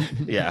great.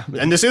 Yeah,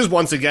 and this is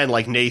once again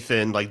like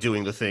Nathan like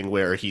doing the thing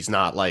where he's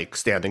not like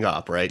standing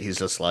up, right? He's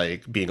just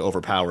like being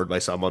overpowered by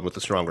someone with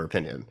a stronger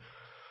opinion.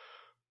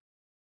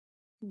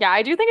 Yeah,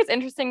 I do think it's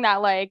interesting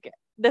that like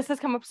this has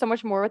come up so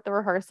much more with the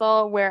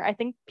rehearsal, where I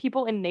think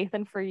people in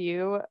Nathan For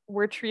You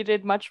were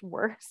treated much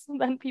worse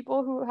than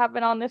people who have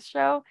been on this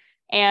show,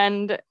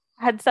 and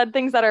had said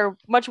things that are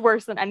much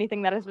worse than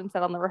anything that has been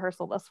said on the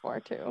rehearsal thus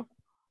far too.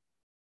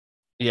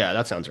 Yeah,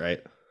 that sounds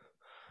right.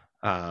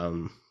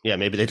 Yeah,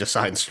 maybe they just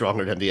signed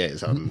stronger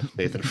NDAs on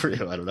Nathan For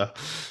You. I don't know.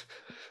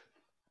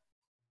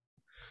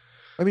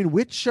 I mean,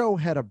 which show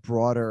had a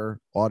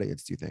broader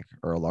audience, do you think,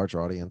 or a larger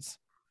audience?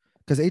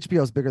 Because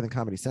HBO is bigger than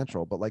Comedy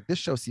Central, but like this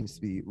show seems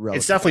to be relatively.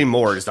 It's definitely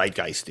more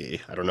zeitgeisty.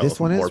 I don't know. This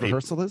one is more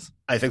rehearsal is.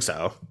 I think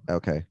so.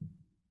 Okay.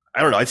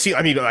 I don't know.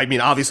 I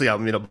mean, obviously,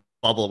 I'm in a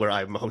bubble where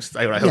I host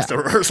a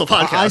rehearsal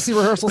podcast. I see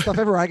rehearsal stuff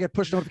everywhere. I get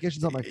push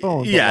notifications on my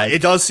phone. Yeah,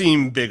 it does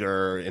seem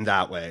bigger in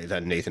that way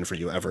than Nathan For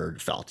You ever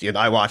felt.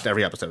 I watched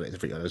every episode of Nathan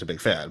For You, and I was a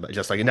big fan, but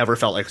just like it never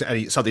felt like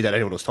something that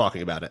anyone was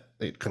talking about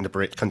it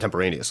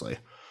contemporaneously.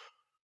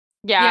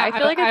 Yeah, I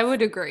feel like I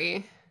would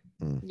agree.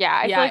 Yeah,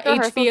 I feel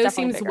like HBO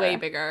seems way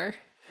bigger.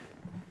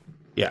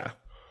 Yeah.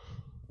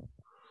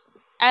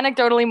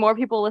 Anecdotally, more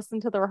people listen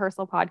to the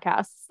rehearsal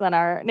podcasts than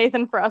our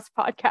Nathan For Us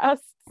podcast.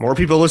 More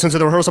people listen to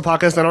the rehearsal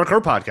podcast than our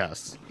current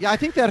podcasts. Yeah, I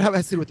think that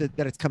has to do with it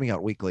that it's coming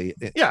out weekly.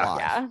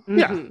 Yeah.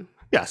 Yeah.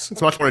 Yes,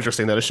 it's much more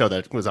interesting than a show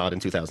that was on in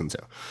 2002.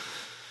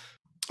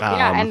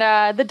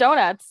 And the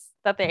donuts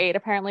that they ate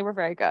apparently were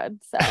very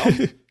good.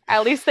 So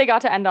at least they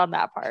got to end on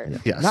that part.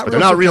 Yes, but they're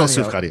not real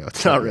sufganiyot.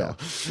 It's not real.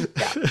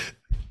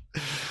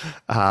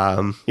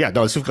 No,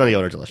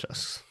 sufganiyot are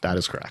delicious. That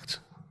is correct.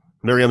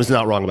 Miriam is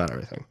not wrong about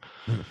everything.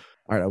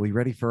 All right, are we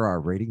ready for our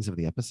ratings of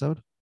the episode?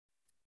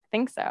 I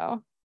think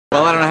so.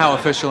 Well, I don't know how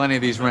official any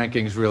of these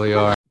rankings really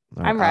are.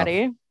 Right, I'm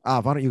ready.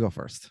 Why don't you go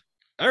first?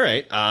 All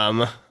right.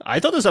 I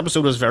thought this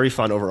episode was very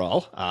fun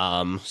overall.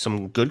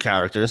 Some good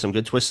characters, some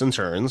good twists and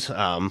turns. We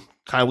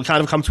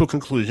kind of come to a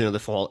conclusion of the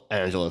full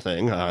Angela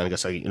thing. I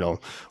guess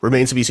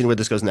remains to be seen where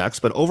this goes next.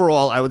 But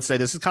overall, I would say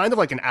this is kind of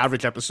like an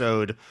average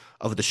episode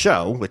of the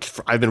show, which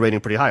I've been rating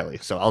pretty highly.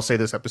 So I'll say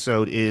this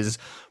episode is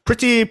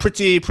pretty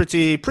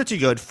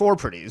good for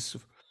pretties.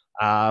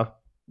 I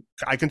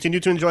continue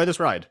to enjoy this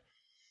ride.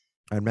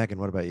 And Megan,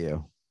 what about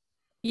you?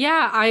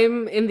 Yeah,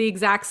 I'm in the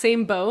exact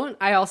same boat.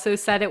 I also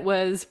said it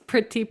was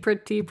pretty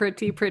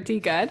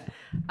good.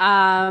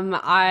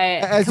 I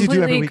As you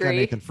do every completely weekend, agree.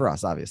 Nathan, for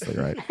us, obviously,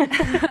 right?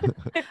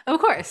 Of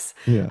course.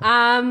 Yeah.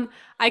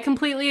 I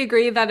completely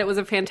agree that it was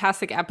a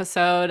fantastic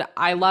episode.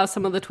 I love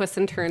some of the twists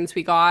and turns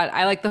we got.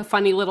 I like the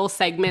funny little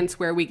segments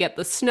where we get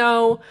the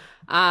snow,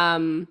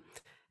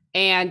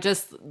 and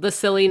just the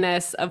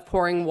silliness of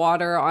pouring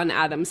water on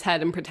Adam's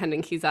head and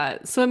pretending he's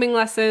at swimming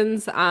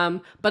lessons.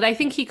 But I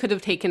think he could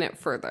have taken it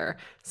further.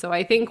 So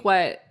I think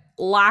what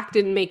lacked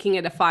in making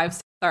it a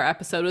 5-star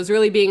episode was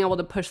really being able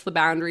to push the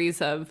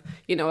boundaries of,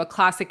 you know, a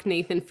classic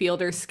Nathan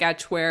Fielder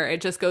sketch where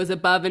it just goes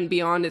above and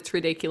beyond its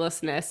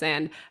ridiculousness.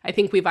 And I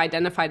think we've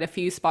identified a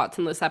few spots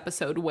in this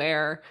episode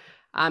where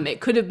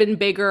it could have been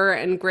bigger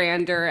and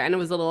grander, and it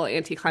was a little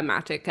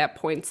anticlimactic at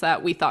points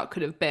that we thought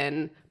could have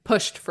been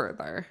pushed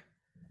further.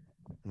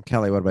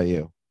 Kelly, what about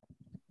you?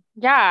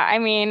 Yeah, I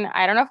mean,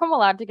 I don't know if I'm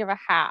allowed to give a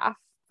half,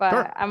 but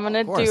Sure. I'm gonna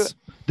Of do course.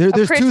 There's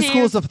two pretty-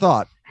 schools of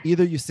thought.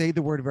 Either you say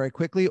the word very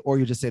quickly or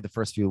you just say the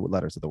first few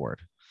letters of the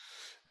word.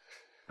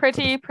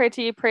 pretty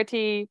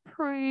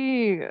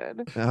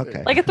good.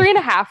 Okay. Like a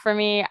 3.5 for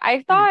me.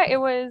 I thought it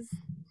was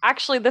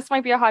actually, this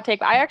might be a hot take,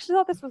 but I actually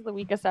thought this was the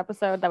weakest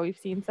episode that we've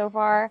seen so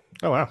far.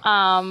 Oh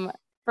wow.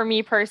 For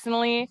me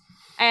personally.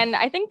 And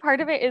I think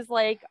part of it is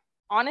like,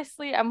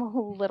 honestly, I'm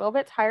a little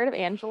bit tired of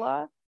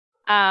Angela.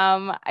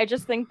 I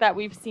just think that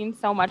we've seen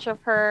so much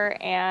of her,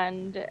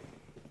 and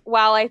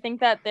while I think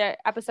that the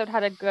episode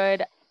had a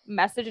good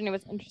message and it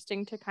was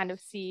interesting to kind of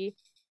see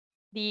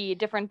the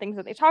different things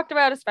that they talked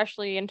about,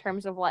 especially in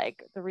terms of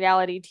like the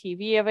reality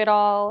TV of it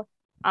all,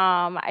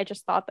 I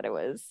just thought that it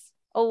was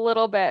a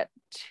little bit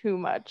too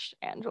much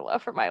Angela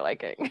for my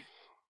liking.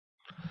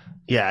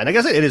 Yeah, and I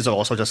guess it is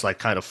also just like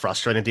kind of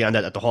frustrating at the end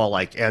that the whole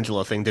like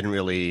Angela thing didn't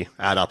really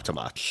add up to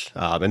much.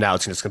 And now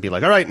it's just gonna be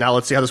like, all right, now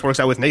let's see how this works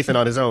out with Nathan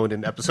on his own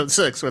in episode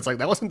 6. So it's like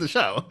that wasn't the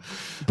show.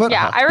 But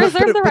Yeah, I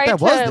reserve the but right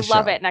that was to the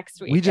love show. it next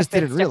week. We just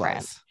if it's didn't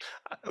realize.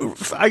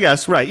 I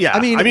guess, right? Yeah.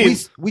 I mean,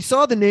 we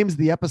saw the names of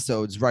the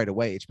episodes right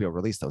away. HBO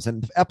released those,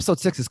 and episode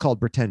 6 is called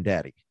Pretend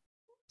Daddy.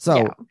 So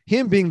Yeah.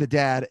 him being the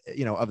dad,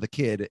 you know, of the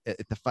kid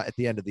at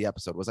the end of the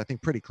episode was, I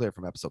think, pretty clear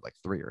from episode like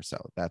 3 or so.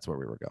 That's where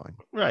we were going.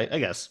 right, I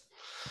guess.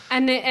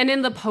 And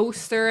in the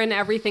poster and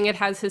everything, it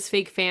has his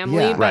fake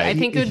family. Yeah, But right. I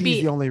think it would he's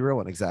be the only real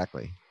one,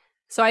 exactly.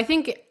 So I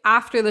think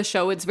after the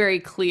show, it's very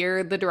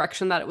clear the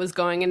direction that it was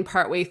going. And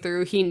partway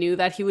through, he knew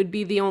that he would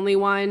be the only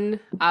one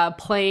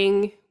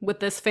playing with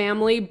this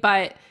family.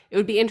 But it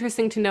would be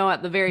interesting to know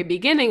at the very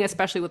beginning,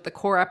 especially with the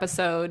core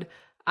episode,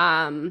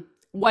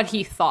 what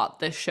he thought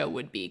this show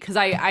would be. Because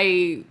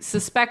I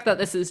suspect that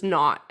this is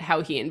not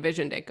how he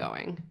envisioned it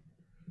going.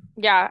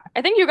 Yeah,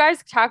 I think you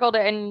guys tackled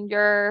it in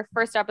your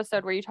first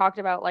episode where you talked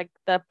about like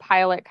the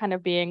pilot kind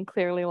of being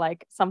clearly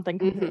like something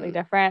completely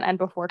different and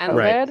before And- COVID.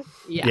 Right.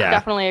 Yeah. Yeah.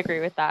 Definitely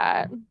agree with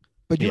that.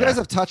 But you Yeah. guys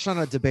have touched on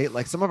a debate.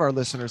 Like some of our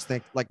listeners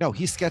think, like, no,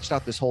 he sketched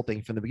out this whole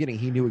thing from the beginning.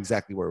 He knew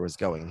exactly where it was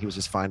going. He was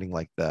just finding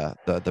like the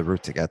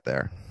route to get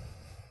there.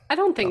 I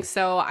don't think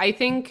so. I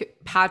think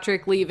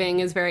Patrick leaving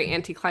is very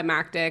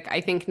anticlimactic. I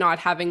think not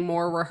having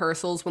more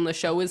rehearsals when the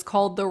show is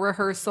called The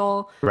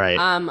Rehearsal. Right.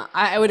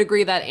 I would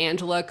agree that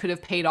Angela could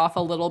have paid off a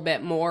little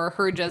bit more.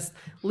 Her just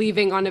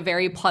leaving on a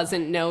very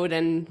pleasant note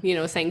and, you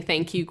know, saying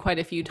thank you quite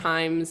a few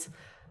times.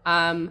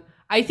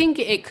 I think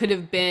it could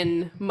have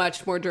been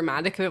much more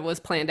dramatic if it was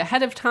planned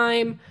ahead of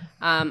time.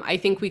 I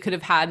think we could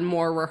have had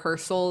more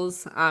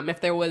rehearsals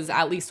if there was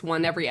at least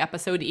one every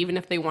episode, even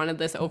if they wanted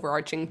this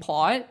overarching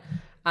plot.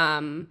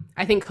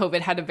 I think COVID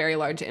had a very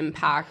large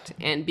impact,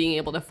 and being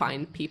able to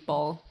find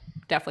people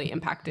definitely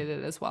impacted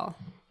it as well.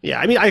 Yeah,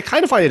 I mean, I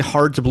kind of find it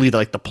hard to believe that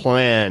like the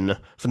plan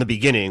from the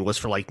beginning was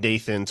for like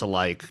Nathan to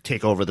like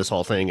take over this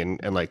whole thing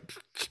and like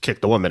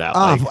kick the woman out.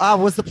 Like,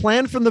 Was the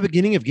plan from the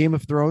beginning of Game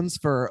of Thrones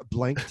for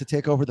Blank to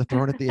take over the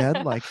throne at the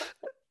end? Like,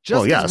 just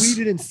Well, because yes.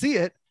 we didn't see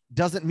it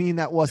doesn't mean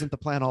that wasn't the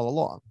plan all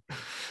along.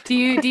 Do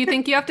you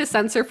think you have to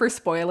censor for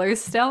spoilers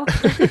still?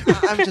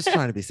 I'm just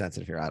trying to be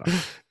sensitive here. I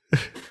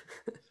don't.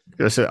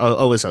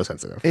 always so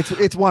sensitive. It's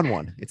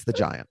 1-1. It's the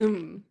giant.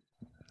 One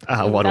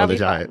That'd with the be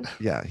giant fun.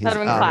 Yeah, he's That'd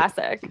have been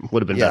classic.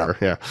 would have been Yeah.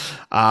 better.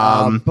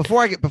 Yeah.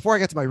 Before I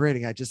get to my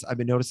rating, I just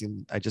noticed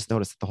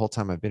that the whole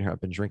time I've been here, I've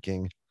been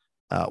drinking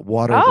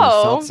Waterloo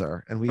Oh.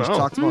 seltzer, and we Oh.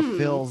 talked about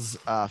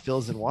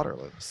Phil's in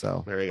Waterloo.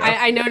 So There you go.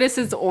 I notice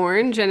it's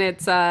orange and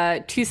it's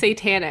too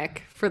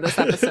satanic for this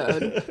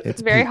episode.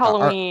 it's Very pe-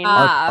 Halloween.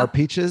 Are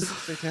peaches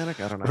satanic?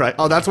 I don't know. Right.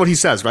 Oh, that's what he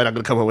says, right? I'm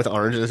going to come home with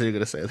oranges. You're going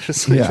to say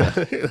this. Yeah.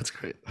 That's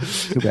great.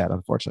 Too bad,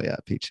 unfortunately. Yeah,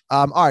 peach.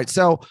 All right,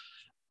 so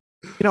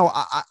you know,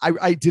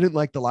 I didn't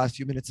like the last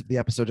few minutes of the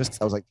episode just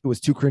because I was like, it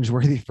was too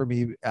cringeworthy for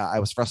me. I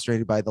was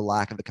frustrated by the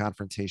lack of the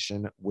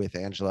confrontation with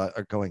Angela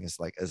going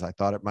as I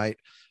thought it might.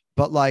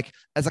 But like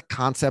as a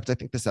concept, I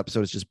think this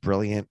episode is just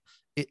brilliant.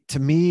 To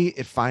me,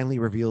 it finally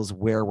reveals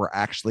where we're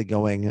actually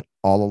going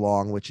all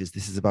along, which is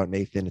this is about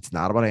Nathan. It's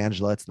not about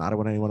Angela. It's not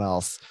about anyone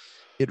else.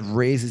 It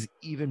raises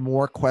even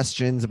more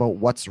questions about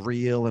what's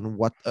real and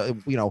what,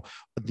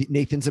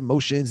 Nathan's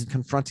emotions and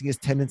confronting his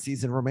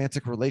tendencies in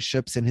romantic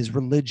relationships and his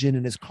religion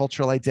and his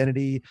cultural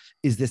identity.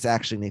 Is this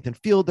actually Nathan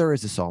Fielder?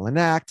 Is this all an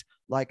act?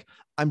 Like,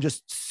 I'm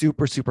just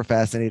super, super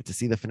fascinated to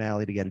see the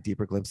finale, to get a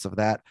deeper glimpse of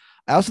that.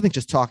 I also think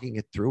just talking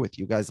it through with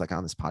you guys, like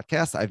on this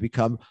podcast, I've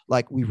become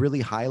like, we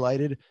really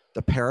highlighted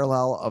the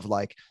parallel of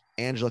like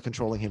Angela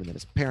controlling him and then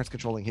his parents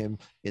controlling him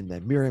and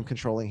then Miriam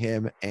controlling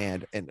him.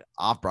 And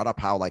I've brought up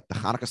how like the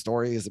Hanukkah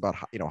story is about,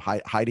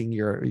 hiding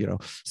your,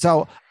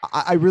 so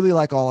I really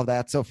like all of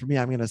that. So for me,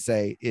 I'm going to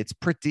say it's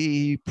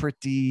pretty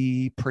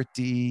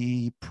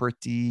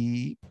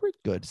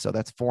good. So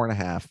that's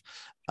 4.5.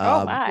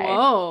 Oh my.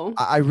 Whoa.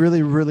 I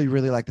really, really,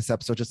 really like this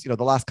episode. Just, the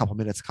last couple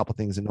minutes, a couple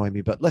things annoy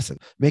me, but listen,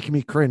 making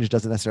me cringe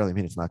doesn't necessarily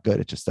mean it's not good.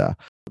 It just,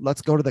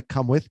 let's go to the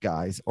come with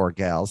guys or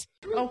gals.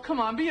 Oh,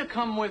 come on, be a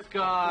come with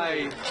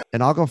guy.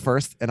 And I'll go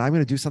first, and I'm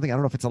going to do something. I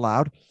don't know if it's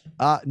allowed.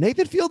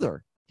 Nathan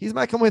Fielder, he's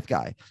my come with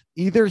guy.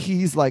 Either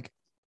he's like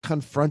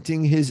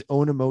confronting his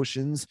own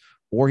emotions,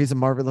 or he's a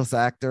marvelous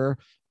actor,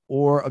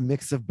 or a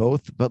mix of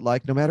both. But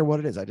like, no matter what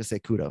it is, I just say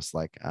kudos.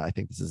 Like, I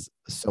think this is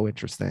so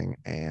interesting,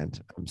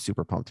 and I'm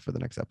super pumped for the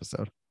next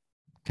episode.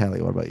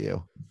 Kelly, what about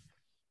you?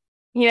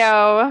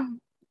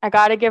 I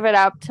got to give it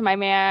up to my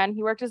man.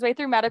 He worked his way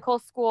through medical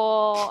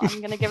school. I'm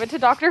going to give it to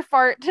Dr.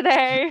 Fart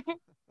today.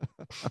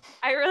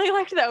 I really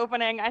liked the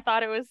opening. I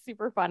thought it was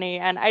super funny.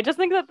 And I just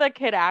think that the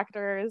kid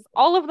actors,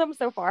 all of them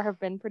so far, have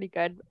been pretty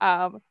good.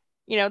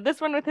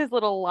 This one with his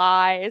little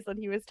lies that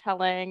he was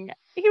telling,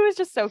 he was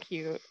just so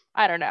cute.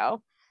 I don't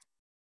know.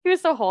 He was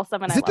so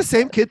wholesome. And is it the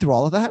same kid through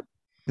all of that?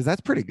 Because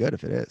that's pretty good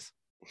if it is.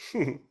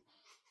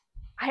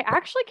 I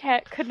actually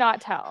could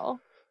not tell.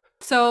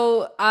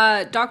 So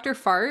Dr.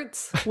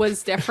 Farts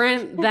was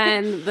different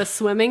than the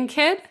swimming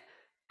kid.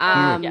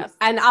 Yes.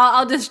 And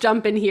I'll just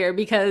jump in here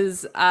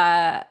because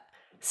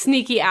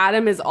Sneaky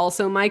Adam is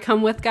also my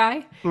come with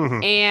guy.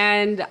 Mm-hmm.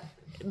 And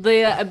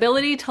the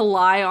ability to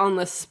lie on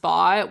the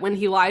spot when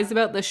he lies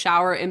about the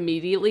shower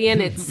immediately,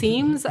 and it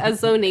seems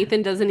as though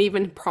Nathan doesn't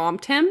even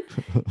prompt him.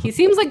 He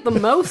seems like the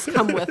most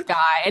come with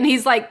guy, and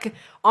he's like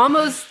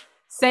almost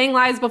saying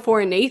lies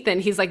before Nathan.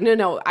 He's like,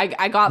 no,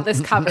 I got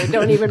this covered.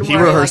 Don't even worry. He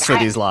rehearsed like,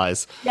 for these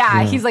lies.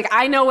 Yeah, he's like,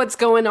 I know what's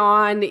going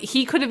on.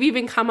 He could have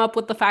even come up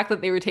with the fact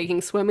that they were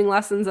taking swimming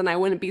lessons, and I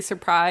wouldn't be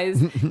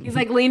surprised. He's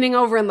like leaning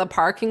over in the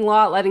parking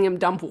lot, letting him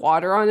dump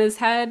water on his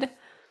head.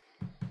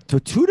 So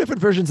 2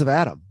 different versions of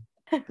Adam.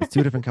 There's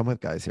 2 different come with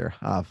guys here.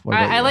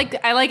 I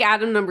like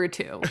Adam number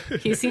 2.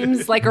 He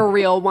seems like a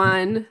real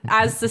one,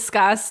 as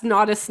discussed,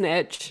 not a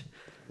snitch.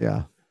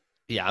 Yeah.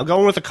 Yeah, I'm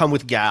going with a come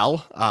with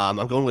gal.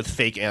 I'm going with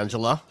fake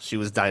Angela. She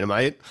was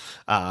dynamite.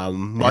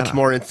 Much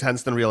more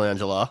intense than real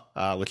Angela,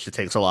 which it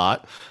takes a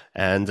lot.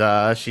 And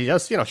she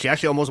just, she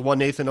actually almost won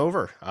Nathan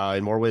over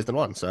in more ways than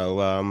one.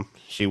 So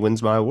she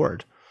wins my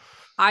award.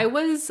 I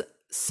was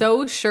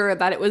so sure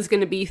that it was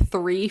going to be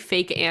 3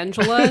 fake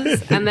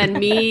Angelas and then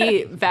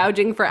me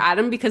vouching for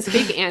Adam because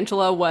fake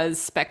Angela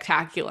was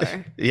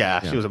spectacular. Yeah,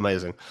 she was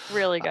amazing.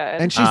 Really good.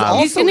 And she's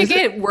he's going to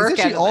get work isn't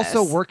she out of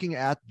also this. working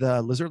at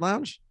the Lizard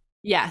Lounge?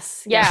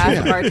 Yes. Yeah. She's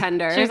a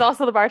bartender. She's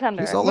also the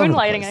bartender. She's all over the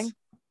Moonlighting. place.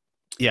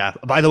 Yeah.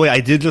 By the way, I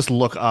did just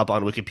look up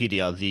on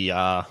Wikipedia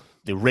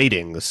the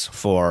ratings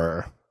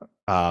for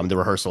the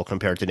rehearsal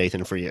compared to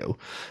Nathan For You,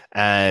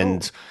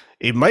 and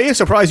it might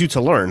surprise you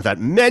to learn that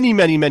many,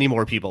 many, many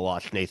more people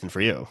watched Nathan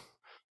For You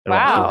than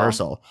watched the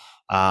rehearsal.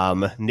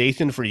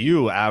 Nathan For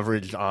You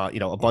averaged,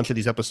 a bunch of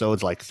these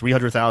episodes like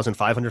 300,000,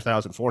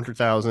 500,000,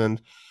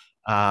 400,000,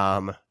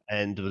 and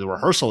the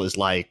rehearsal is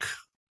like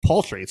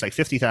paltry. It's like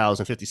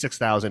 50,000,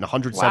 56,000,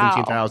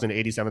 117,000,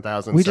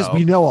 87,000.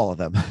 We know all of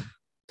them.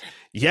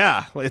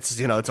 Yeah, it's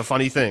it's a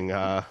funny thing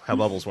how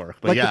bubbles work.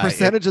 But like yeah, the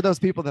percentage of those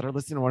people that are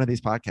listening to one of these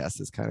podcasts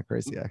is kind of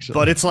crazy, actually.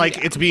 But it's like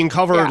it's being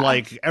covered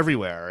like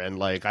everywhere, and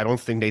like I don't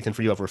think Nathan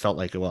For You ever felt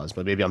like it was,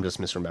 but maybe I'm just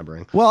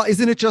misremembering. Well,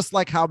 isn't it just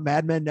like how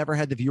Mad Men never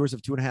had the viewers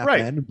of 2.5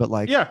 Men, but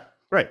like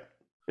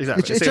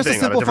Exactly. It's just a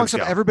simple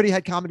function. Scale. Everybody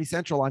had Comedy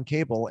Central on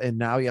cable, and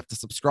now you have to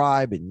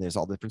subscribe, and there's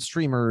all different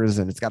streamers,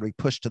 and it's got to be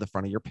pushed to the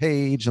front of your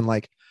page, and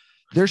like.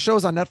 There's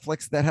shows on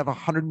Netflix that have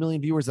 100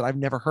 million viewers that I've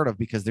never heard of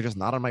because they're just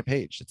not on my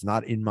page. It's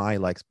not in my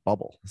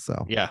bubble.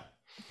 So yeah,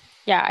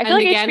 I feel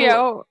like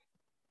HBO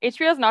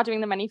is not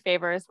doing them any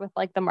favors with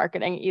like the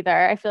marketing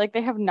either. I feel like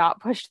they have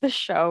not pushed the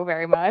show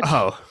very much.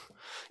 Oh,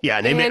 yeah,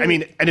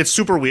 and it's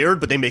super weird,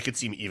 but they make it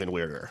seem even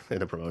weirder in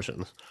the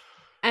promotions.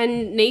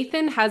 And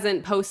Nathan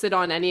hasn't posted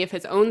on any of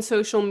his own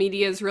social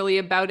medias really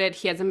about it.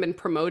 He hasn't been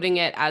promoting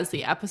it as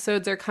the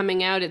episodes are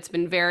coming out. It's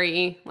been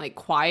very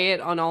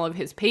quiet on all of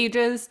his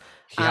pages.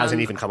 He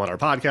hasn't even come on our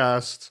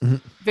podcast.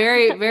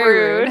 Very,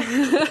 very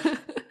rude.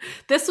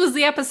 This was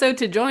the episode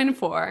to join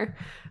for.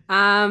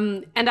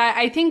 And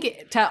I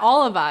think to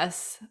all of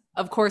us,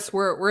 of course,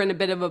 we're in a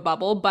bit of a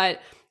bubble.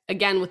 But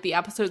again, with the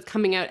episodes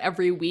coming out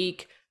every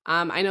week,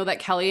 I know that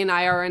Kelly and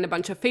I are in a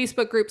bunch of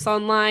Facebook groups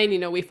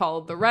online. We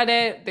follow the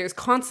Reddit. There's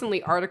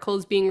constantly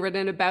articles being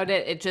written about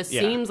it. It just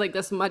seems like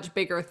this much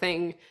bigger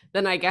thing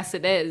than I guess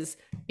it is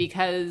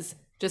because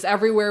just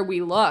everywhere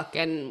we look,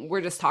 and we're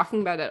just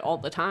talking about it all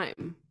the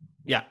time.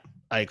 Yeah,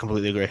 I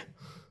completely agree.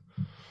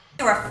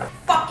 You're a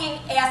fucking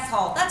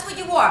asshole. That's what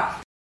you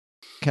are.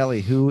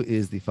 Kelly, who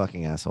is the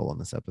fucking asshole in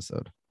this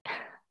episode?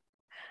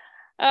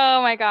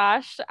 Oh my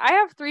gosh. I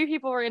have 3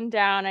 people written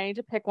down. I need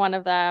to pick one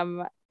of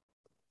them.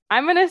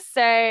 I'm going to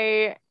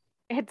say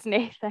it's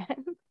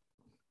Nathan.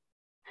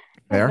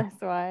 Fair.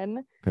 This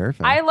one. Fair.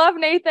 I love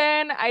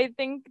Nathan. I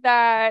think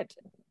that,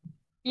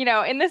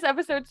 in this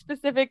episode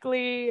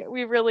specifically,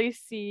 we really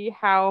see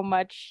how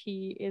much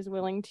he is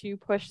willing to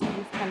push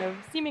these kind of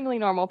seemingly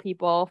normal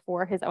people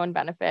for his own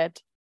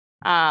benefit.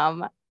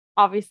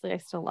 Obviously, I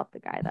still love the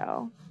guy,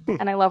 though.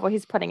 And I love what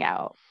he's putting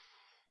out.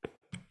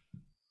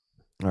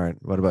 All right.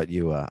 What about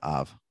you,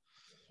 Av?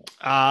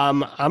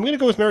 I'm gonna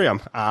go with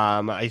Miriam.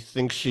 I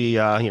think she,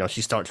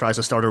 she tries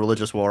to start a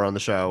religious war on the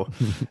show,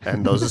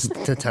 and those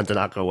tend to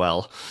not go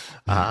well.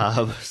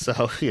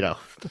 So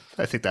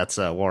I think that's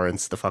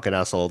warrants the fucking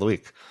asshole of the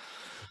week.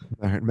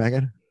 All right,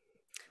 Megan.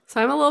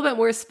 So I'm a little bit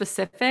more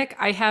specific.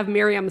 I have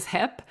Miriam's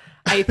hip.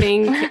 I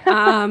think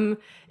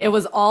it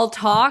was all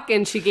talk,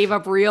 and she gave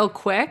up real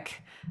quick.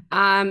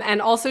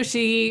 And also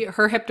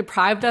her hip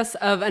deprived us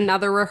of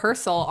another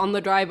rehearsal on the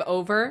drive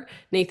over.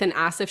 Nathan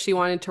asked if she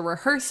wanted to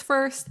rehearse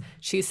first.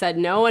 She said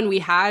no. And we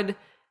had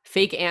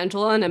fake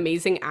Angela, an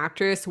amazing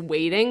actress,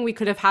 waiting. We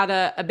could have had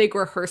a big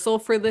rehearsal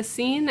for this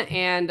scene.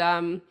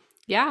 And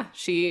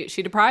she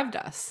deprived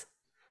us.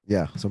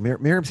 Yeah. So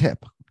Miriam's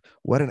hip.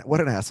 What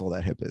an asshole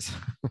that hip is.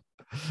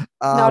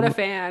 Not a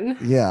fan.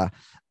 Yeah.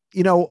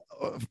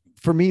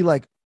 For me,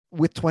 like,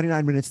 with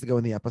 29 minutes to go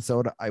in the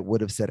episode, I would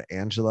have said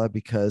Angela,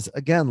 because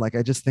again,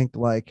 I just think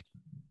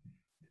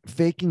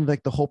faking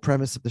the whole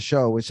premise of the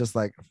show is just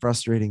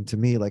frustrating to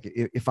me.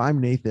 If I'm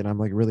Nathan, I'm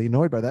really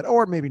annoyed by that,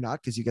 or maybe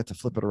not, because you get to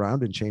flip it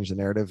around and change the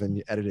narrative and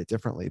you edit it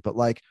differently. But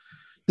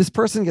this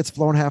person gets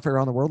flown halfway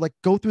around the world,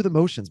 go through the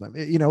motions, man.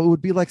 It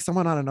would be like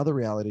someone on another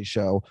reality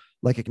show,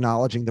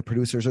 acknowledging the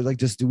producers, or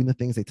just doing the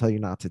things they tell you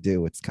not to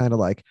do. It's kind of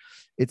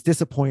it's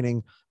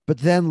disappointing. But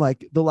then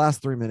the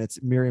last 3 minutes,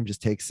 Miriam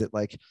just takes it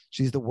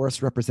she's the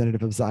worst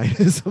representative of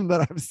Zionism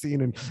that I've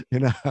seen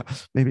in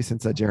maybe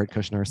since Jared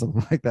Kushner or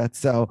something like that.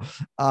 So,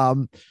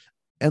 as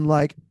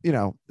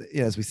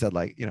we said,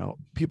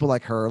 people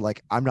like her,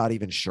 I'm not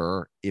even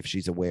sure if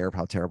she's aware of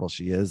how terrible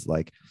she is.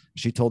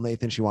 She told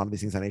Nathan she wanted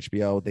these things on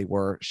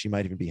HBO. She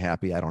might even be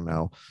happy. I don't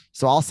know.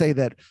 So I'll say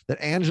that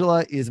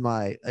Angela is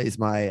my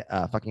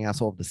fucking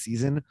asshole of the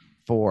season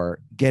for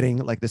getting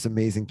this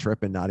amazing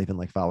trip and not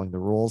even following the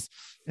rules.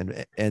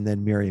 And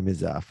then Miriam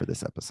is for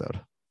this episode.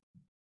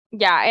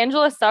 Yeah,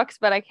 Angela sucks,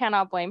 but I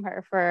cannot blame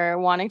her for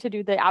wanting to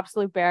do the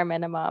absolute bare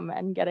minimum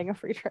and getting a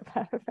free trip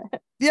out of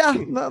it. Yeah,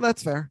 no,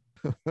 that's fair.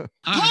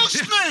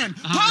 Postman!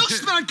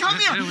 Postman, come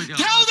here!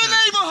 Tell the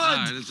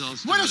neighborhood!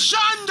 With a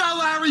shanda,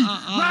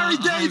 Larry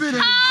David!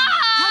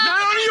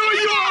 Not only are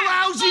you a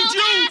lousy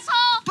Jew,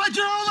 but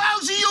you're a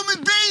lousy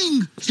human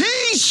being!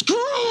 He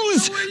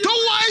screws the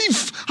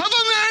wife of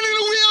a man in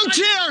a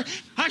wheelchair!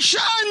 A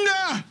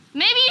shanda!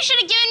 Maybe you should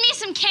have given me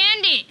some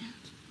candy.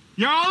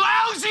 You're a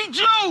lousy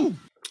Jew!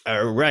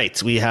 All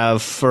right, we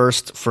have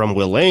first from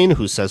Will Lane,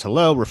 who says,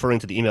 hello, referring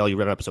to the email you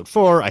read on episode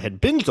 4. I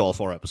had binged all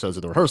 4 episodes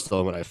of the rehearsal,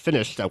 and when I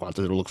finished, I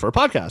wanted to look for a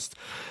podcast.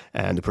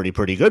 And the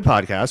Pretty Good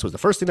podcast was the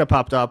first thing that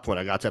popped up. When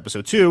I got to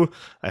episode 2,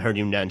 I heard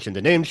you mention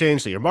the name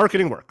change, so your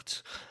marketing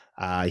worked.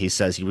 He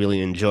says he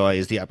really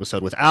enjoys the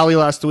episode with Ali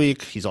last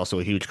week. He's also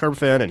a huge Curb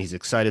fan, and he's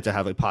excited to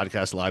have a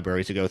podcast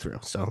library to go through.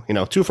 So,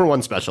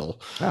 2-for-1 special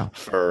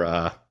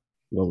for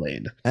Will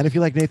Lane. And if you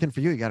like Nathan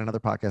For You, you got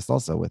another podcast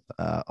also with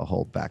a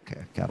whole back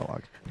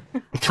catalog.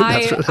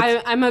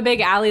 I'm a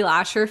big Ali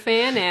Lasher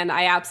fan, and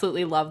I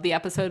absolutely loved the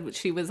episode which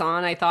she was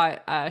on. I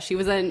thought she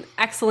was an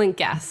excellent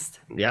guest.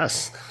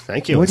 Yes,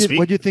 thank you. What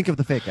do you think of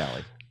the fake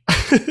Ali?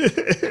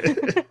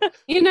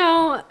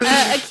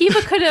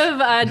 Akiva could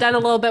have done a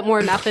little bit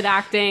more method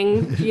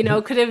acting.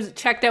 Could have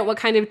checked out what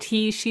kind of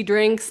tea she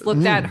drinks,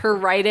 looked at her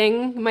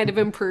writing, might have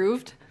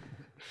improved.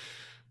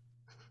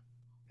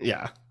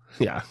 Yeah,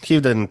 he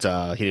didn't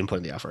put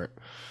in the effort.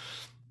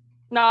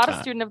 Not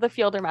a student of the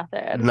Fielder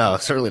method. No,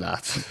 certainly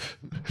not.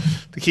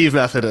 The Kiev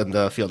method and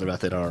the Fielder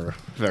method are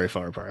very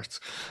far apart.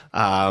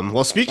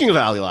 Well, speaking of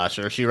Ali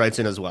Lasher, she writes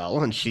in as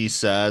well, and she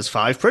says,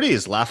 5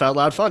 pretties, laugh out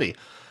loud funny.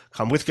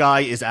 Come with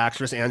guy is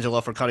actress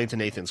Angela for cutting to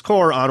Nathan's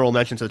core. Honorable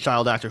mention to the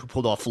child actor who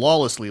pulled off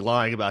flawlessly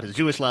lying about his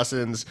Jewish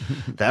lessons.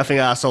 The effing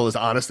asshole is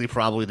honestly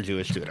probably the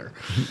Jewish tutor.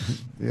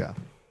 Yeah.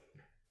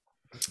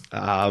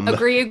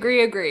 Agree.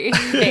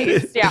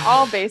 Base. Yeah,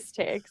 all base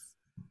takes.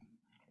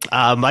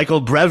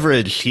 Michael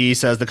Beveridge, he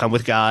says the come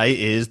with guy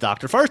is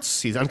Dr.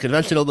 Farts. He's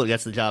unconventional, but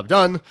gets the job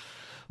done.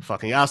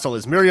 Fucking asshole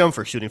is Miriam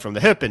for shooting from the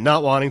hip and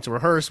not wanting to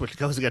rehearse, which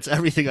goes against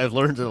everything I've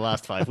learned in the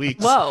last 5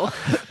 weeks. Whoa.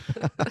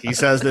 He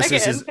says this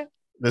is his...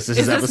 This is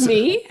his this episode.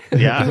 Me?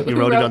 Yeah, he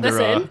wrote it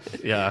under.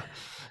 Yeah,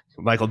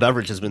 Michael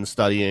Beveridge has been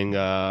studying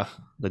the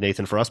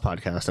Nathan For Us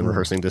podcast and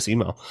rehearsing this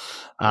email.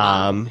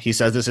 He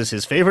says this is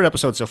his favorite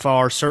episode so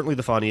far, certainly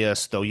the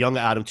funniest, though Young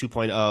Adam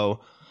 2.0,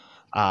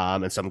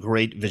 and some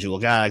great visual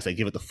gags. I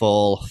give it the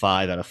full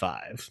 5 out of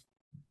 5.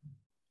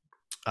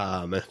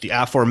 The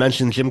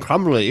aforementioned Jim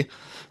Crumley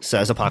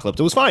says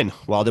Apocalypto was fine.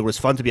 While there was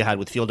fun to be had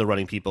with Fielder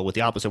running people with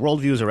the opposite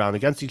worldviews around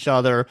against each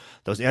other,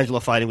 those Angela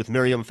fighting with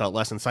Miriam felt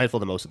less insightful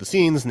than most of the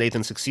scenes.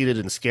 Nathan succeeded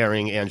in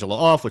scaring Angela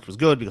off, which was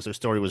good because her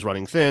story was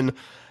running thin,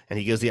 and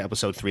he gives the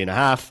episode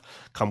 3.5.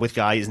 Come With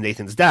Guy is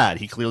Nathan's dad.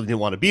 He clearly didn't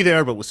want to be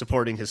there, but was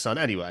supporting his son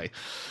anyway.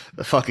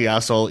 The fucking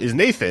asshole is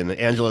Nathan.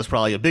 Angela's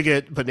probably a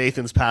bigot, but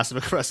Nathan's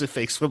passive-aggressive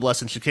fake swim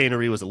lesson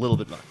chicanery was a little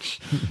bit much.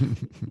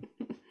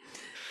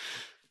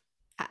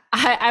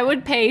 I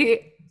would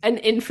pay an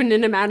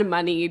infinite amount of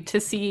money to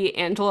see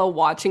Angela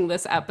watching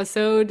this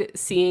episode,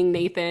 seeing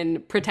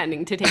Nathan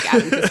pretending to take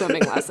Adam to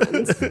swimming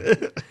lessons.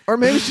 Or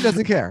maybe she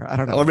doesn't care. I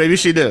don't know. Or maybe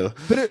she do.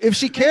 But if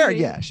she cared,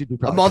 yeah, she'd be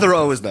probably. A mother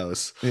always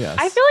knows. Yes.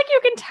 I feel like you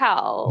can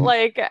tell.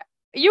 Like,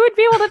 you would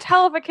be able to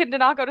tell if a kid did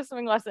not go to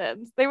swimming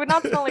lessons. They would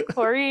not smell like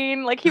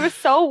chlorine. Like, he was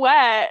so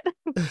wet.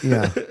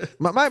 Yeah.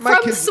 My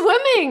From kids,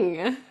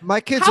 swimming. my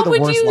kids How are the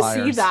would worst you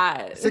liars. see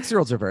that?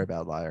 6-year-olds are very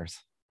bad liars.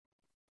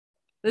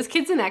 This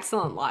kid's an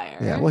excellent liar.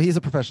 Yeah. Well, he's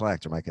a professional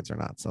actor. My kids are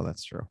not, so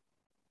that's true.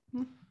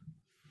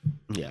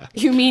 Yeah.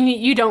 You mean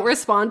you don't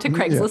respond to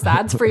Craigslist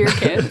ads for your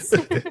kids?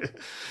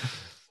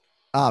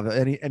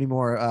 Any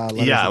more?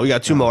 Yeah, we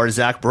got two more.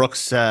 Zach Brooks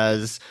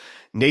says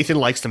Nathan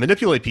likes to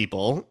manipulate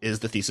people is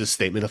the thesis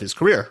statement of his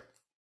career.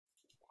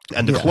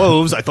 And the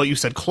cloves, I thought you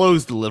said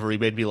clothes delivery,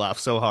 made me laugh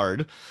so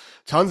hard.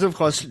 Tons of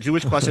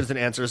Jewish questions and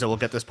answers that will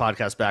get this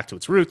podcast back to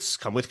its roots.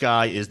 Come With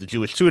Guy is the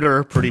Jewish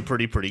tutor. Pretty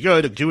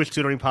good. A Jewish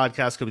tutoring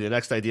podcast could be the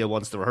next idea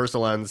once the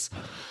rehearsal ends.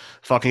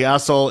 Fucking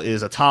asshole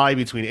is a tie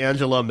between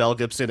Angela, Mel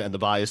Gibson, and the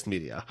biased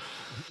media.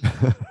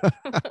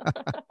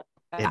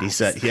 And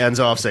he ends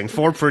off saying,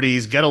 4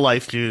 pretties, get a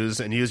life, Jews,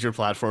 and use your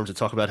platform to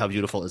talk about how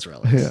beautiful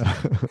Israel is. Yeah.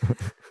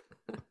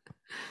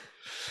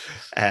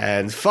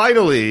 And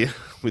finally,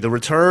 with the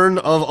return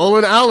of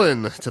Olin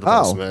Allen to the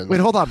Postman. Wait,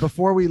 hold on.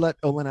 Before we let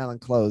Olin Allen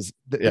close,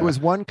 there was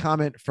one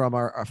comment from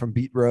from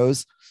Beat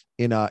Rose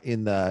in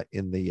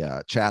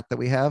the chat that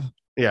we have.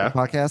 Yeah.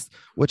 Podcast,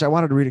 which I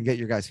wanted to read and get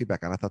your guys'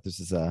 feedback on. I thought this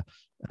is a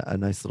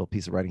nice little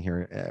piece of writing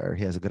here, or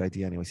he has a good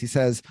idea anyways. He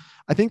says,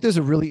 I think there's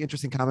a really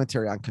interesting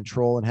commentary on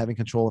control and having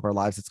control of our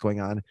lives that's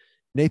going on.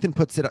 Nathan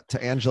puts it up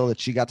to Angela that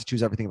she got to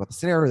choose everything about the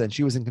scenario, then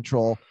she was in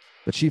control,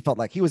 but she felt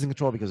like he was in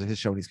control because of his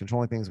show and he's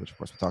controlling things, which of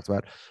course we talked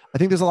about. I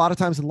think there's a lot of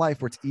times in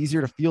life where it's easier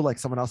to feel like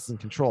someone else is in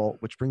control,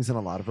 which brings in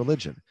a lot of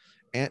religion.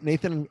 And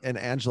Nathan and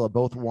Angela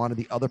both wanted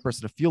the other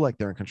person to feel like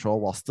they're in control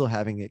while still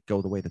having it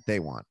go the way that they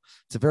want.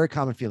 It's a very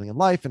common feeling in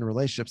life and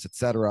relationships,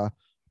 etc.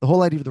 The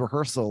whole idea of the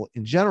rehearsal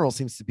in general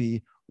seems to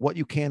be what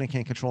you can and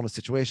can't control in a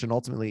situation.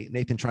 Ultimately,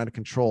 Nathan trying to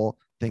control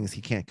things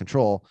he can't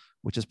control,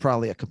 which is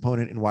probably a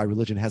component in why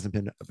religion hasn't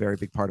been a very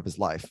big part of his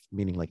life,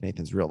 meaning like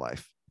Nathan's real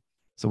life.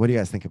 So what do you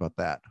guys think about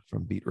that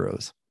from Beat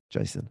Rose?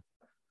 Jason?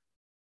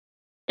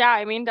 Yeah,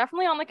 I mean,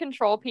 definitely on the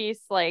control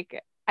piece,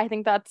 like, I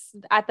think that's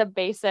at the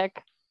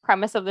basic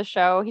premise of the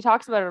show. He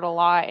talks about it a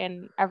lot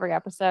in every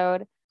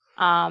episode.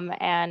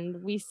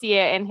 And we see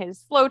it in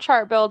his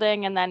flowchart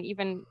building, and then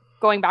even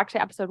going back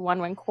to episode 1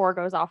 when Core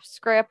goes off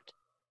script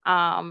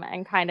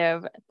and kind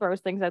of throws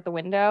things out the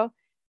window.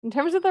 In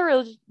terms of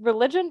the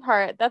religion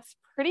part, that's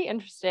pretty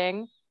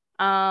interesting.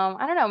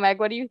 I don't know, Meg,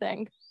 what do you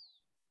think?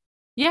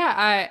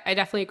 Yeah, I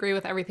definitely agree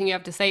with everything you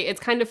have to say. It's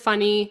kind of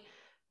funny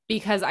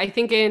because I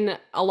think in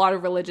a lot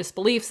of religious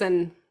beliefs,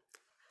 and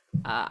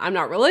I'm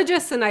not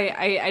religious and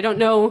I don't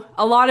know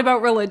a lot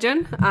about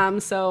religion,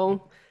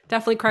 so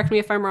definitely correct me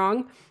if I'm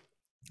wrong.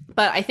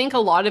 But I think a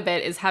lot of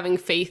it is having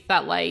faith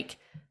that like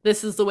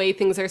this is the way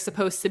things are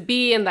supposed to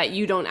be and that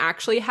you don't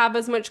actually have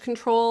as much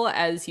control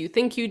as you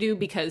think you do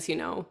because, you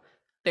know,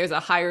 there's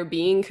a higher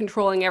being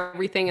controlling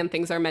everything and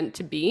things are meant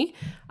to be.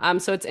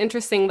 So it's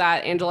interesting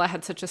that Angela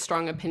had such a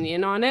strong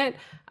opinion on it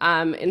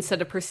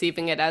instead of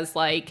perceiving it as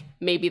like,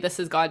 maybe this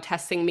is God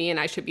testing me and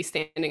I should be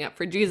standing up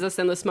for Jesus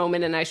in this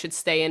moment and I should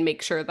stay and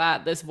make sure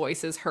that this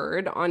voice is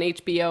heard on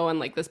HBO and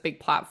like this big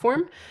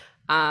platform.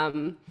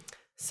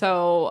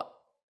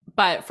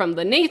 But from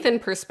the Nathan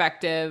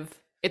perspective,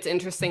 it's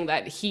interesting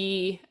that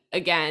he,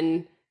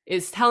 again,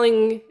 is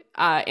telling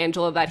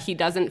Angela that he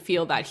doesn't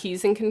feel that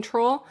he's in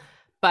control.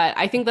 But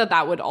I think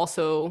that would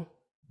also,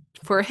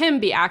 for him,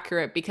 be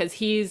accurate because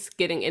he's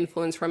getting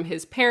influence from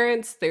his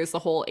parents. There's the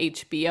whole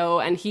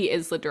HBO, and he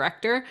is the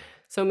director.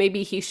 So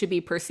maybe he should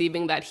be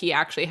perceiving that he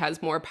actually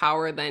has more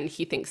power than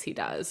he thinks he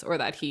does, or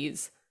that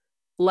he's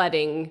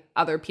letting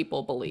other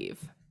people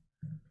believe.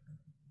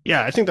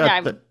 Yeah, I think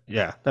that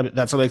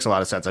makes a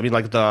lot of sense. I mean,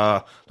 like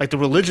the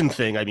religion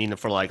thing. I mean,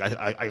 for like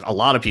a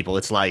lot of people,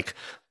 it's like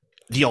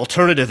the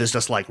alternative is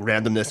just like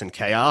randomness and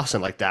chaos,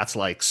 and like that's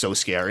like so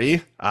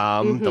scary.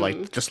 But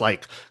like just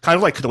like kind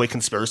of like the way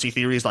conspiracy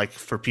theories, like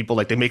for people,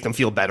 like they make them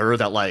feel better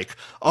that like,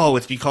 oh,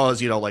 it's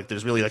because, you know, like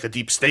there's really like a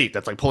deep state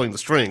that's like pulling the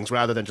strings,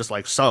 rather than just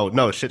like, so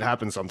no, shit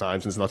happens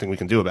sometimes and there's nothing we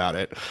can do about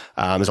it.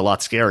 Is a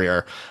lot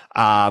scarier.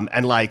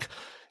 And like,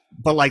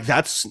 but like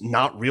that's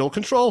not real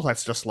control.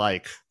 That's just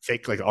like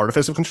fake, like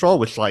artifice of control,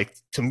 which like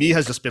to me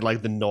has just been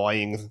like the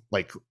gnawing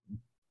like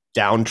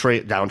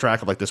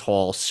downtrack of like this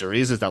whole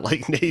series is that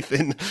like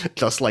Nathan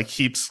just like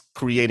keeps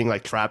creating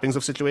like trappings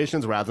of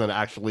situations rather than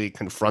actually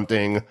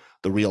confronting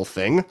the real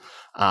thing.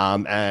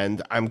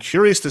 And I'm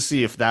curious to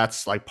see if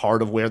that's like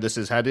part of where this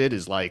is headed,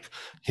 is like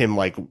him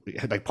like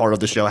part of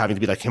the show having to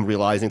be like him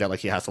realizing that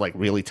like he has to like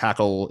really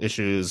tackle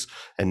issues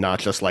and not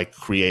just like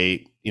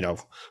create, you know,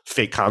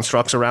 fake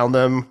constructs around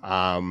them.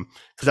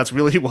 Because that's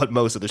really what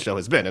most of the show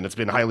has been, and it's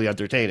been highly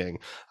entertaining.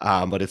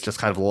 But it's just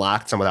kind of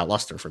lacked some of that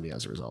luster for me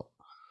as a result.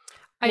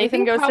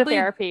 Nathan goes to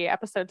therapy,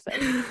 episode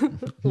 6.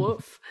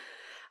 Woof.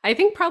 I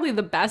think probably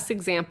the best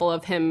example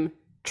of him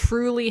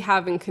truly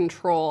having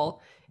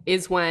control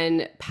is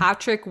when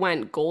Patrick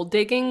went gold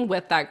digging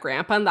with that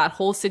grandpa, and that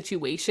whole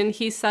situation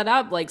he set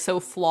up, like so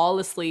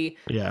flawlessly.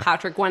 Yeah.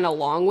 Patrick went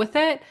along with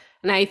it.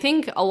 And I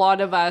think a lot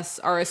of us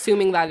are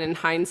assuming that in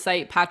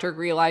hindsight, Patrick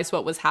realized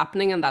what was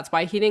happening, and that's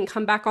why he didn't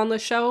come back on the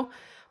show.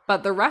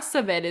 But the rest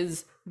of it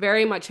is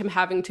very much him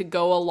having to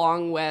go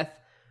along with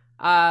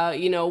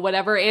you know,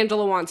 whatever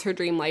Angela wants her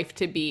dream life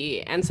to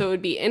be. And so it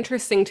would be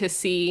interesting to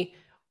see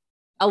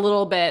a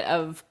little bit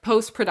of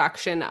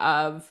post-production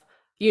of,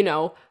 you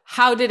know,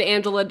 how did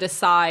Angela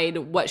decide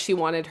what she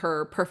wanted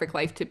her perfect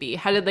life to be?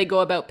 How did they go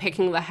about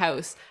picking the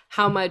house?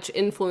 How much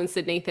influence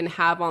did Nathan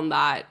have on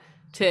that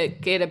to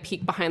get a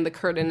peek behind the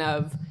curtain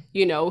of,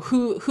 you know,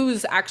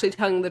 who's actually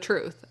telling the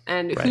truth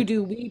and who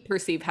do we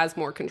perceive has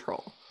more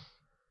control?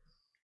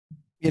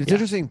 It's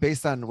interesting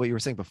based on what you were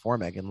saying before,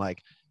 Megan,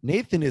 like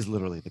Nathan is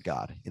literally the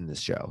god in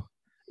this show.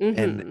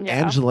 And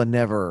Angela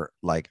never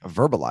like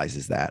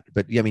verbalizes that,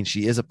 but I mean,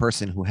 she is a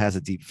person who has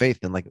a deep faith,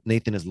 and like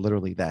Nathan is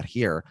literally that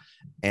here.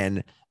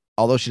 And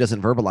although she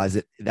doesn't verbalize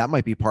it, that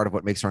might be part of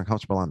what makes her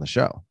uncomfortable on the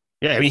show.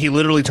 Yeah. I mean, he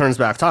literally turns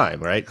back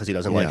time, right? Because he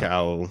doesn't like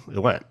how it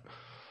went.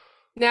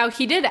 Now,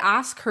 he did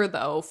ask her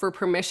though for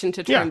permission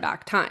to turn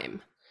back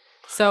time.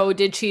 So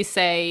did she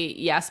say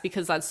yes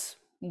because that's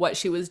what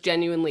she was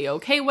genuinely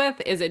okay with?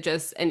 Is it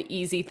just an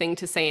easy thing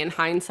to say in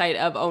hindsight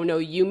of, oh no,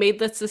 you made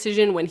this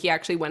decision, when he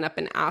actually went up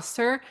and asked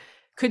her?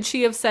 Could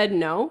she have said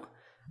no?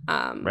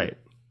 Right.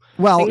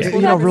 Well, you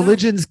know,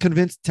 religions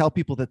tell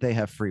people that they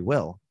have free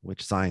will,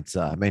 which science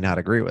may not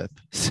agree with.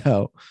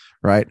 So,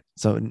 right.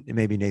 So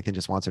maybe Nathan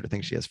just wants her to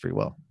think she has free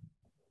will.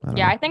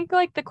 I think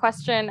like the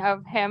question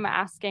of him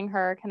asking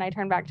her, can I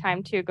turn back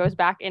time too, goes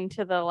back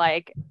into the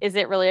like, is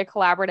it really a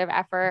collaborative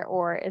effort,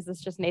 or is this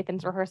just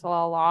Nathan's rehearsal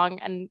all along?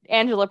 And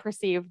Angela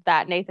perceived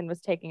that Nathan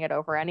was taking it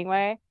over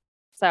anyway.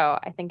 So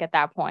I think at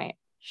that point,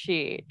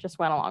 she just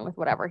went along with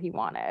whatever he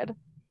wanted.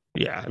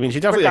 Yeah, I mean, she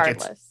definitely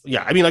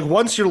I mean, like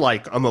once you're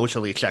like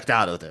emotionally checked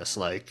out of this,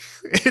 like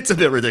it's a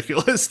bit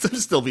ridiculous to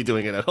still be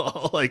doing it at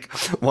all. Like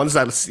once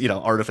that's, you know,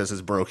 artifice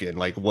is broken,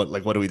 like what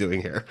are we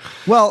doing here?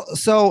 Well,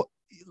 so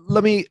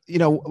let me, you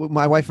know,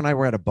 my wife and I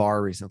were at a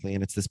bar recently,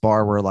 and it's this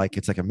bar where like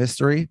it's like a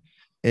mystery,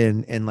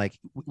 and like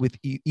with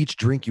each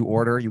drink you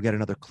order, you get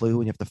another clue,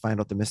 and you have to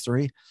find out the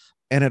mystery.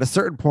 And at a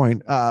certain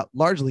point,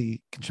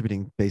 largely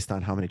contributing based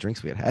on how many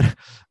drinks we had,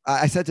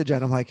 I said to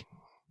Jen, I'm like,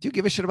 do you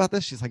give a shit about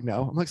this? She's like,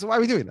 no. I'm like, so why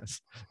are we doing this?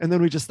 And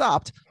then we just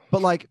stopped.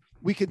 But like,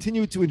 we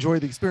continued to enjoy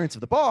the experience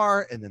of the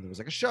bar, and then there was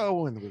like a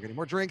show, and we were getting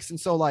more drinks. And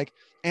so like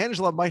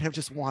Angela might have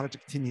just wanted to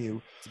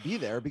continue to be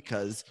there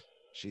because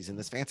she's in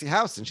this fancy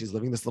house and she's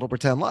living this little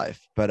pretend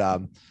life. But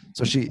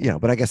so she, you know,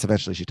 but I guess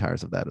eventually she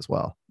tires of that as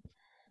well.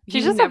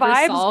 She's just a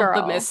vibes girl.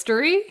 The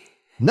mystery?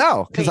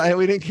 No, because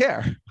we didn't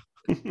care.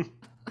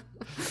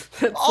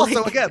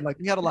 Also, again, like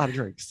we had a lot of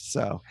drinks,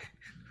 so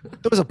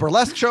there was a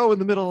burlesque show in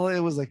the middle. It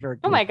was like very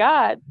cool. Oh my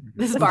god,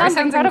 this bar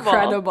sounds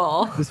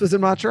incredible. This was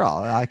in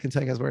Montreal. I can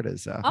tell you guys where it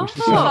is. So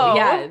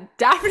yeah,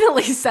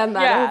 definitely send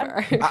that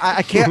over.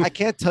 I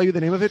can't tell you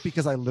the name of it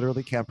because I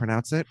literally can't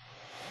pronounce it.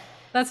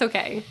 That's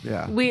okay.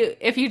 Yeah.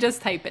 If you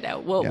just type it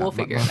out, we'll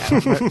figure it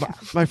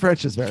out. My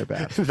French is very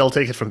bad. They'll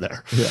take it from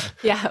there. Yeah.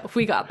 Yeah,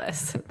 we got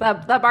this.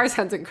 That bar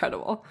sounds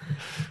incredible.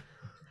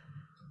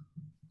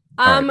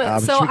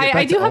 So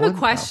I do have a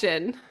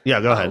question.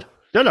 Yeah, go ahead.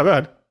 No, go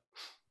ahead.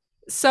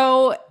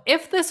 So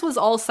if this was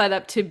all set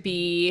up to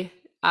be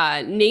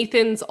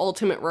Nathan's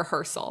ultimate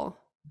rehearsal,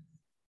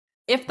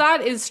 if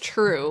that is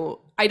true,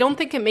 I don't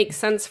think it makes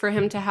sense for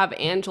him to have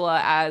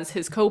Angela as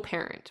his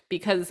co-parent,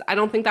 because I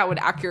don't think that would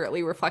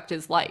accurately reflect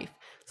his life.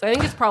 So I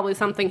think it's probably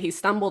something he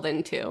stumbled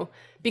into,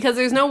 because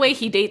there's no way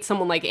he dates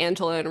someone like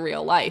Angela in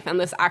real life, and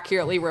this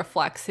accurately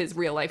reflects his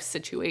real life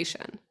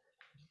situation.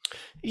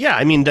 Yeah,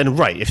 I mean, then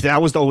right, if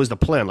that was always the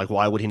plan, like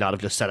why would he not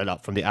have just set it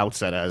up from the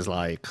outset as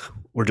like,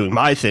 we're doing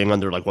my thing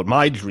under like what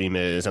my dream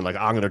is, and like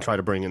I'm going to try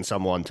to bring in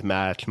someone to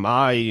match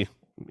my,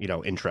 you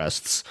know,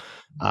 interests.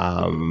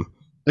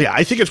 Yeah,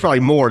 I think it's probably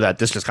more that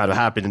this just kind of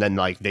happened, and then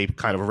like they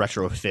kind of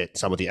retrofit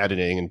some of the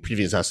editing in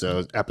previous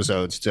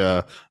episodes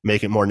to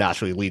make it more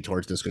naturally lead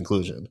towards this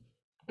conclusion.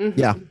 Mm-hmm.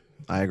 Yeah,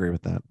 I agree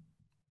with that.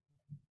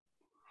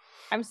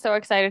 I'm so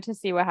excited to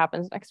see what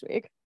happens next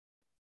week.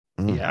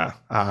 Yeah.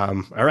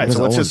 All right.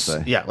 So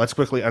let's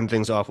quickly end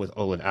things off with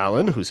Olin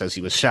Allen, who says he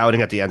was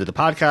shouting at the end of the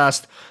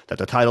podcast that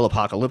the title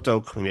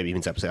Apocalypto, maybe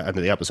even end of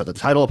the episode, that the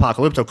title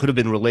Apocalypto could have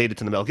been related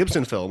to the Mel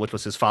Gibson film, which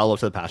was his follow-up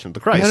to The Passion of the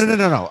Christ.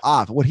 No.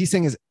 What he's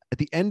saying is at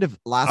the end of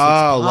Last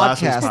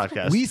last week's week's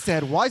podcast. we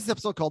said, why is this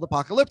episode called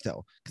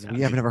Apocalypto? Because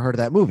we have never heard of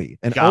that movie.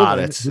 And Got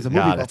Owen, it. who's a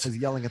movie buff, was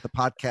yelling at the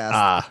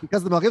podcast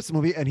because of the Mel Gibson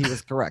movie, and he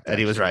was correct. And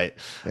he was right.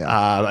 Yeah.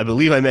 I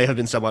believe I may have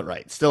been somewhat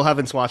right. Still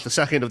haven't watched the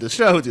second of the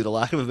show due to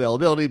lack of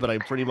availability, but I'm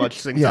pretty much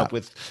synced up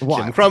with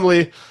Jim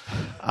Crumley.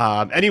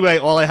 Anyway,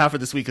 all I have for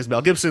this week is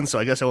Mel Gibson, so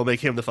I guess I will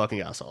make him the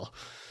fucking asshole.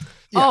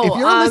 Yeah, if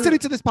you're listening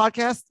to this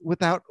podcast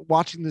without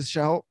watching this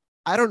show,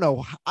 I don't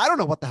know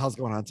what the hell's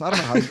going on. So I don't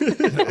know how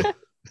you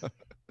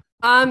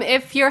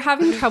if you're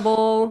having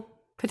trouble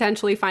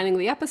potentially finding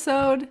the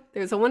episode,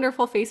 there's a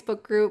wonderful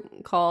Facebook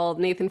group called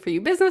Nathan For You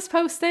Business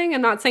Posting.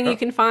 I'm not saying you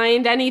can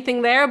find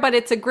anything there, but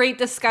it's a great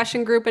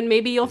discussion group and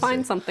maybe you'll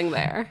find something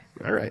there.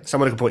 All right.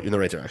 Someone can point you in the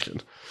right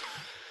direction.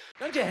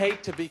 Don't you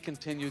hate to be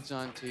continueds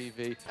on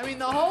TV? I mean,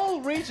 the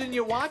whole reason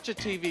you watch a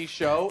TV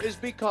show is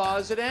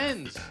because it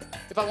ends.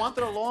 If I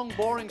wanted a long,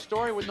 boring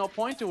story with no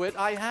point to it,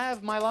 I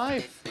have my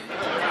life.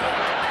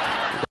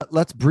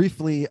 Let's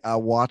briefly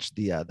watch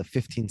the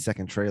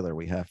 15-second trailer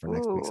we have for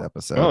next week's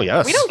episode. Oh,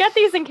 yes. We don't get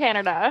these in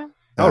Canada.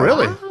 Oh,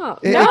 really?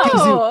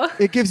 Oh,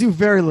 It gives you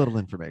very little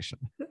information.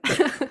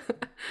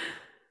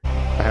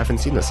 I haven't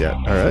seen this yet.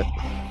 All right.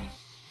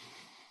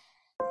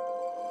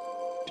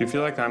 Do you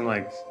feel like I'm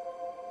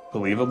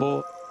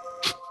believable?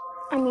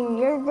 I mean,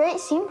 you're a great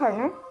scene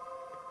partner.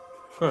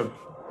 Good.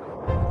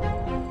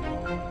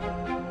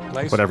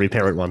 What every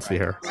parent wants to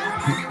hear.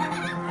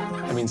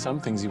 I mean, some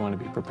things you want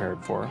to be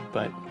prepared for,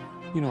 but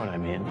you know what I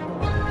mean.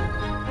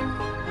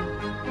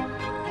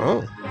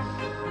 Oh.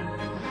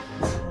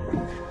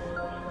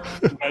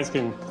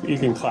 You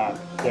can clap.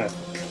 Yeah.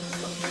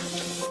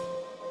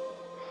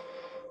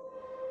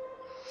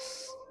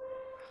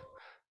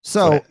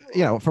 So,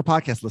 for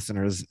podcast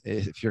listeners,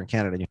 if you're in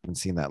Canada and you haven't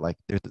seen that,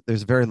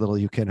 there's very little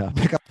you can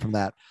pick up from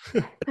that.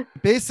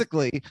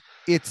 Basically,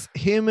 it's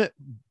him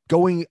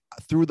going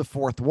through the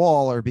fourth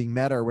wall or being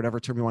meta or whatever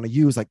term you want to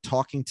use, like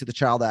talking to the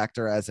child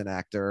actor as an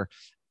actor,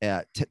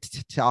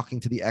 talking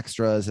to the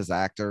extras as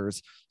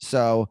actors.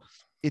 So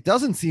it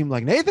doesn't seem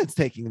like Nathan's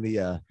taking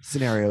the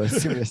scenario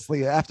as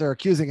seriously after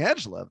accusing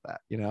Angela of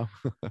that,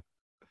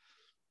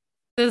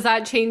 Does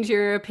that change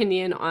your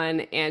opinion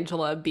on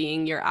Angela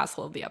being your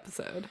asshole of the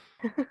episode?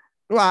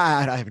 Well,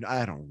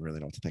 I don't really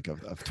know what to think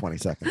of 20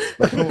 seconds.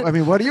 But, I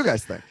mean, what do you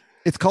guys think?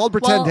 It's called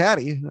Pretend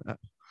Daddy.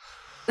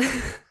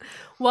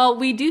 Well,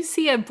 we do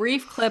see a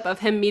brief clip of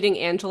him meeting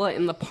Angela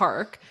in the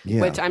park,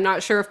 which I'm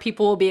not sure if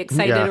people will be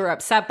excited or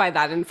upset by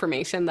that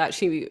information that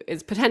she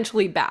is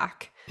potentially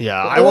back.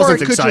 Yeah, I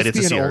wasn't excited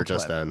to see her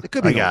just then. It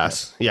could be, I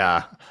guess.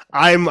 Yeah,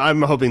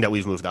 I'm hoping that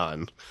we've moved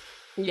on.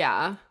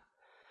 Yeah.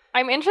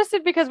 I'm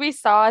interested because we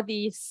saw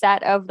the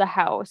set of the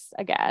house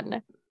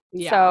again.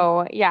 Yeah.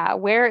 So,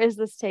 where is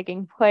this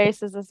taking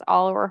place? Is this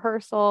all a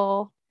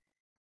rehearsal?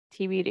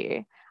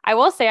 TBD. I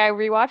will say I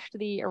rewatched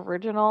the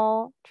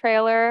original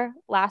trailer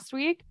last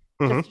week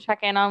just to check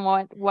in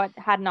on what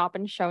had not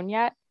been shown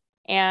yet.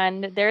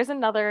 And there's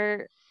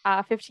another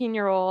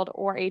 15-year-old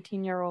or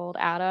 18-year-old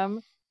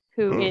Adam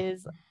who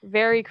is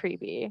very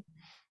creepy.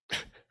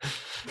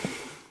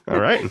 All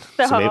right.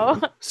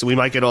 So we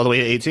might get all the way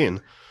to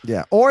 18.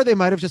 Yeah, or they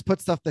might have just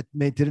put stuff that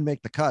didn't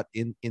make the cut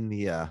in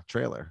the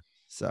trailer.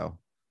 So,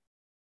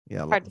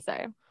 hard to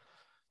say.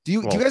 Do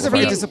you guys ever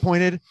get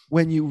disappointed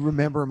when you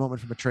remember a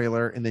moment from a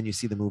trailer and then you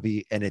see the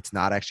movie and it's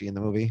not actually in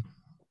the movie?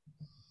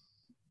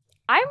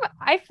 I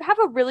have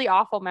a really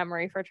awful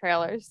memory for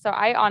trailers, so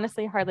I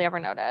honestly hardly ever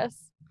notice.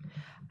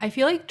 I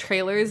feel like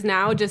trailers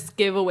now just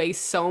give away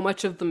so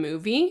much of the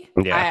movie.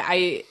 Yeah.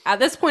 I at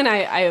this point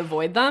I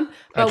avoid them,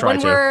 but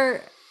when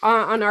we're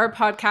on our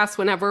podcast,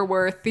 whenever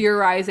we're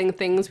theorizing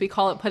things, we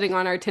call it putting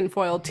on our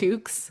tinfoil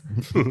toques.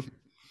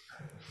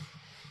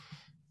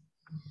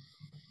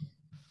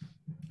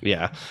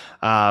 Yeah.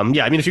 I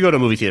mean, if you go to a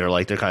movie theater,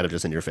 they're kind of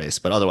just in your face,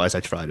 but otherwise I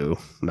try to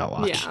not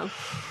watch.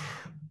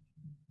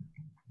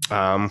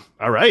 Yeah.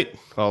 All right.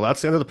 Well,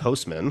 that's the end of the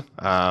Postman.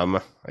 I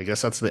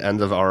guess that's the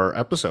end of our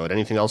episode.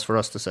 Anything else for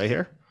us to say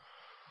here?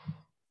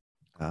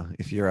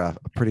 If you're a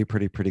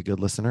pretty good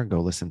listener,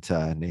 go listen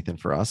to Nathan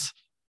For Us.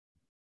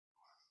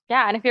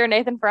 Yeah, and if you're a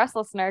Nathan For Us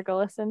listener, go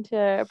listen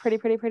to Pretty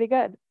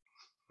Good.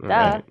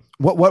 Right.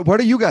 What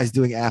are you guys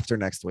doing after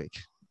next week?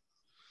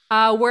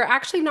 We're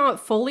actually not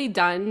fully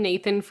done,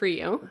 Nathan For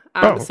You.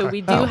 So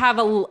we do have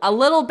a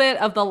little bit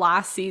of the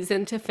last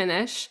season to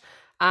finish.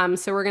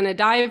 So we're going to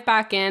dive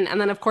back in. And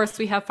then, of course,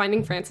 we have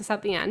Finding Frances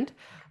at the end.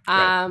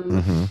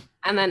 And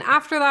then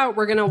after that,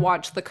 we're going to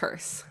watch The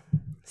Curse.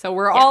 So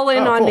we're all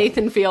in on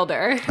Nathan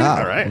Fielder.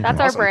 All right.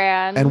 That's our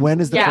brand. And when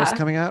is The Curse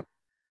coming out?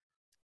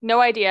 No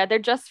idea. They're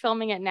just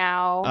filming it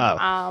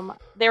now.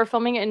 They were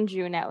filming it in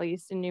June, at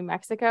least, in New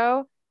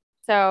Mexico.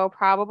 So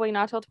probably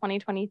not till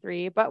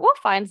 2023, but we'll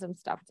find some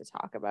stuff to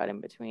talk about in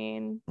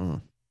between.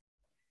 Oh,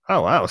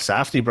 wow.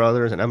 Safdie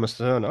brothers and Emma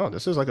Stone. Oh,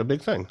 this is like a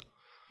big thing.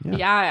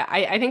 Yeah,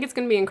 I think it's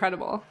going to be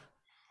incredible.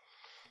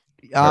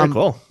 Very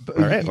cool. All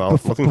right. Well,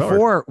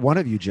 before one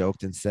of you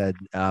joked and said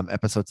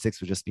episode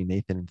 6 would just be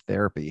Nathan in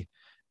therapy.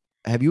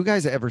 Have you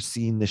guys ever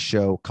seen the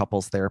show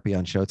Couples Therapy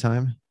on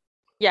Showtime?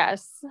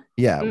 Yes.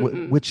 Yeah,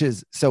 which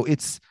is, so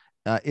it's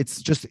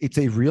It's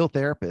a real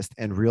therapist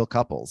and real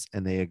couples,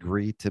 and they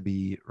agree to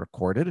be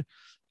recorded.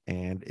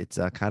 And it's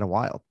kind of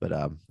wild, but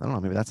I don't know.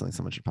 Maybe that's something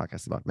someone should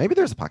podcast about. Maybe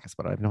there's a podcast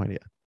about it. I have no idea.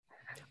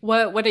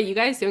 What are you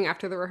guys doing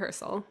after the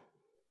rehearsal?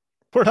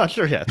 We're not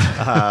sure yet.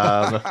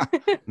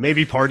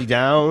 Maybe Party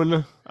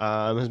Down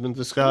has been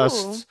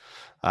discussed.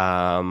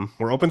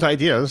 We're open to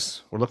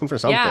ideas. We're looking for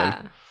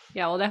something.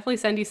 Yeah, we'll definitely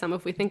send you some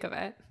if we think of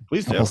it.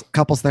 Please do.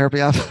 Couples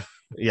therapy app.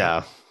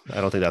 Yeah, I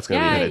don't think that's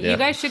going to be a good idea. You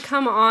guys should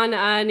come on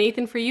a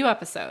Nathan For You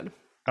episode.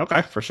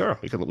 Okay, for sure.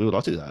 We would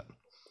love to do that.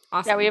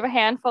 Awesome. Yeah, we have a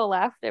handful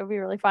left. It would be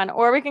really fun.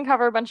 Or we can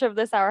cover a bunch of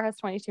This Hour Has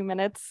 22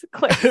 Minutes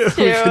clips too.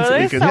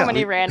 There's so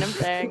many random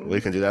things.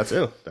 We can do that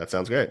too. That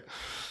sounds great.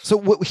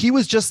 So he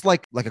was just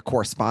like a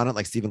correspondent,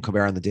 like Stephen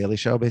Colbert on The Daily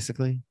Show,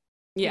 basically?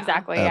 Yeah.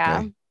 Exactly, okay.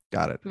 yeah.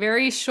 Got it.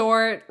 Very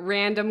short,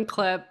 random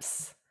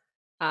clips.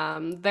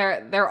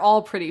 They're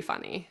all pretty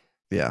funny.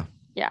 Yeah.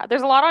 Yeah,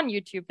 there's a lot on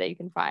YouTube that you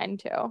can find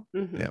too.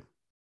 Mm-hmm. Yeah.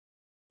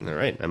 All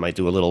right. I might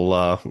do a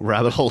little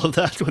rabbit hole of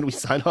that when we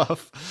sign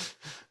off.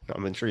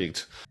 I'm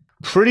intrigued.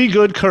 Pretty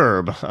Good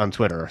Curb on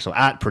Twitter. So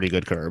at Pretty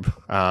Good Curb.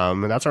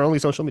 And that's our only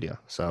social media.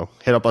 So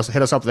hit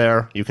us up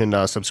there. You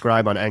can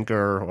subscribe on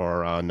Anchor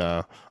or on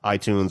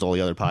iTunes, all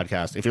the other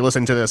podcasts. If you're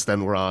listening to this,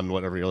 then we're on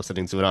whatever you're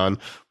listening to it on,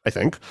 I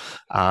think.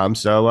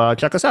 So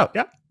check us out.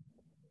 Yeah.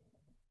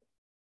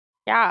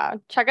 Yeah.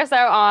 Check us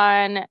out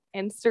on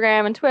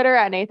Instagram and Twitter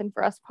at Nathan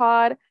For Us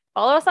Pod.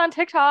 Follow us on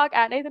TikTok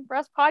at Nathan For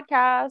Us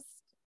Podcast.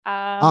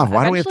 Why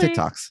don't we have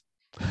TikToks?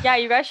 Yeah,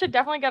 you guys should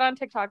definitely get on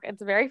TikTok.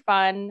 It's very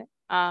fun.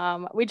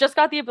 We just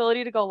got the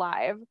ability to go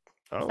live.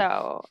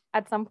 So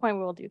at some point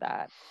we will do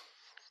that.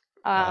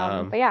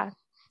 But yeah,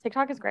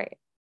 TikTok is great.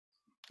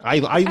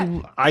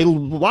 I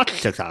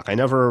watch TikTok. I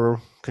never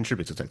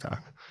contribute to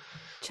TikTok.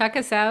 Check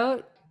us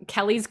out.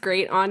 Kelly's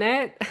great on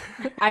it.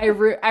 I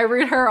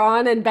root her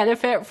on and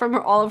benefit from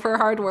all of her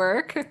hard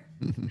work.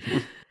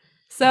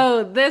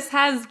 So this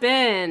has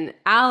been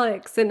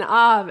Alex and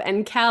Av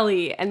and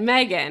Kelly and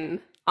Megan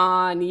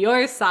on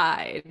your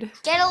side.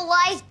 Get a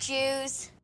life, Jews.